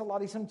Prophet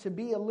ﷺ, to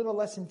be a little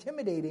less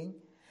intimidating,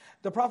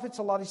 the Prophet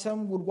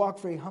ﷺ would walk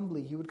very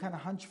humbly. He would kind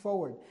of hunch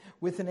forward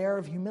with an air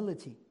of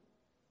humility,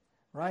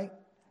 right?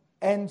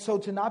 And so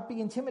to not be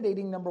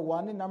intimidating, number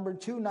one, and number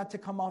two, not to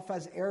come off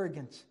as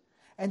arrogant,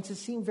 and to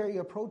seem very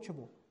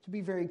approachable, to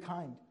be very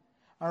kind,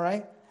 all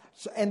right?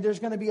 So, and there's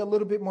going to be a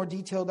little bit more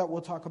detail that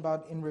we'll talk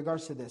about in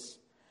regards to this.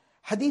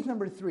 Hadith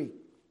number 3.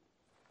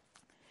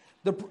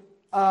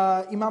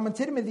 Imam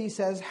al-Tirmidhi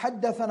says,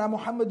 حدثنا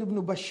محمد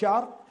بن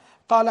بشار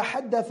قال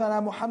حدثنا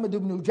محمد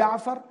بن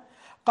جعفر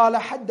قال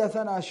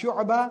حدثنا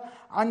شعبة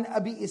عن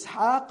أبي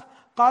إسحاق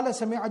قال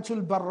سمعت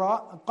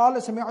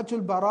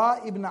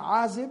البراء بن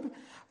عازب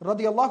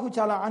رضي الله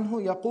تعالى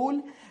عنه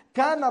يقول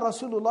كان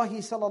رسول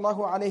الله صلى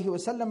الله عليه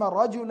وسلم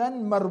رجلا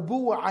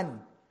مربوعا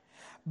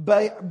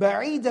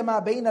بعيد ما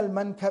بين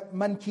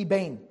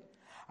المنكبين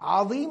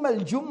عظيم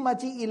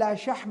الجمة إلى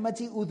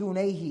شحمة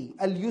أذنيه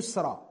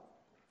اليسرى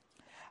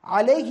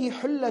عليه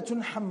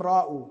حلة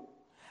حمراء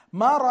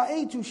ما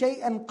رأيت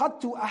شيئا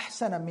قط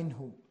أحسن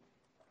منه.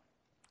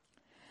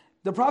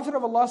 The Prophet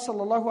of Allah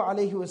sallallahu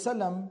alaihi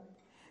wasallam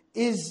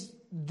is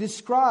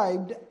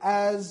described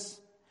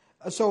as,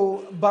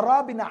 so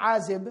Bara bin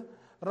Azib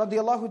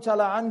radiallahu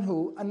ta'ala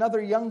anhu,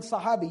 another young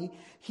sahabi,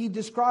 he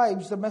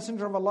describes the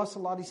Messenger of Allah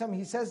sallallahu alaihi wasallam.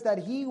 He says that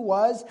he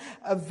was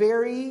a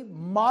very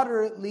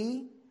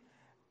moderately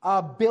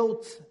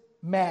built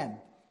man.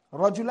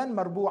 Rajulan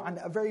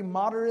marbu'an, a very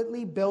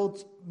moderately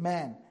built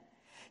man.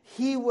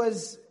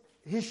 His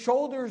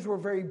shoulders were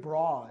very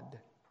broad.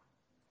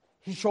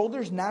 His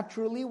shoulders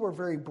naturally were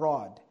very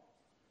broad.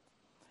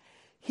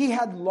 He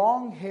had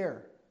long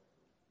hair.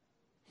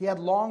 He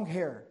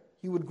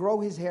would grow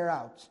his hair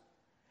out.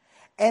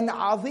 And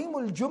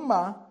Azimul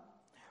Jummah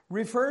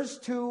refers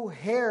to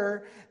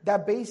hair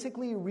that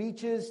basically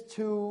reaches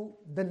to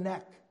the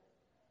neck.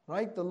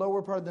 Right? The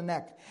lower part of the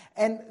neck.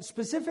 And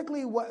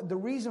specifically, the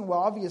reason, well,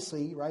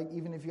 obviously, right,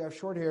 even if you have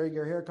short hair,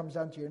 your hair comes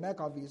down to your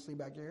neck, obviously,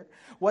 back here.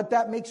 What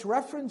that makes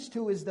reference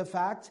to is the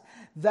fact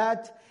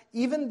that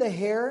even the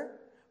hair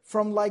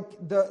from like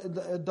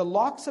the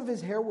locks of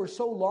his hair were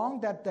so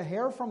long that the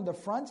hair from the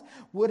front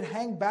would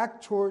hang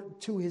back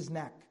to his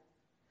neck.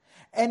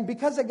 And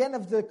because again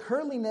of the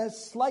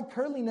slight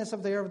curliness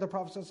of the hair of the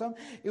Prophet ﷺ,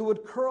 it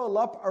would curl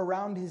up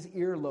around his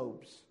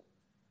earlobes.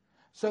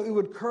 So it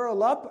would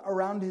curl up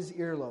around his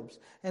earlobes.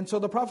 And so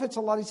the Prophet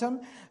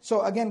ﷺ,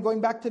 so again going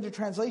back to the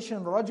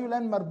translation,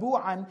 Rajulan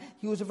marbu'an,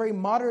 he was a very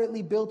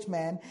moderately built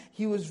man.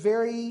 He was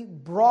very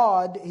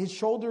broad, his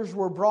shoulders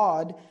were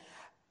broad.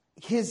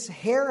 His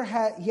hair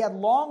he had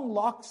long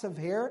locks of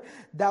hair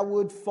that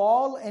would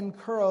fall and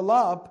curl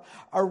up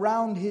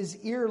around his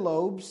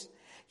earlobes.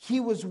 He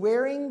was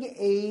wearing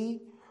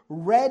a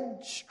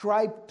red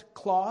striped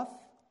cloth.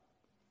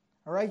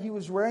 All right, he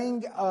was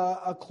wearing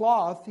a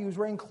cloth, he was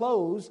wearing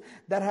clothes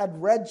that had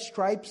red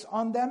stripes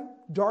on them,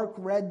 dark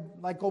red,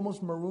 like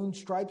almost maroon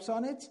stripes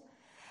on it.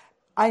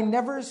 I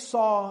never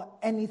saw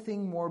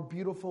anything more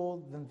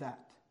beautiful than that.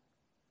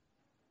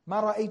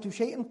 مَا رَأَيْتُ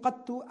شَيْءٍ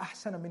قَطُّ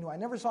أَحْسَنَ مِنْهُ. I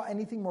never saw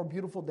anything more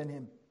beautiful than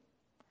him.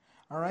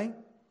 All right?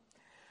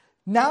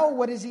 Now,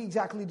 what is he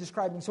exactly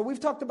describing? So we've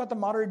talked about the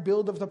moderate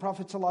build of the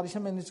Prophet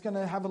ﷺ, and it's going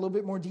to have a little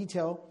bit more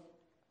detail.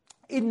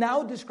 It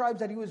now describes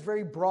that he was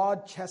very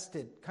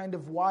broad-chested, kind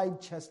of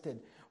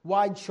wide-chested,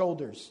 wide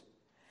shoulders.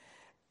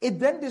 It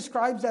then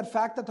describes that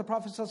fact that the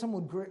Prophet ﷺ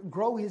would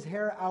grow his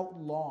hair out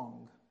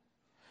long.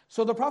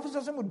 So the Prophet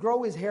ﷺ would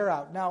grow his hair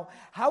out. Now,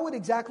 how would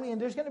exactly,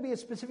 and there's going to be a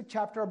specific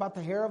chapter about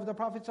the hair of the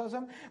Prophet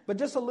ﷺ, but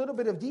just a little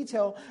bit of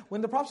detail.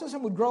 When the Prophet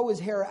ﷺ would grow his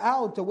hair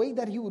out, the way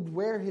that he would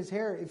wear his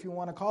hair, if you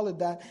want to call it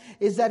that,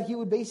 is that he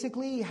would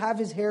basically have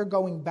his hair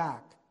going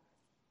back.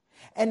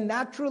 And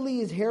naturally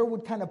his hair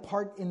would kind of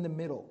part in the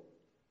middle.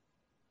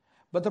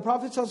 But the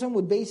Prophet ﷺ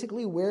would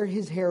basically wear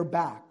his hair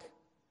back.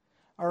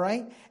 All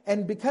right?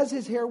 And because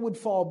his hair would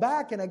fall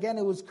back, and again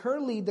it was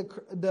curly,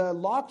 the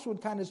locks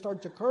would kind of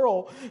start to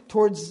curl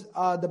towards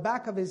the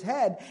back of his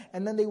head,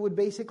 and then they would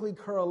basically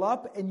curl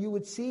up, and you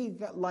would see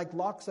like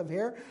locks of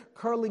hair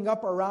curling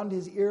up around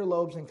his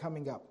earlobes and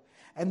coming up.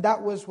 And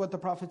that was what the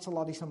Prophet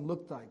ﷺ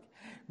looked like.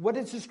 What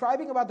it's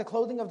describing about the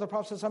clothing of the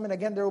Prophet ﷺ, and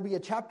again there will be a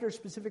chapter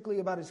specifically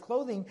about his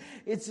clothing,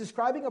 it's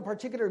describing a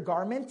particular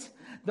garment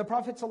the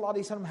Prophet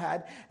ﷺ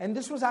had, and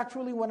this was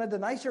actually one of the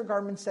nicer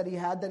garments that he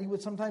had, that he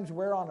would sometimes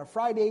wear on a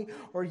Friday,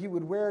 or he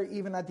would wear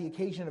even at the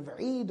occasion of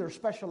Eid or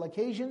special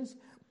occasions,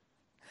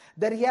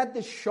 that he had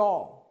this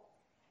shawl.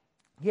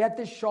 He had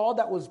this shawl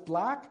that was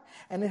black,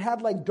 and it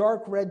had like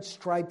dark red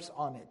stripes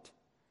on it.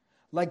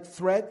 like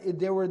thread.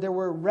 There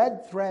were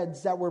red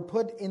threads that were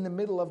put in the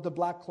middle of the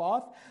black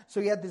cloth. So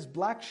he had this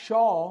black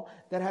shawl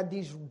that had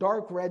these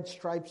dark red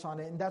stripes on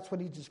it, and that's what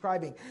he's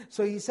describing.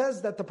 So he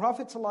says that the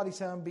Prophet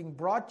ﷺ, being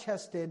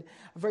broad-chested,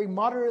 a very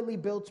moderately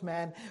built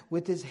man,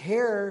 with his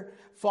hair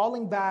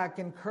falling back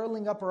and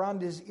curling up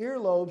around his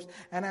earlobes,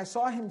 and I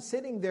saw him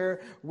sitting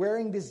there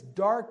wearing this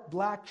dark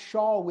black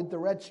shawl with the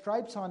red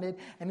stripes on it,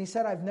 and he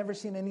said, I've never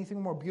seen anything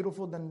more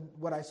beautiful than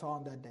what I saw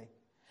on that day.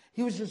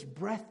 He was just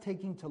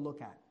breathtaking to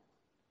look at.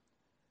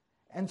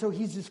 And so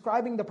he's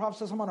describing the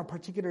Prophet ﷺ on a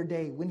particular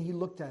day when he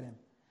looked at him.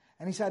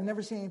 And he said, I've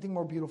never seen anything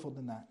more beautiful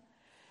than that.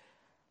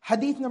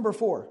 Hadith number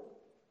 4.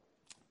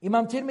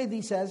 Imam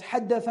Tirmidhi says,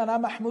 حدثنا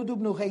محمود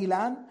بن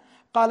غيلان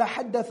قال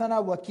حدثنا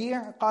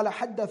وكيع قال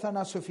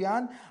حدثنا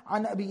سفيان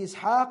عن أبي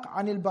إسحاق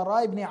عن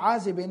البراء بن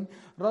عازب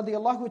رضي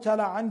الله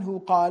تعالى عنه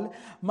قال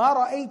ما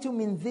رأيت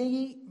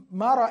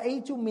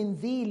من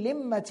ذي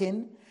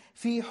لمة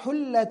في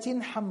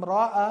حلة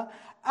حمراء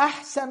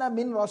أحسن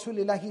من رسول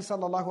الله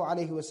صلى الله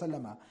عليه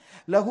وسلم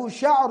له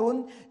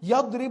شعر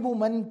يضرب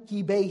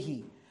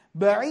منكبيه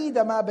بعيد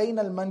ما بين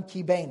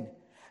المنكبين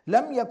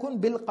لم يكن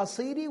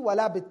بالقصير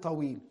ولا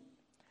بالطويل.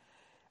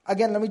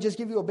 Again, let me just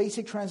give you a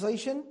basic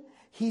translation.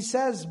 He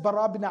says,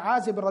 Bara ibn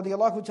Azib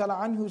radiallahu ta'ala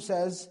anhu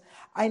says,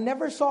 I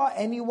never saw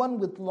anyone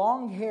with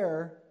long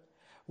hair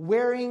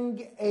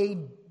wearing a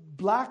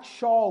black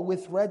shawl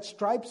with red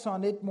stripes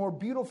on it more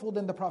beautiful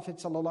than the Prophet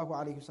sallallahu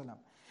alaihi wasallam.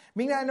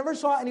 Meaning, I never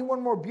saw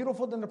anyone more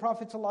beautiful than the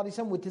Prophet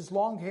ﷺ with his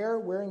long hair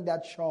wearing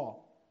that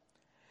shawl.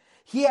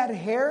 He had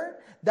hair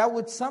that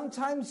would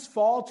sometimes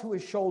fall to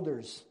his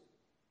shoulders.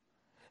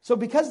 So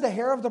because the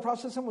hair of the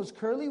Prophet ﷺ was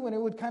curly, when it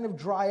would kind of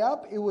dry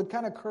up, it would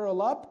kind of curl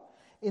up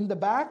in the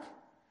back.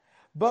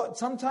 But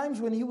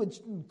sometimes when he would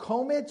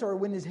comb it, or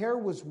when his hair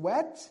was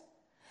wet,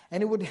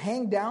 and it would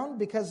hang down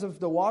because of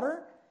the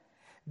water,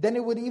 then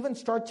it would even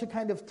start to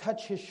kind of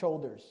touch his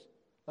shoulders.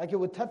 Like it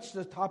would touch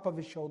the top of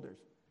his shoulders.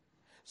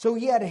 So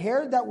he had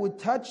hair that would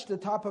touch the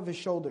top of his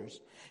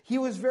shoulders. He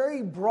was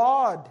very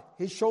broad.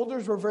 His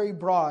shoulders were very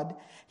broad.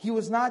 He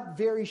was not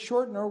very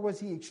short, nor was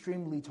he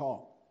extremely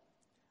tall.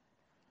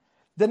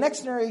 The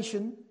next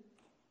narration,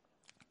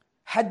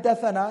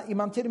 حدثنا,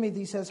 Imam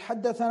Tirmidhi says,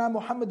 حدثنا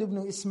محمد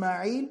بن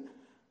إسماعيل.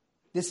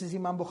 This is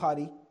Imam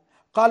Bukhari.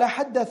 قال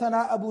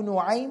حدثنا أبو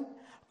نعيم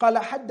قال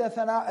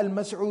حدثنا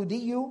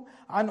المسعودي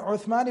عن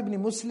عثمان بن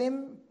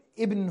مسلم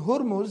ابن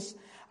هرمز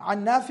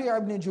عن نافع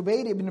بن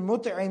جبير بن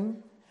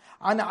مطعم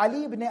عن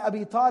علي بن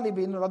أبي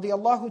طالب رضي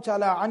الله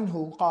تعالى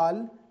عنه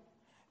قال,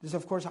 this is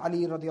of course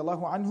Ali رضي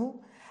الله عنه,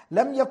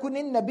 لم يكن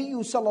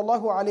النبي صلى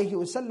الله عليه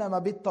وسلم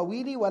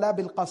بالطويل ولا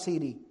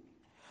بالقصير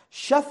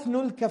شثن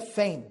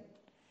الكفين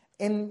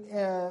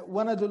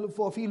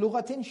وفي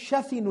لغة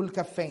شثن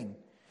الكفين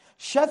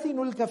شثن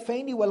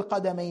الكفين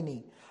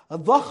والقدمين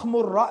ضخم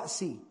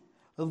الرأس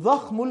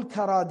ضخم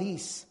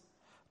الكراديس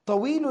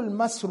طويل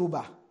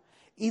المسربة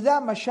إذا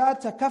مشى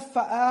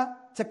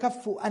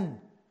تكفؤا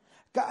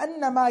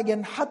كأنما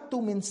ينحط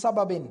من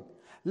صبب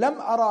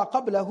لم أرى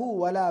قبله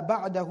ولا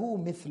بعده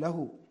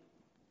مثله.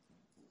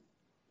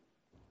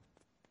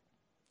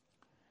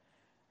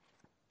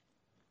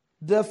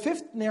 The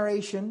fifth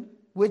narration,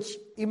 which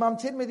Imam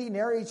Tirmidhi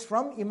narrates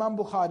from Imam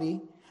Bukhari,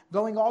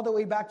 going all the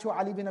way back to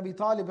Ali bin Abi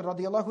Talib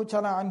radiallahu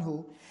ta'ala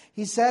anhu,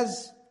 he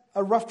says,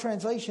 a rough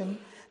translation,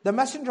 the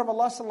Messenger of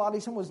Allah sallallahu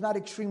alaihi wasallam was not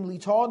extremely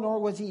tall, nor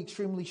was he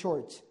extremely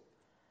short.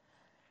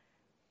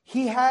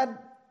 He had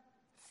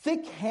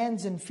thick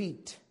hands and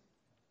feet.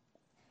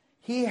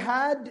 He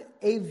had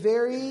a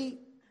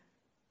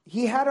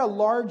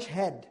large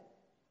head.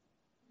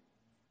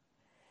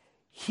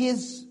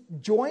 His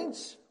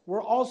joints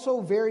were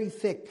also very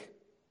thick.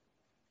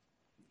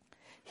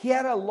 He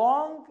had a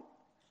long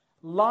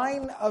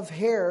line of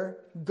hair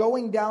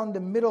going down the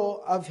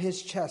middle of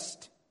his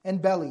chest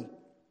and belly.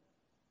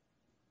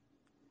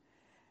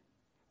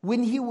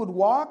 When he would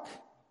walk,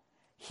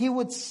 he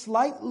would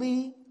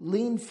slightly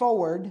lean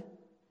forward.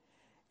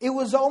 It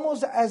was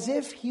almost as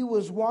if he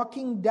was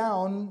walking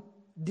down,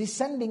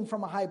 descending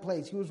from a high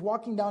place. He was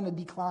walking down a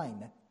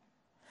decline.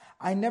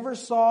 I never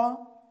saw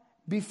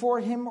before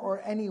him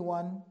or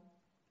anyone,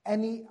 I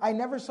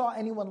never saw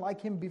anyone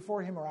like him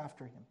before him or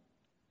after him.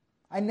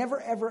 I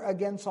never ever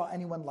again saw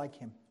anyone like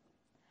him.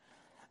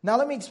 Now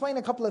let me explain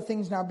a couple of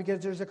things now,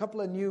 because there's a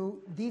couple of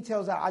new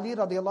details that Ali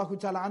radiallahu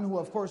ta'ala anhu,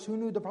 of course, who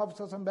knew the Prophet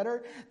ﷺ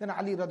better than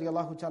Ali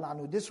radiallahu ta'ala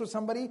anhu. This was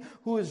somebody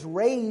who was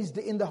raised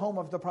in the home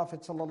of the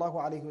Prophet sallallahu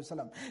alaihi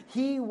wasallam.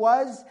 He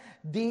was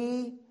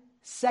the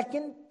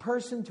second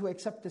person to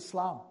accept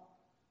Islam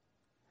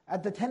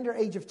at the tender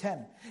age of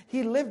 10.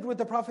 He lived with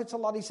the Prophet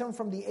sallallahu alaihi wasallam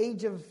from the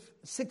age of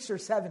 6 or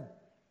 7.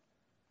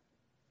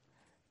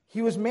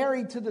 He was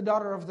married to the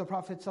daughter of the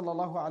Prophet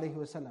sallallahu alaihi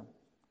wasallam.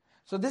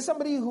 So this is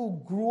somebody who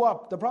grew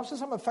up. The Prophet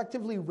ﷺ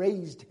effectively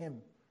raised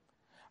him.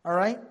 All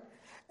right?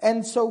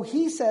 And so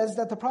he says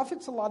that the Prophet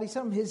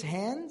ﷺ, his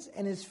hands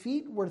and his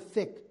feet were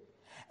thick.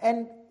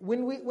 And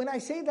when I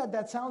say that,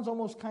 that sounds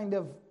almost kind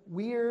of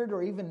weird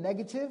or even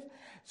negative.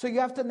 So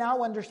you have to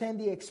now understand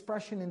the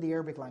expression in the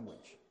Arabic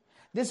language.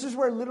 This is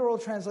where literal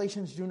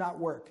translations do not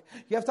work.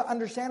 You have to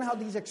understand how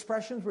these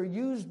expressions were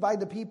used by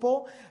the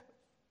people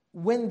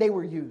when they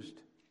were used.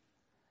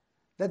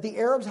 That the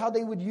Arabs, how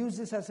they would use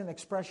this as an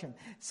expression.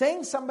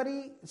 Saying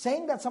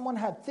that someone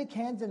had thick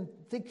hands and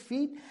thick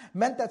feet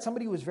meant that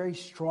somebody was very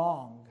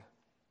strong.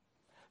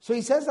 So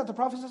he says that the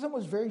Prophet ﷺ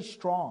was very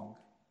strong.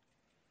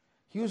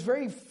 He was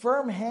very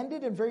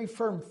firm-handed and very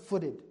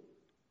firm-footed.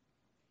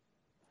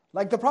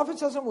 Like the Prophet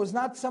ﷺ was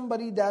not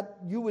somebody that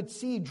you would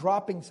see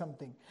dropping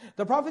something.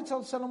 The Prophet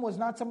ﷺ was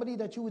not somebody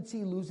that you would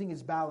see losing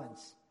his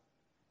balance.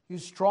 He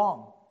was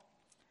strong.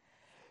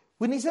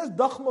 When he says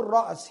dakhmul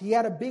ra's, he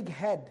had a big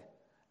head.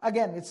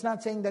 Again, it's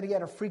not saying that he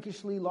had a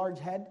freakishly large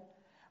head,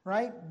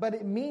 right? But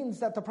it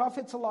means that the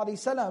Prophet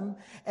ﷺ,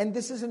 and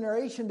this is a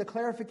narration, the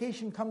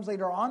clarification comes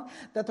later on,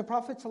 that the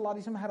Prophet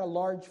ﷺ had a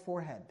large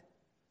forehead.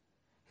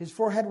 His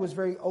forehead was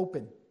very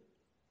open.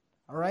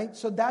 All right,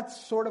 so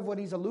that's sort of what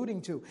he's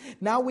alluding to.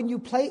 Now, when you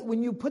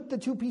put the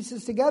two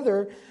pieces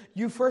together,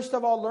 you first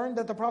of all learn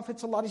that the Prophet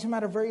ﷺ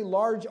had a very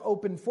large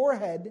open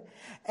forehead,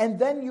 and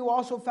then you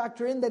also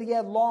factor in that he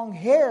had long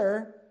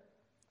hair.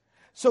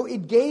 So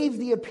it gave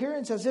the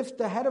appearance as if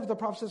the head of the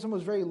Prophet ﷺ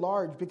was very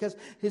large, because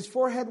his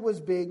forehead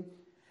was big,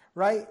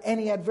 right? And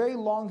he had very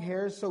long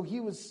hair, so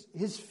his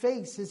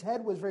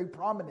head was very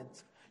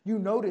prominent. You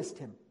noticed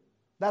him.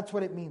 That's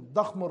what it means.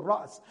 Dakhmul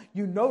ra's.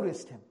 You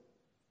noticed him.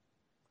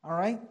 All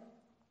right?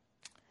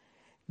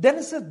 Then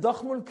it says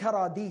dakhmul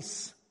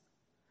karadis.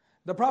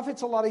 The Prophet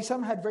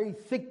ﷺ had very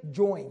thick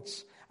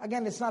joints.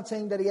 Again, it's not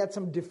saying that he had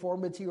some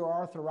deformity or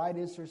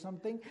arthritis or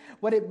something.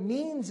 What it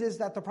means is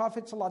that the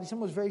Prophet ﷺ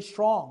was very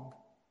strong.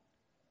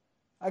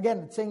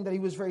 Again, it's saying that he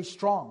was very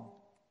strong.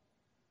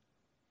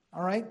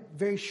 All right?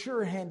 Very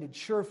sure-handed,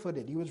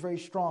 sure-footed. He was very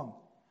strong.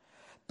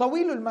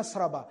 Tawilul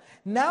masraba.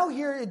 Now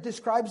here it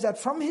describes that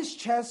from his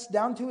chest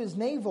down to his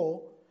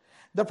navel,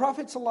 the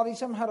Prophet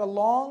ﷺ had a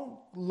long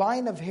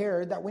line of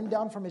hair that went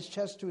down from his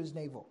chest to his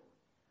navel.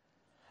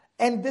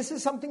 And this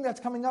is something that's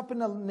coming up in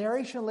the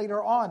narration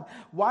later on.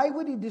 Why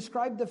would he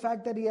describe the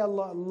fact that he had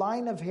a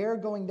line of hair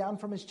going down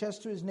from his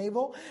chest to his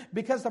navel?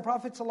 Because the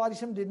Prophet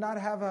ﷺ did not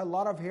have a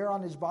lot of hair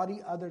on his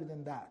body other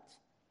than that.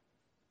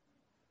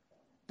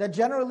 That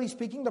generally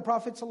speaking, the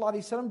Prophet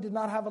ﷺ did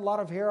not have a lot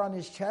of hair on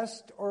his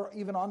chest or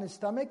even on his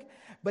stomach,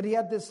 but he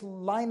had this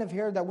line of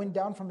hair that went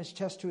down from his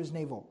chest to his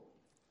navel.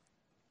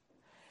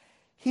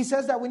 He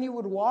says that when he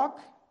would walk,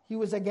 he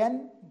was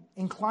again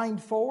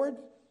inclined forward.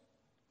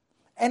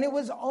 And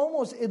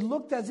it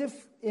looked as if,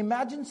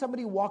 imagine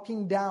somebody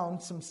walking down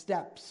some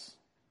steps.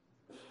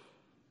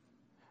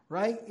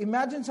 Right?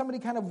 Imagine somebody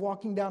kind of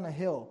walking down a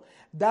hill.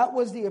 That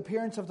was the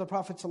appearance of the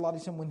Prophet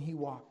ﷺ when he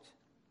walked.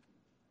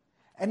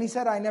 And he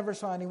said, I never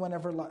saw anyone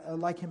ever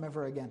like him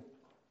ever again.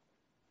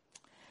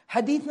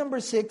 Hadith number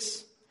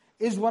 6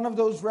 is one of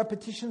those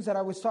repetitions that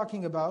I was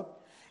talking about.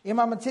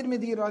 Imam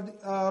al-Tirmidhi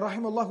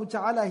rahimahullah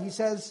ta'ala, he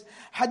says,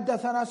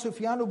 حدثنا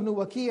سفيان بن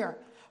وكيع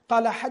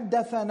قال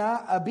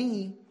حدثنا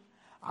أبي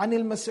عن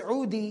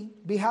المسعودي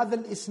بهذا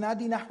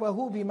الإسناد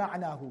نحوه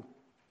بمعناه.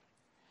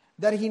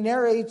 That he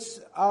narrates,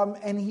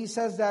 and he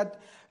says that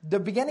the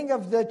beginning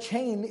of the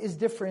chain is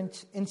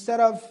different. Instead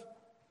of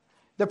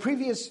the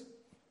previous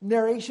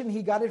narration,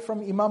 he got it from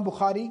Imam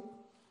Bukhari.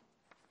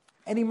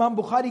 And Imam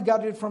Bukhari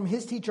got it from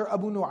his teacher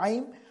Abu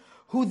Nu'aym,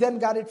 who then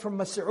got it from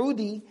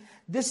Mas'udi.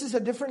 This is a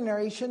different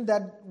narration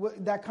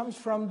that comes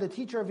from the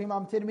teacher of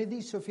Imam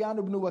Tirmidhi, Sufyan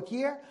ibn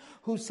Waqi',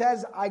 who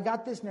says, I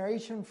got this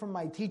narration from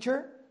my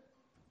teacher,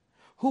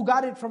 who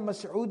got it from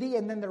Mas'udi,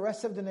 and then the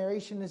rest of the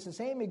narration is the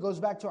same. It goes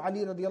back to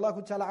Ali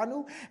radiallahu ta'ala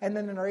anhu, and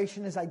then the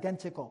narration is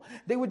identical.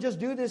 They would just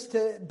do this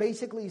to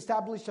basically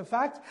establish the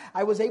fact,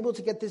 I was able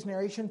to get this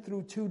narration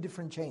through two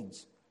different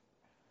chains.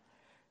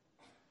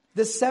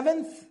 The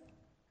seventh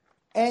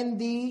and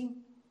the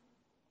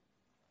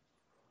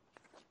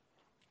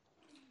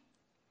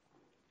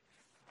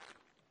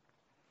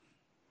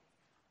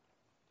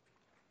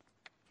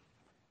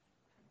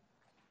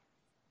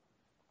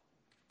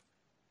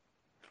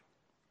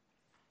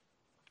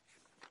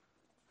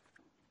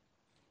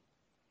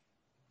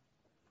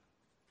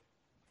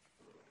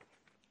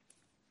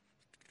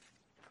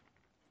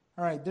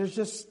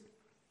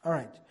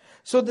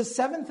So the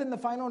seventh and the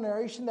final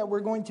narration that we're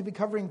going to be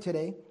covering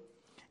today,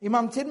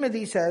 Imam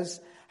Tirmidhi says,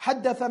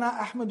 حدثنا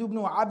أحمد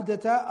بن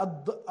عبدة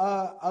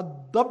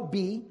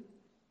الضبي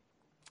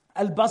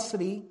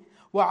البصري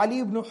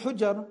وعلي بن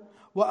حجر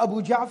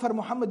وأبو جعفر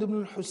محمد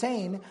بن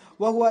الحسين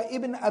وهو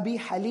ابن أبي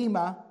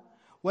حليمة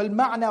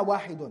والمعنى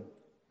واحد.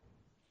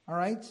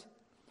 Alright?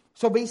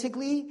 So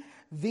basically,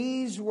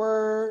 these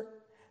were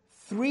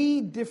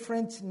three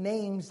different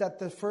names that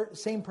the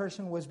same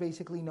person was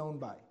basically known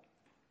by.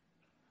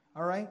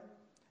 Alright?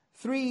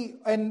 Three,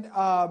 and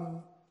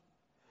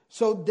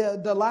so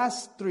the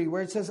last three,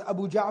 where it says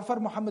Abu Ja'far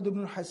Muhammad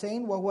ibn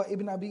Hussein wa huwa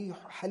ibn Abi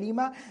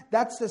Halima,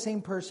 that's the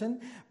same person.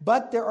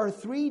 But there are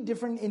three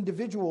different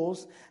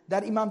individuals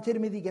that Imam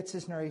Tirmidhi gets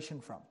his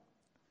narration from.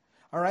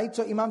 Alright,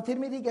 so Imam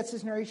Tirmidhi gets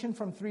his narration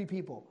from three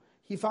people.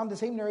 He found the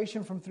same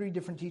narration from three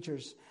different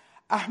teachers.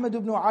 Ahmad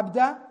ibn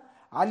Abda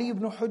Ali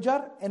ibn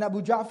Hujr, and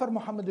Abu Ja'far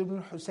Muhammad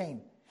ibn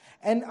Hussein.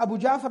 And Abu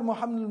Ja'far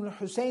Muhammad ibn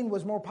Hussein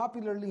was more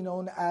popularly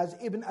known as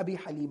Ibn Abi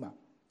Halima.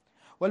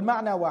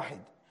 والمعنى واحد.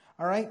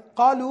 Alright,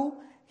 قالوا,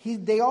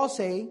 they all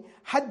say,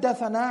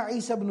 حدثنا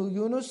عيسى بن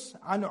يونس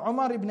عن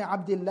عمر بن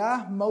عبد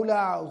الله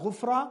مولى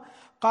غفرة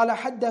قال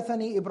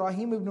حدثني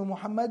إبراهيم بن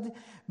محمد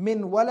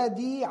من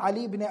ولدي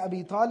علي بن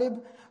أبي طالب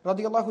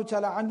رضي الله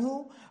تعالى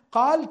عنه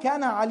قال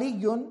كان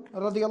علي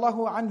رضي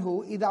الله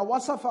عنه إذا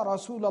وصف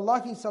رسول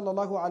الله صلى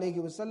الله عليه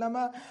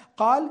وسلم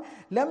قال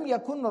لم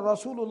يكن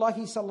رسول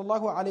الله صلى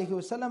الله عليه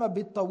وسلم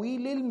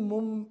بالطويل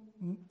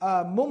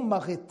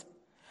الممغط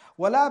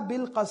ولا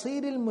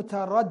بالقصير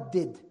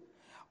المتردد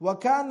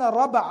وكان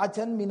ربعة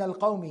من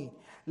القوم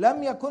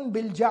لم يكن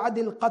بالجعد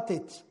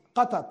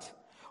القطط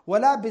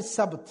ولا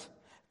بالسبط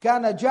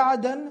كان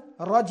جعدا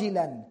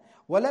رجلا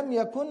ولم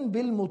يكن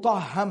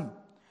بالمطهم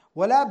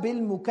ولا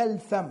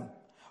بالمكلثم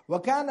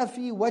وكان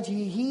في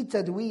وجهه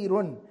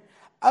تدوير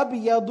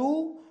أبيض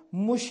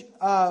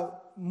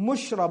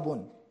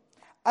مشرب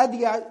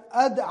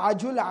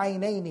أدعج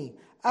العينين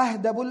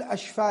أهدب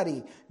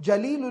الأشفار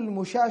جليل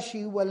المشاش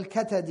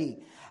والكتد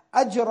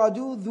أجرد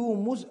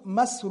ذو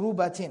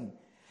مسربة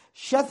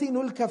شثن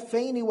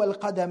الكفين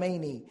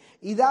والقدمين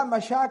إذا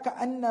مشى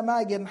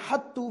كأنما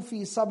ينحط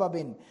في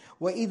صبب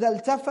وإذا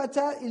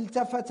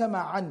التفت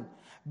معا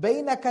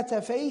بين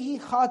كتفيه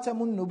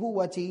خاتم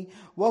النبوة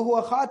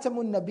وهو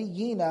خاتم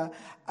النبيين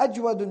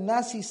أجود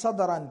الناس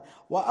صدرا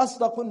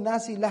وأصدق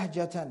الناس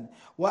لهجة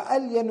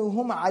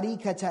وألينهم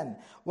عريكة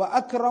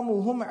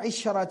وأكرمهم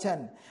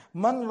عشرة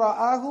من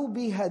رآه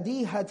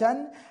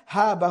بهديهة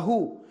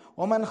هابه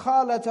ومن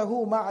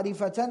خالته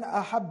معرفة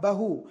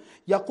أحبه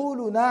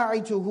يقول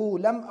ناعته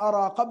لم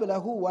أرى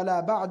قبله ولا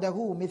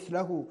بعده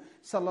مثله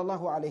صلى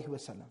الله عليه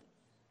وسلم.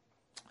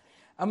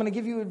 I'm going to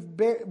give you a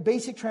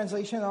basic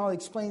translation and I'll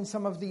explain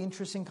some of the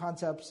interesting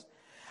concepts.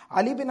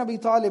 Ali bin Abi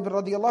Talib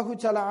radiyallahu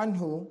ta'ala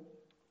anhu,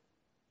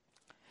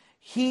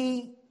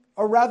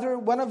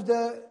 one of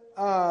the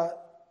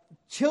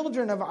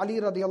children of Ali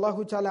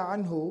radiyallahu ta'ala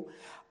anhu,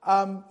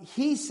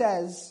 he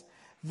says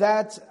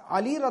that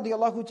Ali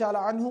radiallahu ta'ala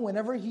anhu,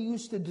 whenever he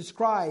used to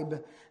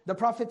describe the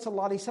Prophet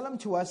sallallahu alaihi wasallam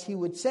to us, he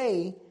would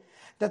say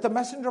that the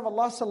Messenger of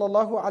Allah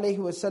sallallahu alaihi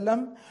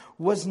wasallam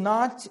was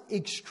not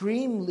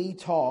extremely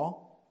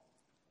tall,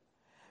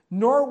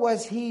 nor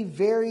was he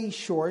very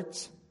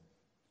short.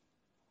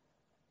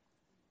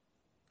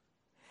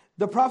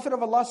 The Prophet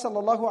of Allah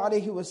sallallahu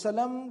alaihi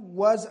wasallam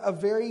was a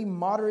very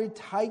moderate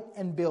height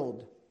and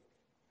build.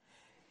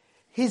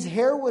 His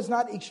hair was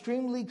not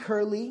extremely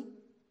curly,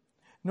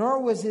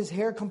 nor was his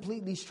hair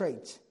completely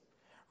straight.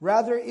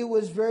 Rather, it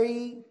was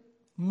very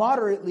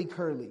moderately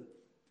curly,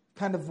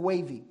 kind of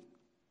wavy.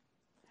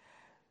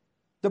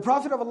 The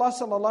Prophet of Allah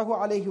sallallahu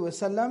alaihi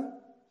wasallam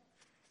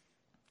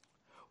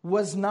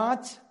was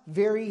not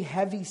very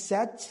heavy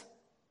set,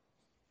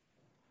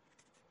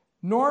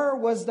 nor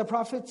was the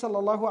Prophet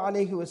sallallahu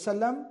alaihi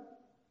wasallam,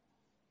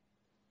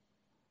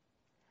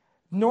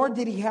 nor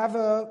did he have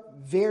a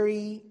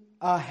very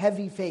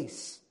heavy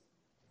face.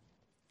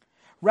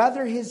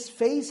 Rather, his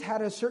face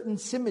had a certain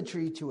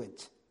symmetry to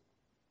it.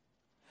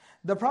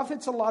 The Prophet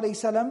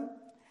ﷺ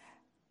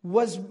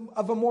was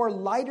of a more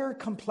lighter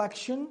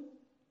complexion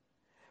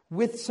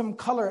with some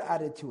color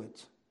added to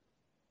it.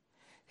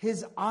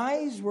 His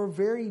eyes were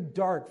very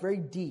dark, very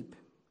deep.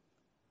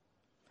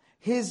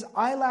 His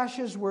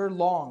eyelashes were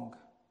long.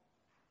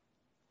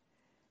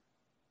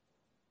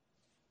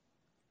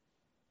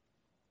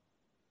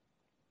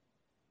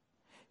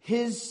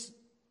 His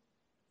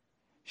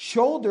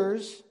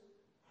shoulders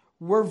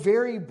were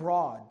very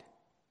broad.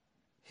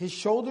 His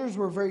shoulders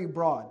were very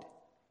broad.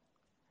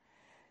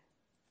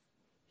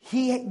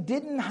 He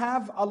didn't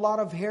have a lot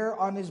of hair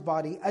on his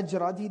body.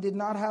 Ajrad, he did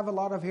not have a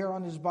lot of hair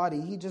on his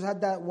body. He just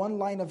had that one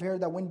line of hair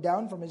that went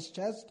down from his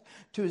chest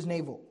to his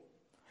navel.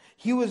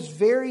 He was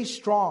very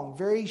strong,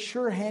 very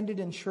sure-handed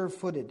and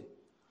sure-footed.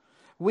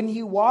 When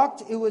he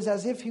walked, it was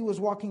as if he was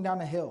walking down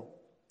a hill.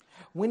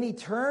 When he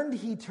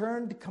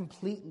turned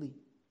completely.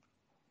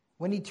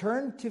 When he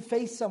turned to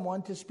face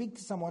someone, to speak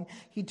to someone,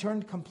 he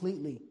turned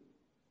completely.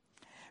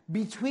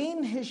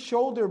 Between his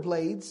shoulder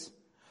blades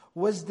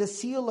was the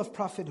seal of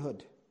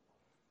prophethood.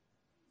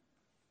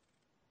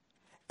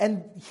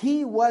 And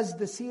he was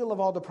the seal of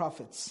all the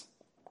prophets.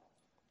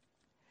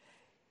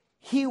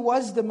 He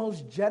was the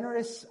most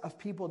generous of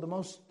people, the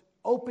most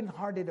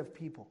open-hearted of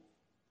people.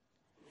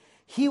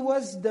 He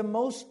was the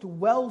most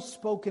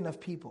well-spoken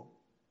of people.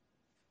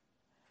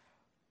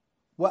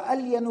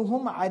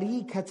 وَأَلْيَنُهُمْ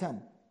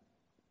عَرِيكَةً.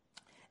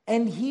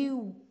 And he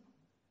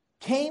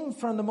came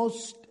from the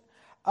most,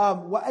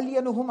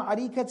 وَأَلْيَنُهُمْ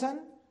عَرِيكَةً,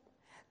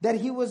 that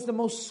he was the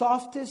most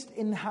softest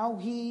in how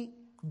he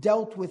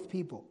dealt with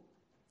people.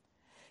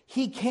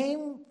 He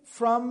came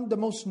from the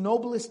most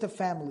noblest of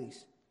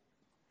families.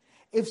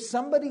 If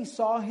somebody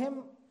saw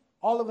him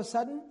all of a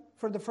sudden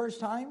for the first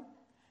time,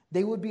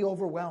 they would be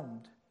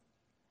overwhelmed.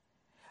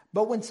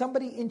 But when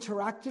somebody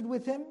interacted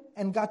with him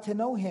and got to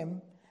know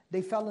him,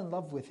 they fell in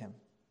love with him.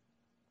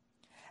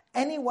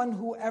 Anyone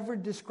who ever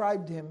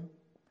described him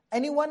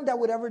Anyone that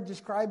would ever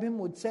describe him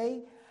would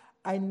say,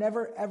 I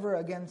never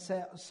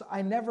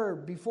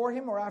before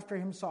him or after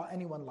him saw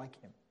anyone like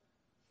him.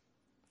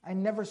 I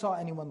never saw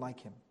anyone like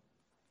him.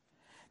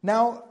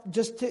 Now,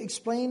 just to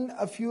explain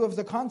a few of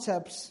the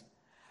concepts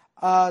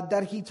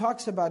that he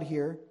talks about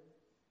here,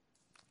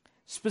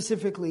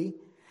 specifically,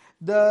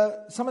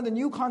 some of the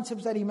new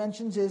concepts that he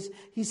mentions is,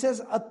 he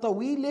says,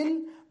 at-tawil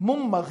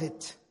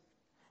al-mummaghit.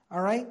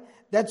 All right?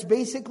 That's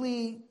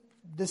basically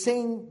the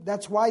saying,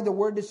 that's why the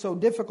word is so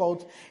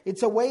difficult.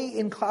 It's a way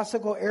in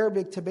classical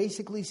Arabic to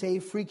basically say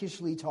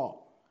freakishly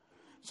tall.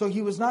 So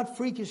he was not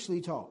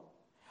freakishly tall.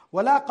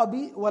 وَلَا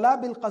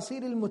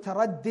بِالْقَصِيرِ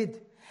الْمُتَرَدِّدِ.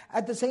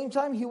 At the same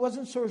time, he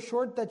wasn't so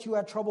short that you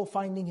had trouble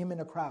finding him in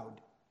a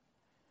crowd.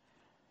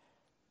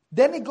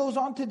 Then it goes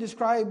on to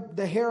describe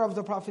the hair of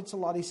the Prophet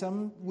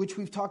ﷺ, which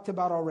we've talked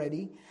about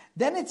already.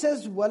 Then it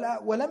says,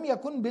 وَلَمْ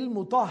يَكُنْ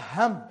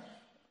بِالْمُطَهَّمِ.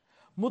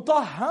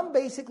 Mutahham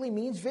basically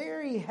means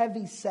very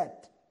heavy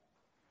set.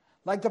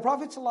 Like the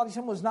Prophet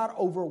ﷺ was not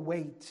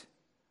overweight.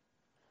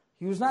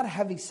 He was not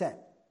heavy set.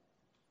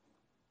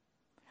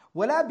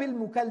 وَلَا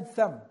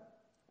بِالْمُكَلْثَمِ.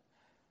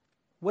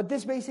 What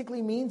this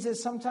basically means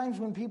is sometimes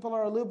when people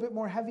are a little bit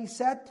more heavy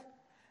set,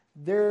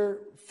 their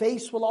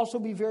face will also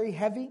be very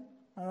heavy.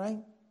 All right?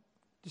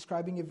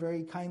 Describing it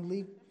very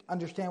kindly.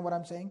 Understand what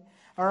I'm saying?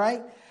 All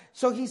right?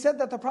 So he said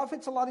that the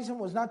Prophet ﷺ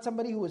was not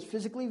somebody who was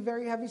physically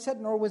very heavy set,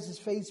 nor was his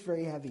face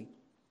very heavy.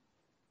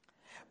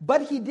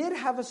 But he did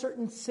have a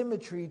certain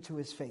symmetry to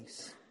his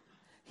face.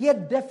 He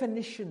had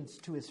definitions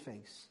to his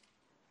face.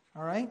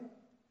 All right?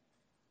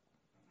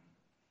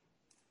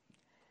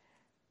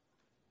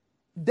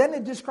 Then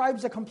it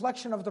describes the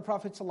complexion of the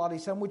Prophet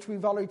ﷺ, which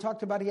we've already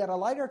talked about. He had a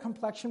lighter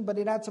complexion, but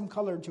it had some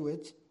color to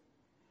it.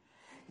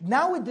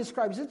 Now it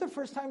describes, this is the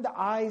first time the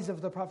eyes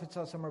of the Prophet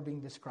ﷺ are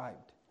being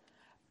described.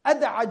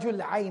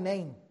 أَدْعَجُ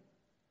الْعَيْنَيْنِ.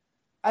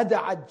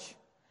 أَدْعَجْ.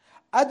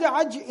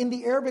 أَدْعَجْ in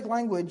the Arabic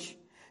language,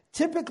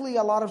 typically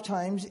a lot of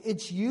times,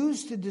 it's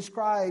used to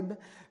describe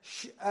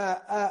شَدِيدُ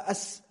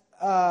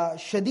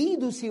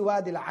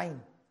سِوَادِ الْعَيْنِ.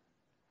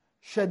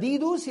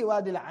 شَدِيدُ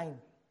سِوَادِ الْعَيْنِ.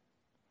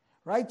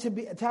 Right?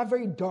 To have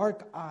very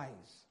dark eyes.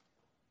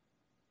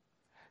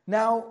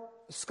 Now,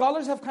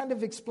 scholars have kind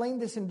of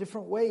explained this in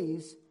different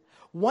ways.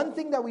 One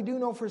thing that we do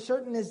know for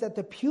certain is that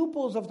the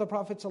pupils of the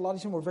Prophet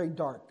ﷺ were very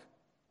dark.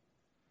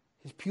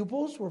 His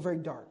pupils were very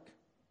dark.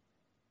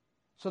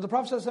 So the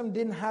Prophet ﷺ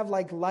didn't have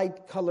like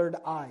light-colored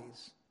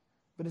eyes,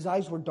 but his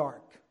eyes were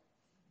dark.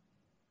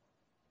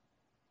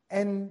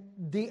 And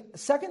the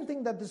second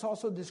thing that this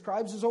also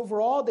describes is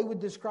overall, they would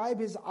describe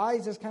his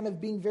eyes as kind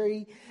of being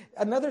very...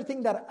 Another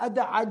thing that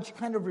ad'aj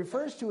kind of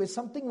refers to is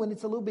something when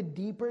it's a little bit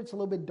deeper, it's a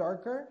little bit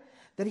darker,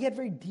 that he had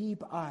very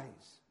deep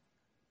eyes.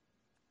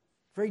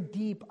 Very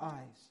deep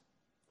eyes.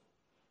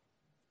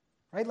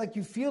 Right? Like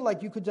you feel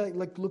like you could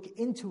like look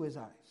into his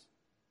eyes.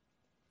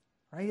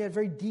 Right? He had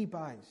very deep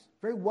eyes.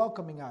 Very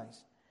welcoming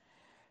eyes.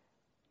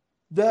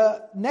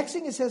 The next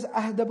thing it says,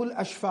 ahdabul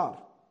ashfar.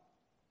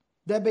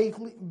 That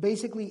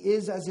basically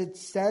is, as it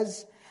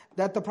says,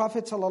 that the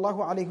Prophet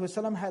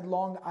ﷺ had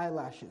long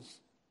eyelashes.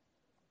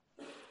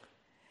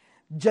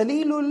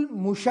 Jalilul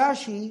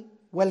mushashi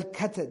wal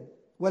katad.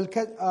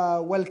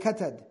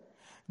 Jalilul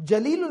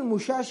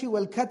mushashi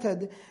wal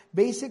katad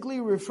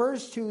basically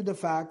refers to the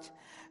fact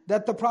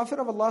that the Prophet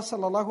of Allah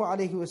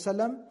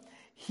ﷺ,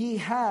 he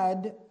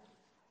had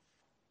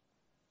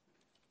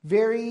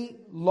very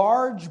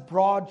large,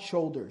 broad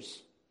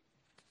shoulders.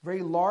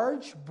 Very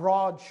large,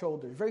 broad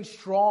shoulders, very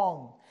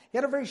strong. He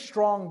had a very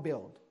strong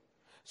build.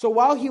 So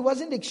while he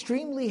wasn't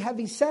extremely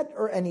heavy set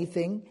or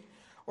anything,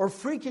 or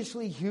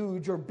freakishly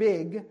huge or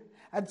big,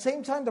 at the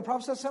same time the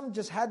Prophet ﷺ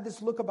just had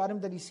this look about him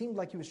that he seemed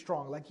like he was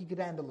strong, like he could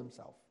handle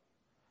himself.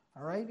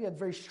 All right? He had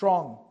very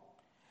strong,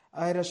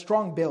 had a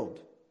strong build.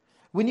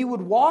 When he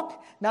would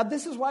walk, now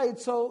this is why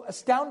it's so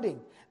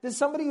astounding. This is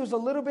somebody who's a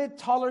little bit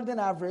taller than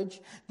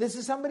average. This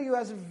is somebody who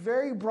has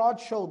very broad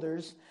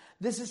shoulders.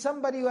 This is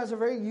somebody who has a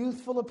very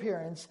youthful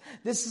appearance.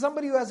 This is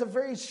somebody who has a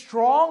very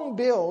strong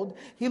build.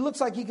 He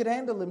looks like he could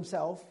handle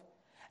himself.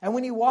 And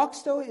when he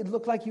walks though, it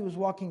looked like he was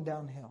walking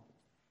downhill.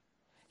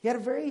 He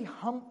had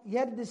he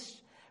had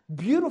this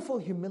beautiful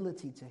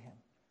humility to him.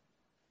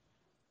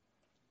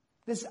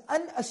 This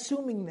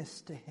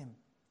unassumingness to him.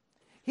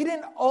 He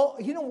didn't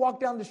walk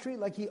down the street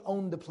like he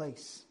owned the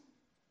place.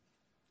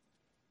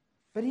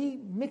 But he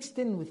mixed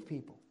in with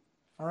people.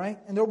 All right?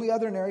 And there will be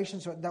other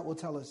narrations that will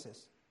tell us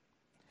this.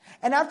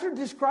 And after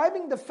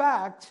describing the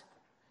fact,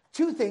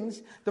 two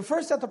things. The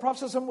first, that the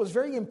Prophet ﷺ was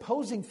very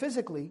imposing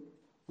physically.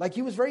 Like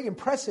he was very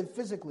impressive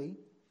physically.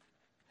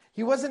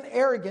 He wasn't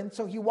arrogant,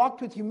 so he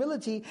walked with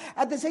humility.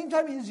 At the same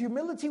time, his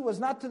humility was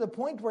not to the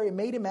point where it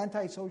made him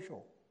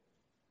antisocial.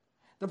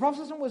 The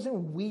Prophet ﷺ wasn't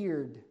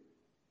weird.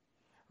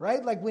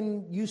 Right? Like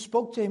when you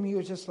spoke to him, he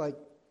was just like,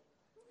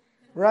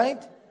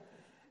 right?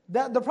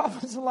 The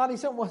Prophet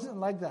ﷺ wasn't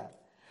like that.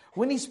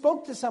 When he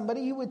spoke to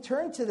somebody, he would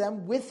turn to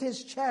them with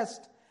his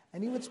chest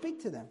and he would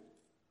speak to them.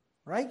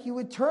 Right? He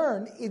would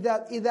turn,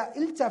 إِذَا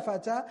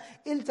إِلْتَفَتَ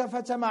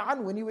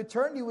مَعًا. When he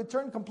would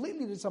turn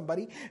completely to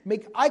somebody,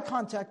 make eye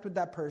contact with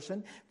that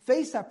person,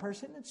 face that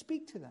person, and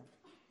speak to them.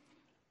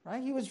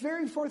 Right? He was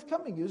very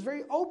forthcoming. He was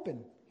very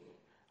open.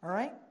 All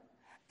right?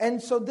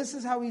 And so this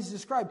is how he's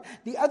described.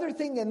 The other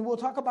thing, and we'll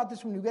talk about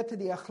this when we get to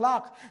the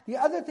akhlaq, the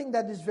other thing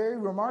that is very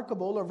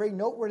remarkable or very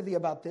noteworthy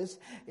about this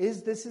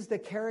is the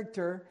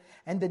character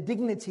and the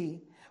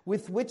dignity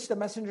with which the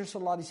Messenger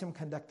ﷺ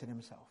conducted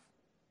himself.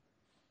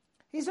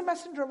 He's a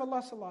messenger of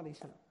Allah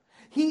ﷺ.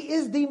 He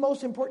is the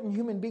most important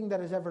human being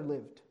that has ever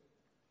lived.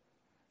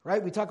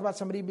 Right? We talk about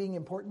somebody being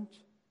important.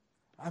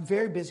 I'm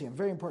very busy, I'm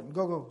very important.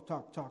 Go,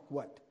 talk,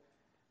 what?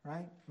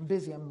 Right? I'm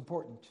busy, I'm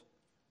important.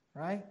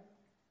 Right?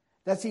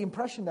 That's the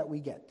impression that we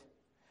get.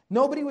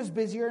 Nobody was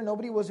busier,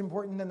 nobody was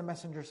important than the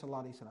Messenger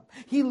ﷺ.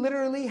 He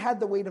literally had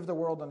the weight of the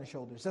world on his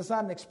shoulders. That's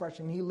not an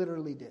expression, he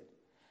literally did.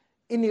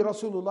 Inni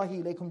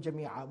Rasulullahi ilaykum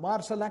jami'a, ma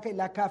arsalnaka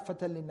illa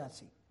kaffatan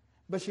linnasi.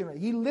 Bashir.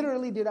 He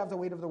literally did have the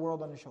weight of the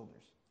world on his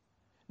shoulders.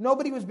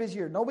 Nobody was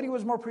busier, nobody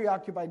was more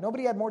preoccupied,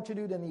 nobody had more to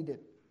do than he did.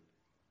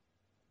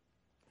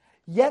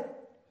 Yet,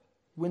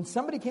 when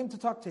somebody came to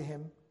talk to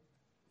him,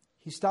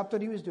 he stopped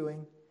what he was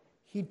doing,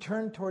 he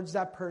turned towards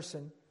that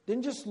person,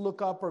 didn't just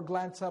look up or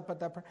glance up at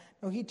that person.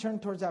 No, he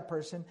turned towards that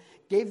person,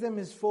 gave them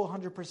his full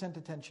 100%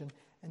 attention,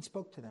 and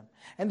spoke to them.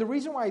 And the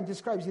reason why it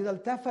describes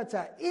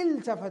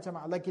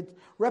iltafata, like it's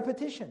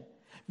repetition.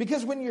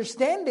 Because when you're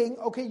standing,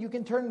 okay, you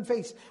can turn and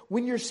face.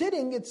 When you're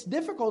sitting, it's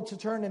difficult to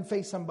turn and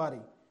face somebody.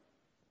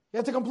 You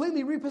have to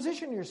completely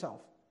reposition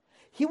yourself.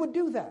 He would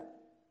do that.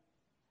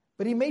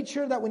 But he made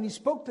sure that when he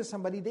spoke to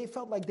somebody, they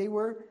felt like they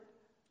were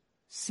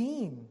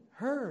seen,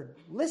 heard,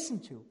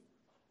 listened to,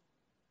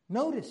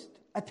 noticed,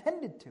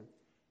 attended to.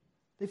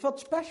 They felt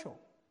special.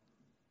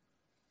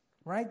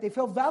 Right? They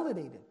felt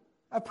validated,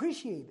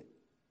 appreciated,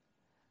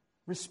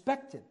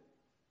 respected.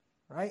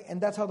 Right? And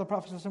that's how the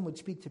Prophet ﷺ would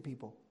speak to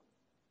people.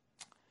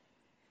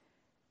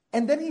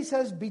 And then he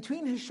says,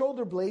 between his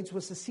shoulder blades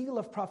was the seal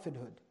of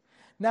prophethood.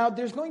 Now,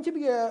 there's going to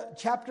be a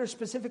chapter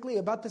specifically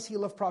about the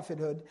seal of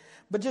prophethood,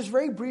 but just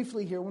very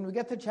briefly here, when we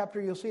get to the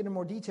chapter, you'll see it in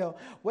more detail.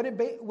 What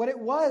it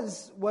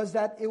was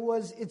that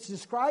it's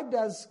described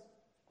as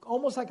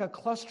almost like a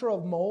cluster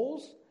of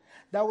moles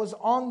that was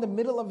on the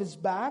middle of his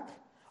back,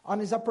 on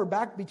his upper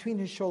back, between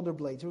his shoulder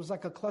blades. It was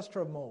like a cluster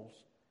of moles.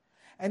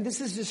 And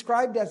this is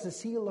described as the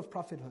seal of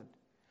prophethood.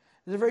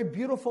 There's a very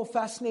beautiful,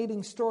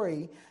 fascinating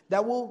story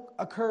that will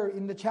occur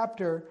in the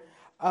chapter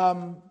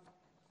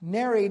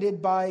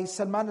narrated by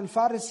Salman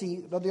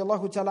al-Farisi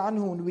radiyallahu ta'ala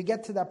anhu when we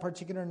get to that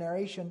particular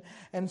narration.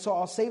 And so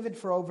I'll save it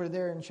for over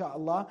there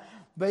inshaAllah.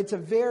 But it's a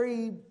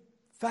very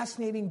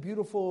fascinating,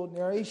 beautiful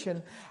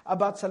narration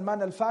about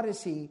Salman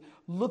al-Farisi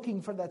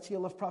looking for that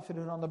seal of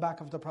prophethood on the back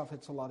of the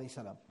Prophet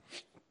ﷺ.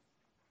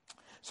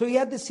 So he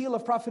had the seal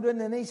of prophethood,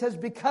 and then he says,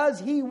 because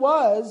he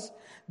was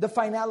the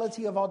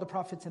finality of all the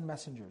prophets and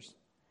messengers.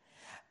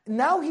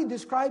 Now he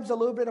describes a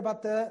little bit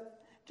about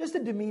just the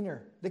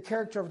demeanor, the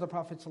character of the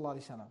Prophet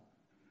ﷺ.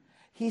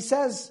 He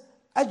says,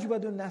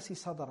 أَجْوَدُ النَّاسِ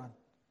صَدَرًا.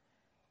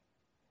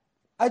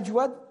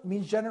 Ajwad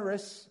means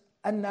generous,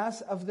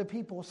 an-nas of the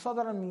people.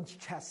 Sadaran means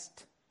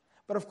chest.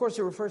 But of course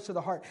it refers to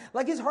the heart.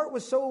 Like his heart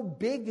was so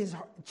big, his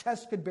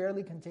chest could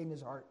barely contain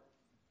his heart.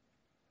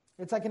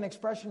 It's like an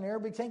expression in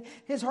Arabic saying,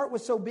 his heart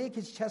was so big,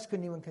 his chest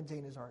couldn't even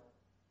contain his heart.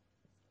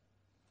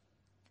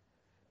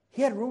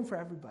 He had room for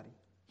everybody.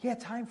 He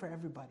had time for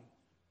everybody.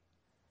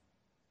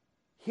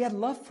 He had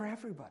love for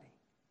everybody.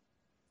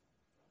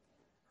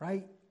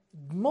 Right?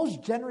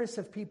 Most generous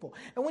of people.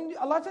 And when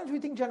a lot of times we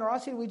think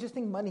generosity, we just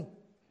think money.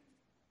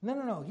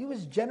 No. He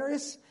was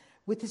generous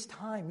with his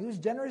time. He was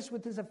generous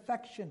with his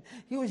affection.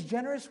 He was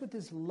generous with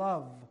his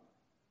love.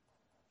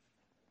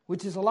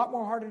 Which is a lot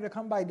more harder to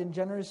come by than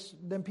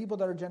people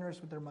that are generous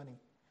with their money.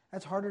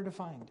 That's harder to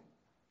find.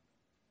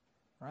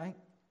 Right?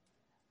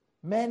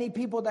 Many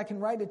people that can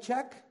write a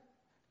check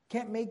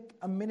can't make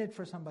a minute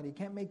for somebody,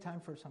 can't make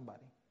time for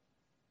somebody.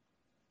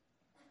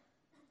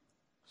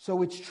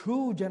 So it's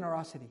true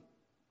generosity.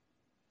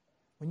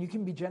 When you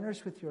can be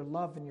generous with your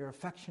love and your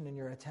affection and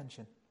your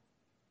attention.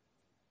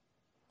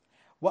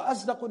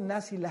 وَأَصْدَقُ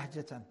النَّاسِ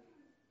لَهْجَةً.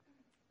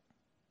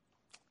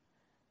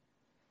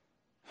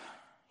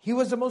 He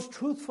was the most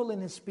truthful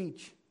in his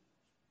speech.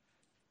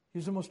 He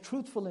was the most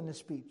truthful in his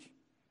speech.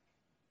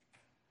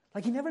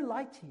 Like he never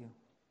lied to you.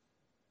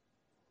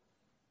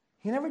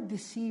 He never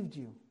deceived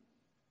you.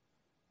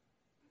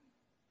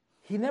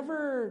 He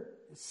never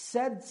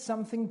said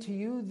something to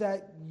you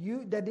that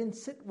didn't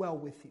sit well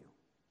with you.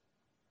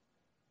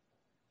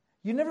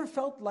 You never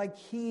felt like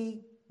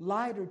he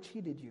lied or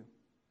cheated you.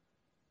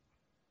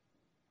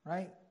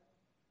 Right?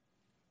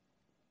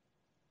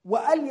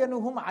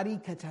 وَأَلْيَنُهُمْ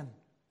عَرِيكَةً.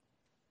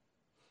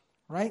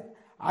 Right?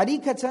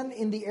 Arikatan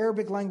in the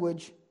Arabic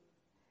language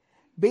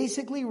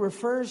basically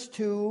refers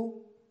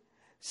to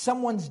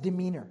someone's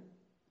demeanor.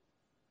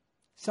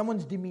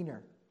 Someone's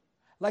demeanor.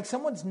 Like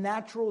someone's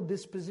natural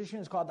disposition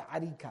is called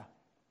arika.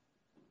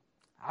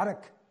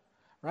 Arak.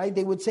 Right?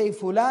 They would say,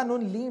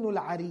 Fulanun linul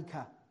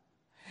arika.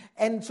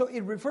 And so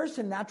it refers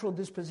to natural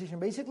disposition.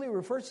 Basically, it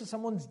refers to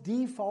someone's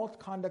default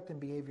conduct and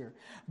behavior.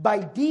 By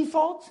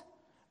default,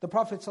 the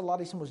Prophet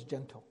ﷺ was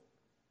gentle.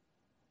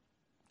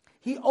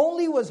 He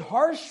only was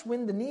harsh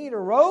when the need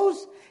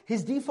arose.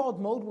 His default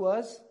mode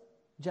was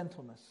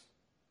gentleness.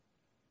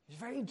 He's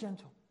very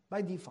gentle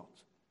by default.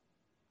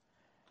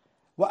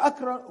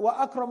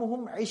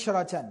 وَأَكْرَمُهُمْ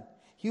عِشْرَةً.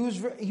 He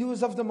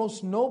was of the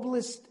most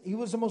noblest. He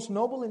was the most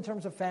noble in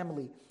terms of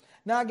family.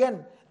 Now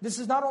again, this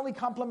is not only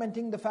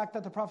complimenting the fact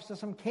that the Prophet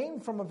ﷺ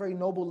came from a very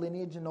noble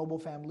lineage and noble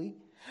family,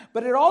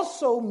 but it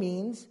also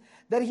means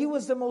that he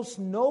was the most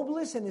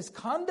noblest in his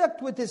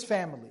conduct with his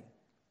family.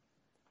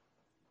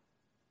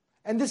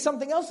 And this is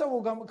something else that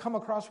we'll come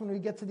across when we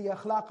get to the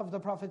akhlaq of the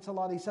Prophet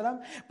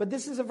ﷺ. But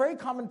this is a very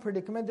common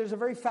predicament. There's a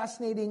very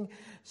fascinating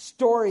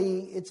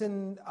story. It's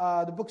in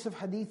the books of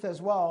hadith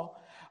as well,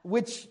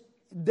 which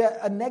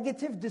a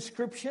negative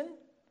description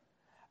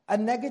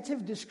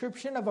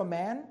of a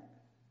man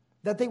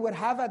that they would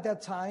have at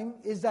that time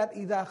is that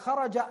إِذَا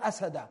خَرَجَ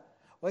أَسَدَ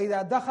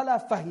وَإِذَا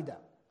دَخَلَ فَهِدَ.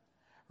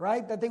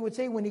 Right? That they would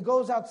say when he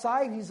goes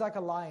outside, he's like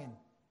a lion.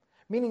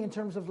 Meaning in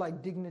terms of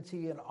like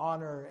dignity and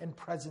honor and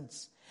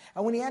presence.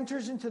 And when he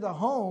enters into the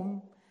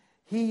home,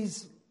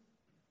 he's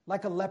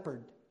like a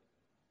leopard.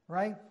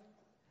 Right?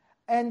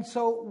 And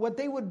so what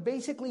they would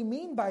basically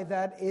mean by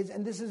that is,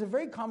 and this is a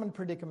very common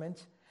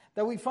predicament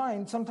that we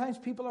find, sometimes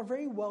people are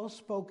very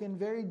well-spoken,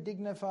 very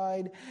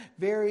dignified,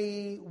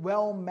 very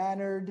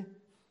well-mannered,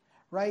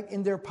 right,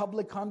 in their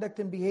public conduct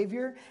and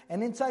behavior.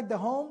 And inside the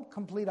home,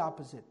 complete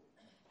opposite.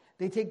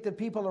 They take the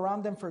people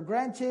around them for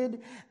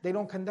granted. They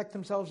don't conduct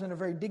themselves in a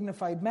very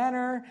dignified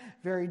manner,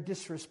 very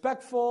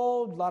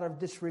disrespectful, a lot of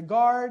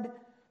disregard,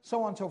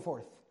 so on and so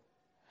forth.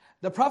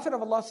 The Prophet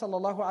of Allah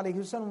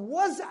ﷺ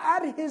was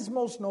at his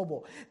most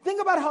noble.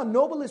 Think about how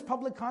noble his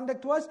public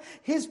conduct was.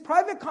 His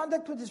private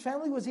conduct with his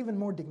family was even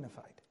more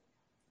dignified,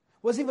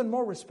 was even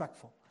more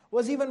respectful,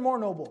 was even more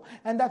noble.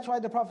 And that's why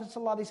the Prophet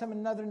ﷺ in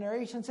another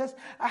narration says,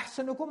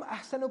 أَحْسَنُكُمْ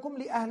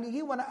أَحْسَنُكُمْ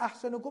لِأَهْلِهِ وَأَنَا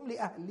أَحْسَنُكُمْ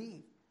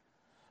لِأَهْلِي.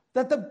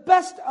 That the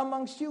best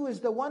amongst you is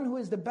the one who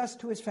is the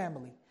best to his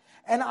family.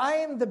 And I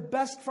am the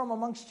best from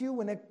amongst you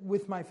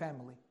with my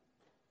family.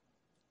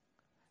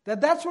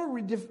 That's what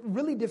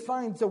really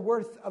defines the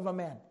worth of a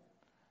man.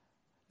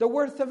 The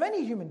worth of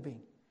any human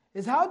being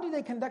is how do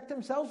they conduct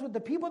themselves with the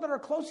people that are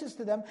closest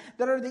to them,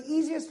 that are the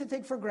easiest to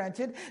take for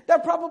granted,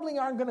 that probably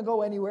aren't going to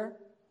go anywhere.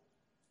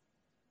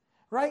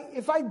 Right?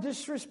 If I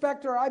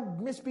disrespect or I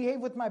misbehave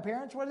with my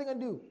parents, what are they going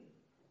to do?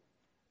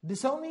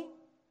 Disown me?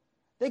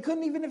 They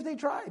couldn't even if they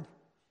tried.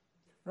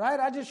 Right?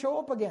 I just show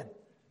up again.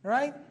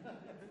 Right?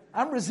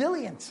 I'm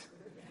resilient.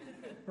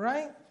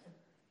 Right?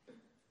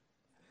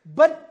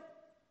 But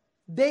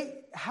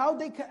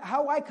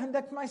how I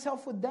conduct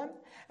myself with them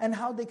and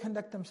how they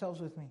conduct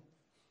themselves with me.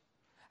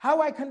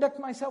 How I conduct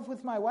myself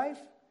with my wife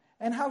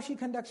and how she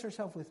conducts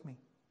herself with me.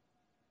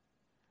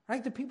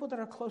 Right? The people that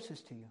are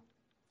closest to you.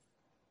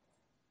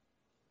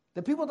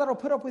 The people that will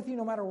put up with you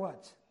no matter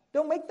what.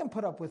 Don't make them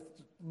put up with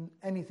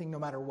anything no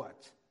matter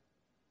what.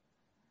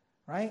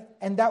 Right?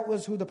 And that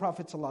was who the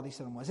Prophet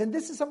ﷺ was. And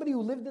this is somebody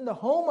who lived in the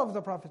home of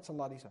the Prophet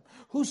ﷺ,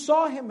 who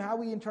saw him,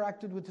 how he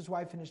interacted with his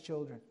wife and his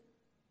children.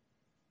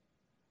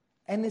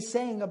 And is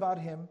saying about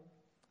him,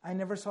 I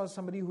never saw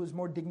somebody who was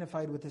more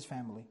dignified with his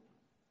family.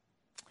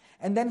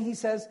 And then he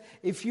says,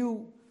 if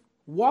you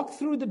walked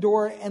through the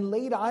door and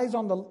laid eyes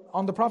on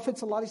the Prophet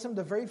ﷺ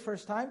the very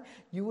first time,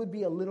 you would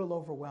be a little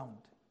overwhelmed.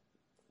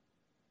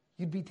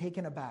 You'd be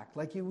taken aback.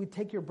 Like you would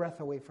take your breath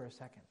away for a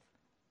second.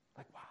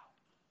 Like, wow.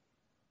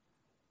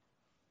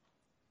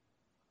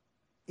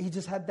 He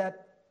just had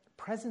that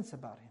presence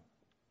about him.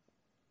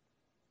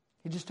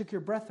 He just took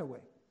your breath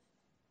away.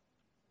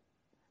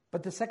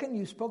 But the second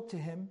you spoke to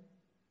him,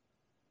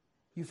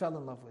 you fell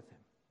in love with him.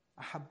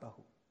 أَحَبَّهُ.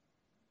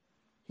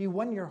 He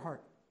won your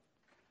heart.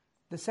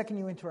 The second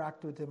you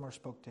interacted with him or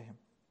spoke to him.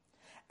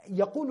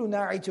 يَقُولُ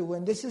نَاعِتُهُ.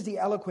 And this is the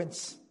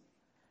eloquence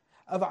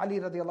of Ali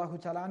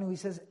radiallahu ta'ala anhu. He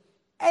says,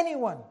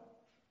 anyone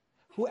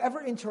who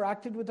ever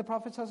interacted with the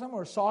Prophet ﷺ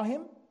or saw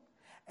him,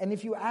 and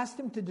if you asked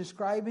him to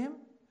describe him,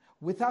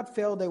 without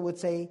fail they would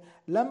say,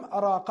 لَمْ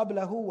أَرَى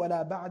قَبْلَهُ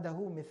وَلَا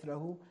بَعْدَهُ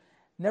مِثْلَهُ.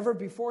 Never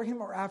before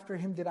him or after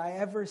him did I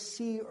ever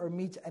see or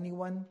meet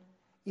anyone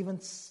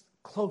even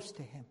close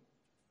to him.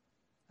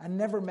 I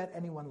never met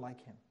anyone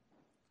like him.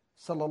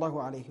 Sallallahu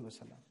alayhi wa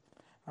sallam.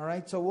 All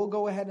right, so we'll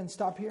go ahead and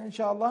stop here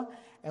inshallah,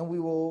 and we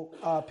will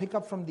pick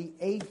up from the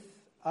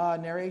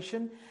 8th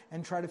narration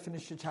and try to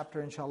finish the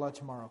chapter inshallah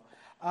tomorrow.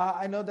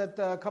 I know that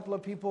a couple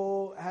of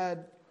people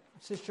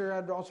Sister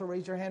had also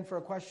raised her hand for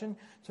a question.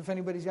 So if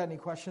anybody's got any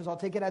questions, I'll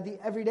take it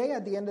every day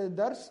at the end of the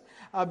dars,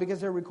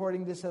 because they're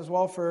recording this as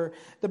well for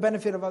the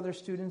benefit of other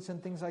students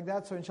and things like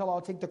that. So inshallah,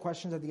 I'll take the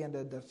questions at the end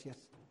of the dars. Yes.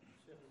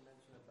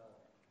 Mentioned about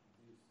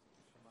these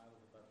Shamail,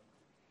 about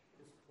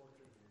his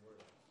portrait and words.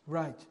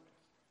 Right.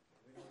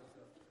 We know it's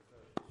an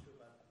issue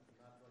about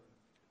not running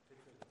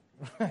pictures of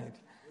people. Right.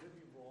 Would it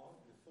be wrong?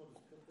 It's so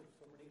descriptive,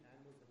 so many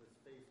angles of his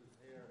face, his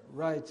hair.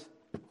 Right.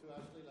 To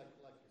actually like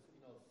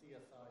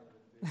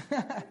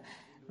CSI.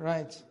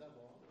 Right.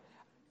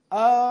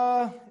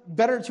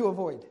 Better to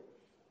avoid.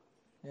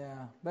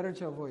 Yeah, better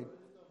to avoid.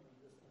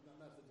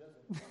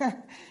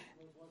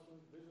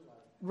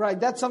 Right,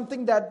 that's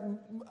something that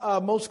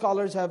most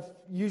scholars have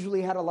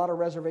usually had a lot of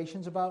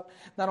reservations about,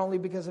 not only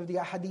because of the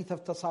hadith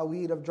of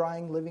tasawir, of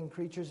drawing living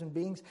creatures and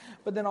beings,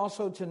 but then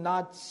also to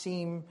not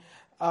seem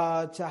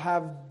to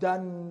have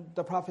done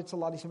the Prophet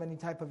ﷺ any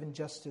type of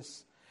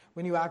injustice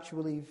when you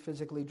actually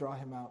physically draw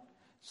him out.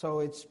 So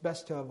it's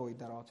best to avoid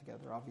that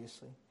altogether,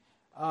 obviously.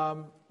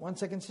 1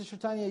 second, Sister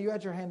Tanya, you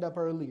had your hand up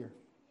earlier.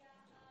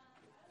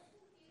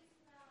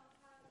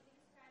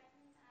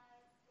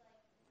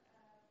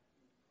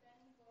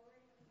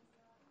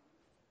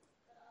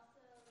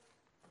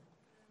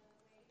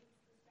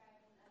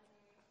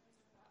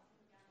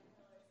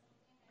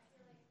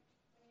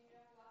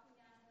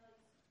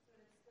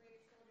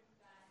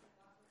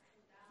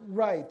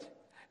 Right.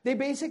 They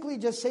basically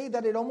just say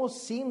that it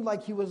almost seemed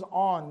like he was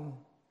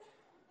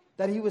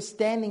that he was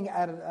standing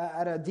at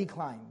a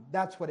decline.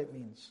 That's what it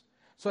means.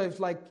 So it's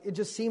like, it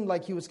just seemed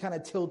like he was kind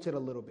of tilted a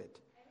little bit.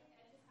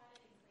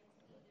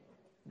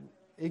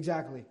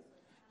 Exactly.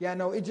 Yeah,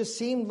 no, it just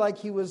seemed like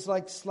he was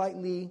like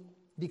slightly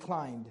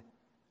declined,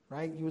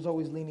 right? He was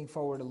always leaning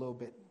forward a little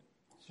bit.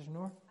 Sister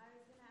Noor?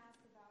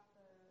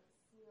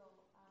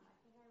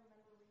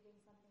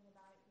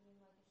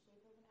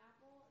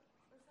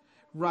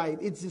 Right,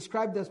 it's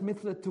described as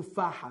mithla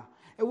tufaha.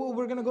 And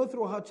we're going to go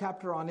through a whole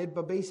chapter on it,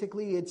 but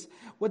basically it's,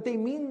 what they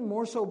mean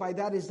more so by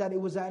that is that it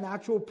was an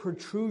actual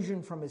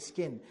protrusion from his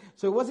skin.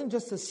 So it wasn't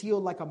just a seal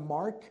like a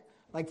mark,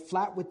 like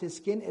flat with his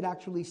skin, it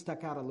actually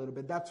stuck out a little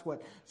bit. That's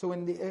what, so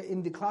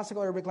in the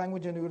classical Arabic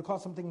language, and we would call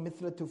something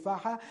mithla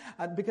tufaha,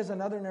 because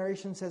another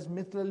narration says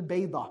mithla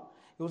al-bayda.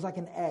 It was like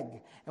an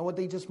egg. And what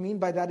they just mean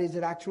by that is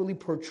it actually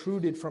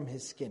protruded from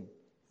his skin.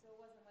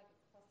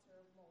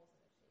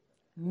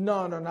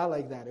 No, not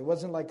like that. It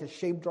wasn't like a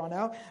shape drawn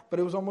out, but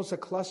it was almost a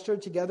cluster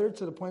together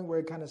to the point where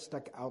it kind of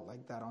stuck out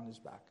like that on his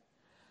back.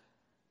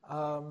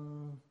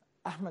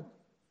 Ahmed.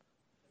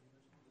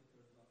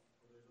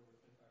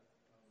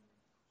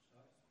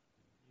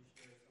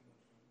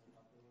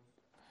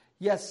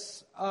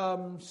 Yes.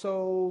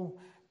 So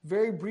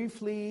very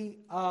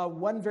briefly,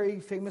 one very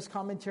famous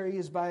commentary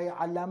is by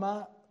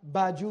Allama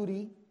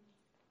Bajuri.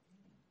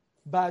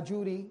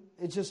 Bajuri.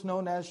 It's just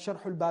known as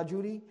Sharh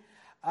al-Bajuri.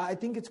 I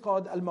think it's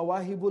called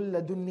Al-Mawahibul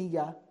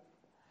Ladunniya.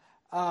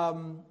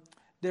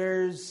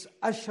 There's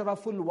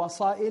Ashraful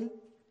Wasail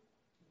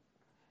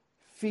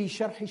fi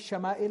Sharh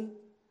al-Shamail.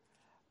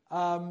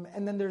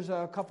 And then there's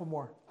a couple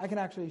more. I can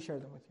actually share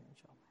them with you,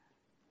 inshallah.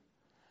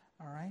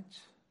 All right.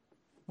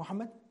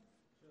 Muhammad? As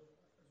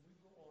we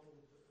go on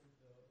with the rest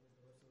of the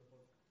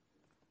book,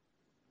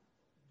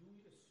 do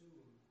we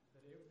assume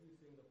that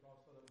everything the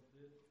Prophet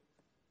did,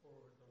 or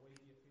the way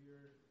he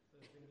appeared,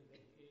 the things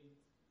that he ate,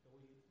 do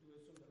we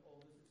assume that all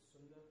this is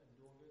sunnah and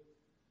doing it?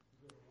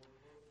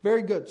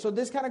 Very good. So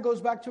this kind of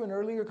goes back to an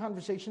earlier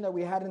conversation that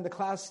we had in the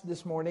class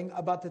this morning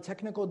about the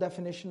technical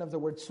definition of the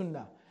word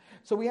sunnah.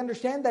 So we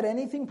understand that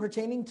anything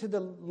pertaining to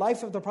the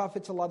life of the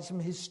Prophet ﷺ,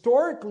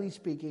 historically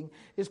speaking,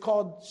 is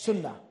called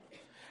sunnah.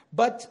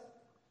 But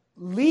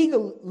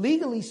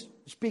legally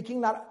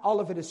speaking, not all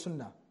of it is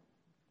sunnah.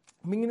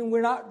 Meaning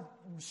we're not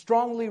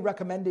strongly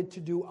recommended to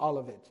do all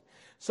of it.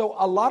 So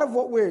a lot of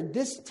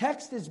this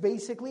text is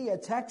basically a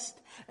text,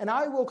 and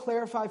I will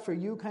clarify for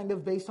you kind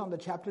of based on the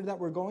chapter that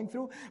we're going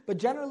through, but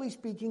generally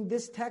speaking,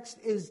 this text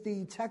is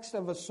the text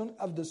of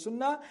the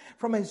sunnah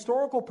from a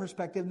historical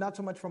perspective, not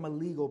so much from a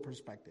legal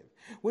perspective.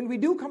 When we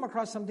do come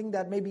across something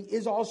that maybe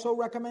is also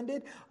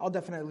recommended, I'll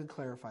definitely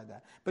clarify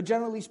that. But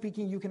generally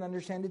speaking, you can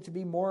understand it to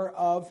be more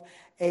of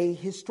a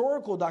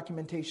historical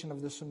documentation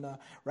of the sunnah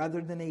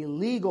rather than a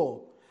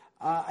legal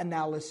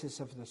analysis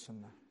of the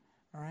sunnah.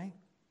 All right?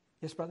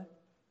 Yes, brother?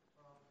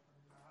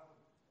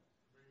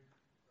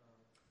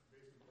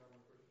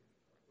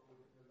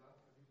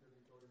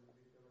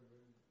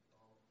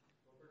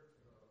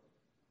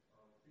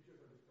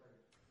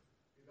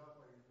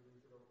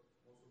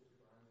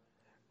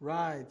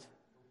 Right.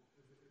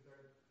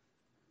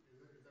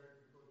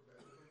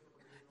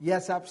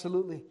 Yes,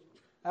 absolutely.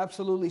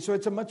 Absolutely. So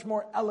it's a much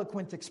more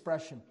eloquent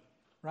expression,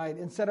 right?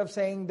 Instead of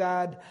saying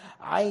that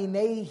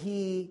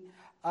عَيْنَيْهِ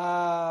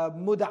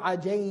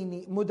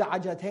مُدْعَجَتَيْنِ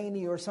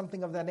or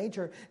something of that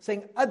nature,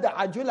 saying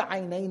أَدْعَجُ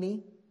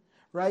الْعَيْنَيْنِ,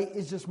 right,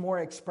 is just more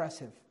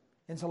expressive.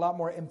 It's a lot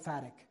more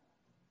emphatic,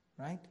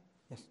 right?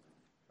 Yes.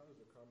 How does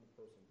a common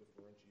person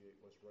differentiate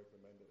what's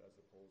recommended as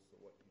opposed to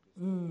what you just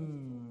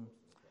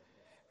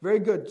Very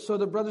good. So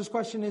the brother's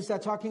question is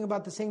that talking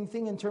about the same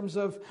thing in terms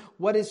of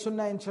what is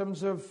sunnah in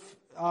terms of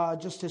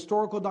just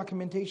historical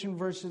documentation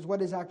versus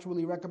what is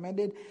actually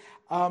recommended.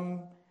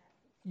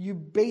 You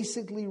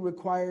basically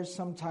require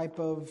some type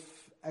of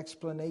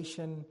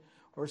explanation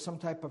or some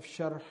type of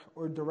sharh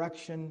or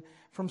direction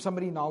from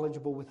somebody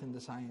knowledgeable within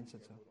the science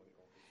itself.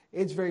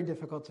 It's very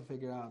difficult to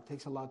figure out. It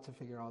takes a lot to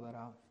figure all that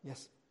out.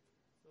 Yes?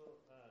 So, would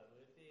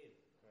it be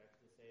correct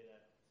to say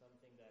that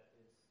something that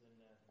is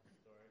sunnah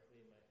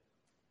historically might,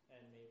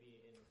 and maybe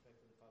in respect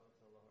to the Prophet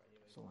ﷺ,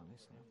 for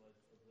him was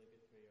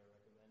obligatory or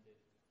recommended,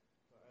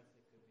 for us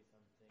it could be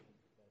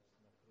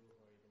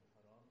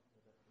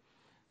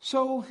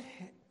So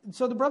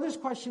the brother's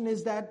question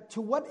is that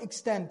to what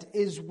extent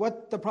is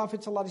what the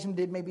Prophet ﷺ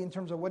did, maybe in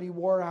terms of what he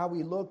wore, how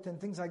he looked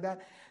and things like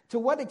that, to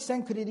what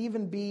extent could it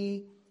even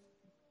be,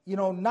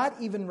 not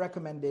even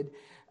recommended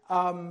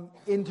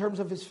in terms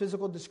of his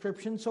physical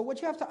description? So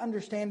what you have to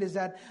understand is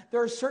that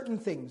there are certain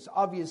things,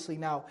 obviously.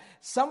 Now,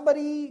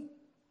 somebody,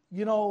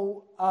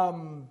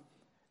 even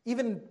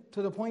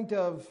to the point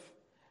of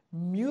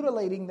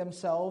mutilating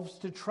themselves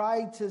to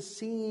try to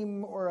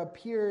seem or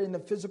appear in the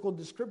physical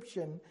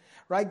description,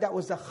 right? That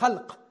was the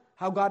khalq,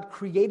 how God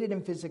created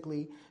him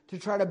physically, to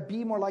try to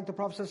be more like the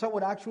Prophet ﷺ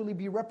would actually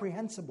be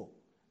reprehensible.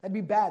 That'd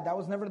be bad. That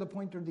was never the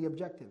point or the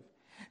objective.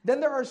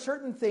 Then there are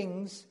certain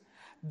things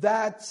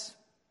that,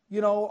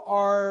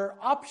 are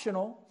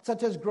optional,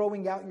 such as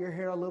growing out your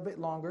hair a little bit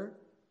longer.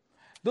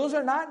 Those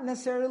are not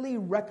necessarily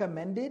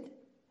recommended,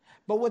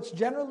 but what's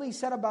generally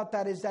said about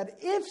that is that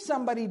if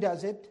somebody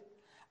does it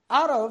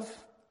out of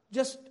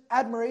just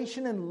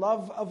admiration and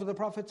love of the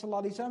Prophet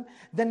ﷺ,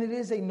 then it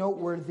is a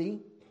noteworthy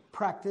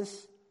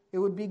practice. It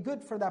would be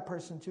good for that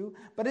person too,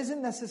 but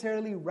isn't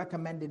necessarily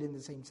recommended in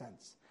the same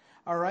sense.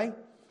 All right?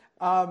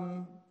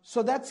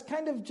 So that's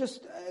kind of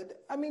just,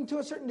 to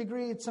a certain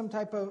degree, it's some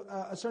type of,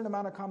 a certain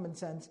amount of common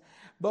sense.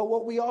 But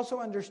what we also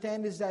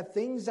understand is that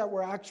things that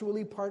were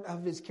actually part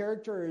of his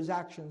character or his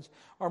actions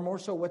are more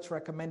so what's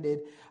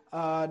recommended,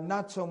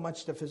 not so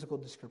much the physical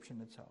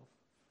description itself.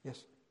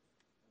 Yes?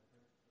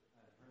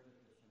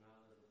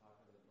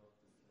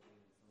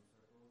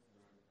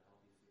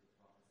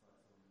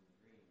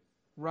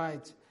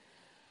 Right.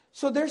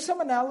 So there's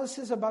some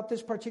analysis about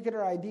this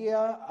particular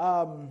idea.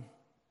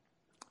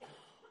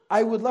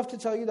 I would love to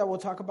tell you that we'll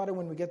talk about it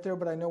when we get there,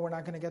 but I know we're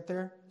not going to get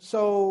there.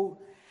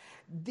 So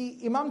the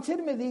Imam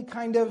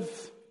Tirmidhi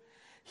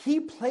he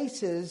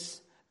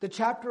places the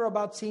chapter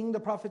about seeing the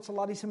Prophet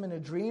ﷺ in a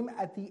dream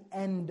at the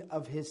end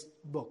of his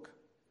book.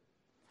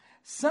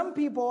 Some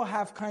people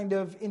have kind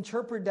of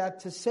interpreted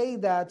that to say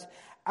that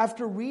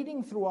after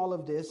reading through all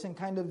of this and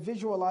kind of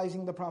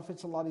visualizing the Prophet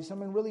ﷺ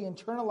and really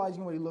internalizing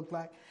what he looked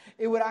like,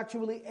 it would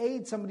actually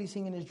aid somebody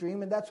seeing in his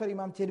dream, and that's what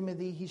Imam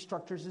Tirmidhi, he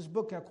structures his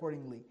book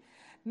accordingly.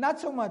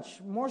 Not so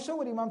much. More so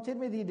what Imam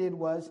Tirmidhi did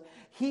was,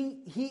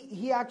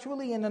 he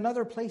actually in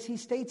another place, he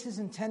states his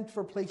intent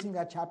for placing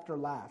that chapter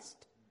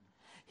last.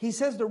 He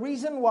says the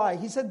reason why,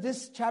 he said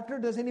this chapter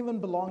doesn't even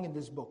belong in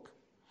this book.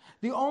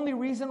 The only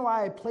reason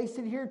why I placed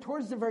it here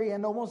towards the very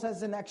end, almost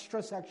as an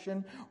extra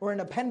section or an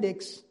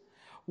appendix,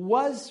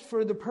 was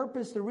for the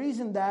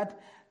reason that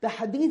the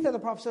hadith of the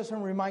Prophet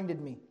ﷺ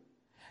reminded me.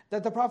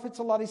 That the Prophet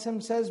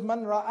ﷺ says,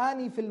 Man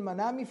ra'ani fil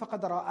manami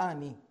faqad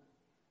ra'ani.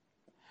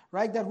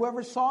 Right? That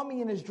whoever saw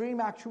me in his dream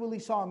actually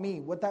saw me.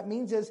 What that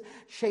means is,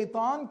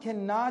 shaitan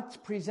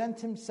cannot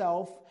present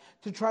himself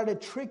to try to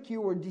trick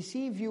you or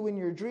deceive you in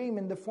your dream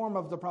in the form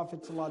of the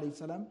Prophet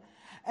ﷺ.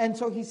 And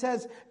so he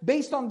says,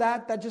 based on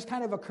that just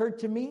kind of occurred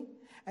to me,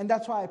 and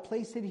that's why I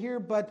placed it here,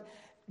 but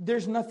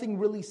there's nothing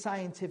really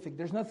scientific,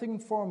 there's nothing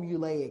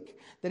formulaic,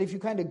 that if you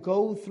kind of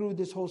go through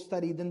this whole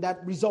study, then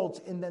that results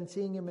in then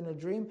seeing him in a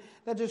dream.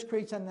 That just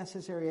creates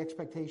unnecessary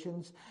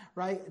expectations,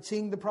 right?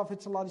 Seeing the Prophet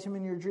ﷺ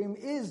in your dream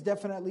is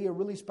definitely a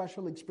really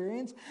special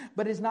experience,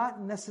 but is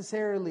not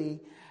necessarily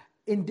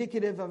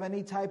indicative of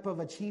any type of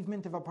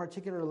achievement of a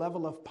particular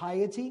level of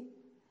piety.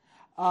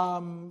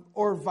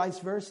 Or vice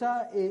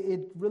versa.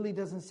 It really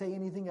doesn't say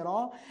anything at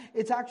all.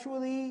 It's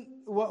actually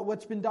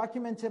what's been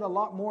documented a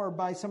lot more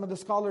by some of the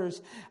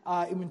scholars,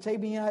 Ibn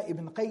Taymiyyah,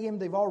 Ibn Qayyim.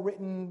 They've all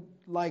written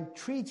like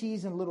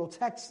treatises and little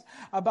texts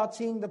about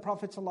seeing the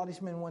Prophet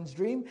ﷺ in one's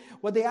dream.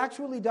 What they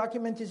actually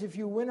document is, if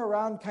you went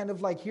around kind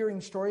of like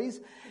hearing stories,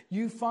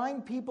 you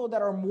find people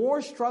that are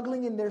more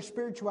struggling in their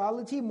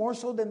spirituality, more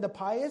so than the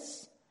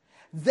pious.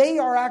 They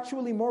are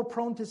actually more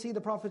prone to see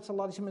the Prophet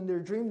ﷺ in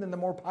their dream than the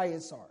more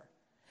pious are.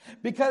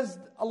 Because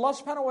Allah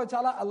subhanahu wa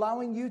ta'ala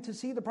allowing you to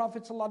see the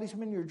Prophet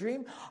ﷺ in your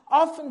dream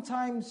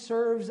oftentimes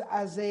serves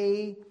as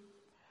a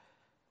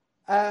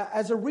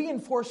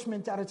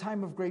reinforcement at a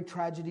time of great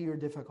tragedy or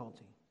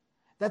difficulty.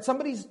 That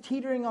somebody's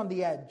teetering on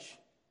the edge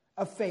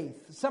of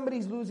faith.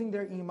 Somebody's losing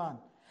their iman.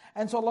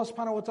 And so Allah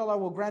subhanahu wa ta'ala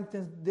will grant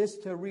this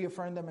to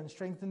reaffirm them and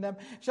strengthen them.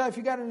 Inshallah, if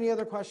you got any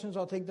other questions,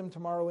 I'll take them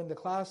tomorrow in the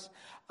class.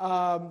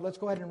 Let's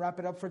go ahead and wrap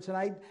it up for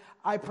tonight.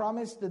 I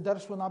promise the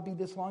dars will not be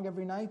this long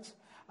every night.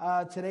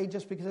 Today,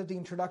 just because of the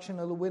introduction,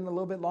 it'll win a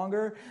little bit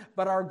longer.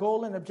 But our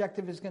goal and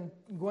objective is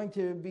going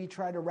to be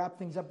try to wrap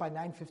things up by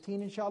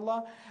 9:15,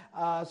 inshallah,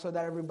 so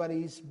that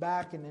everybody's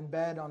back and in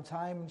bed on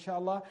time,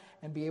 inshallah,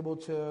 and be able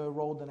to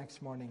roll the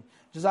next morning.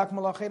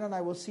 Jazakumullah khairan.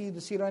 I will see the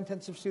Seerah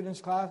intensive students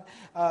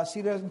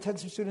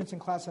in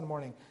class in the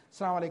morning.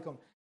 Assalamu alaikum.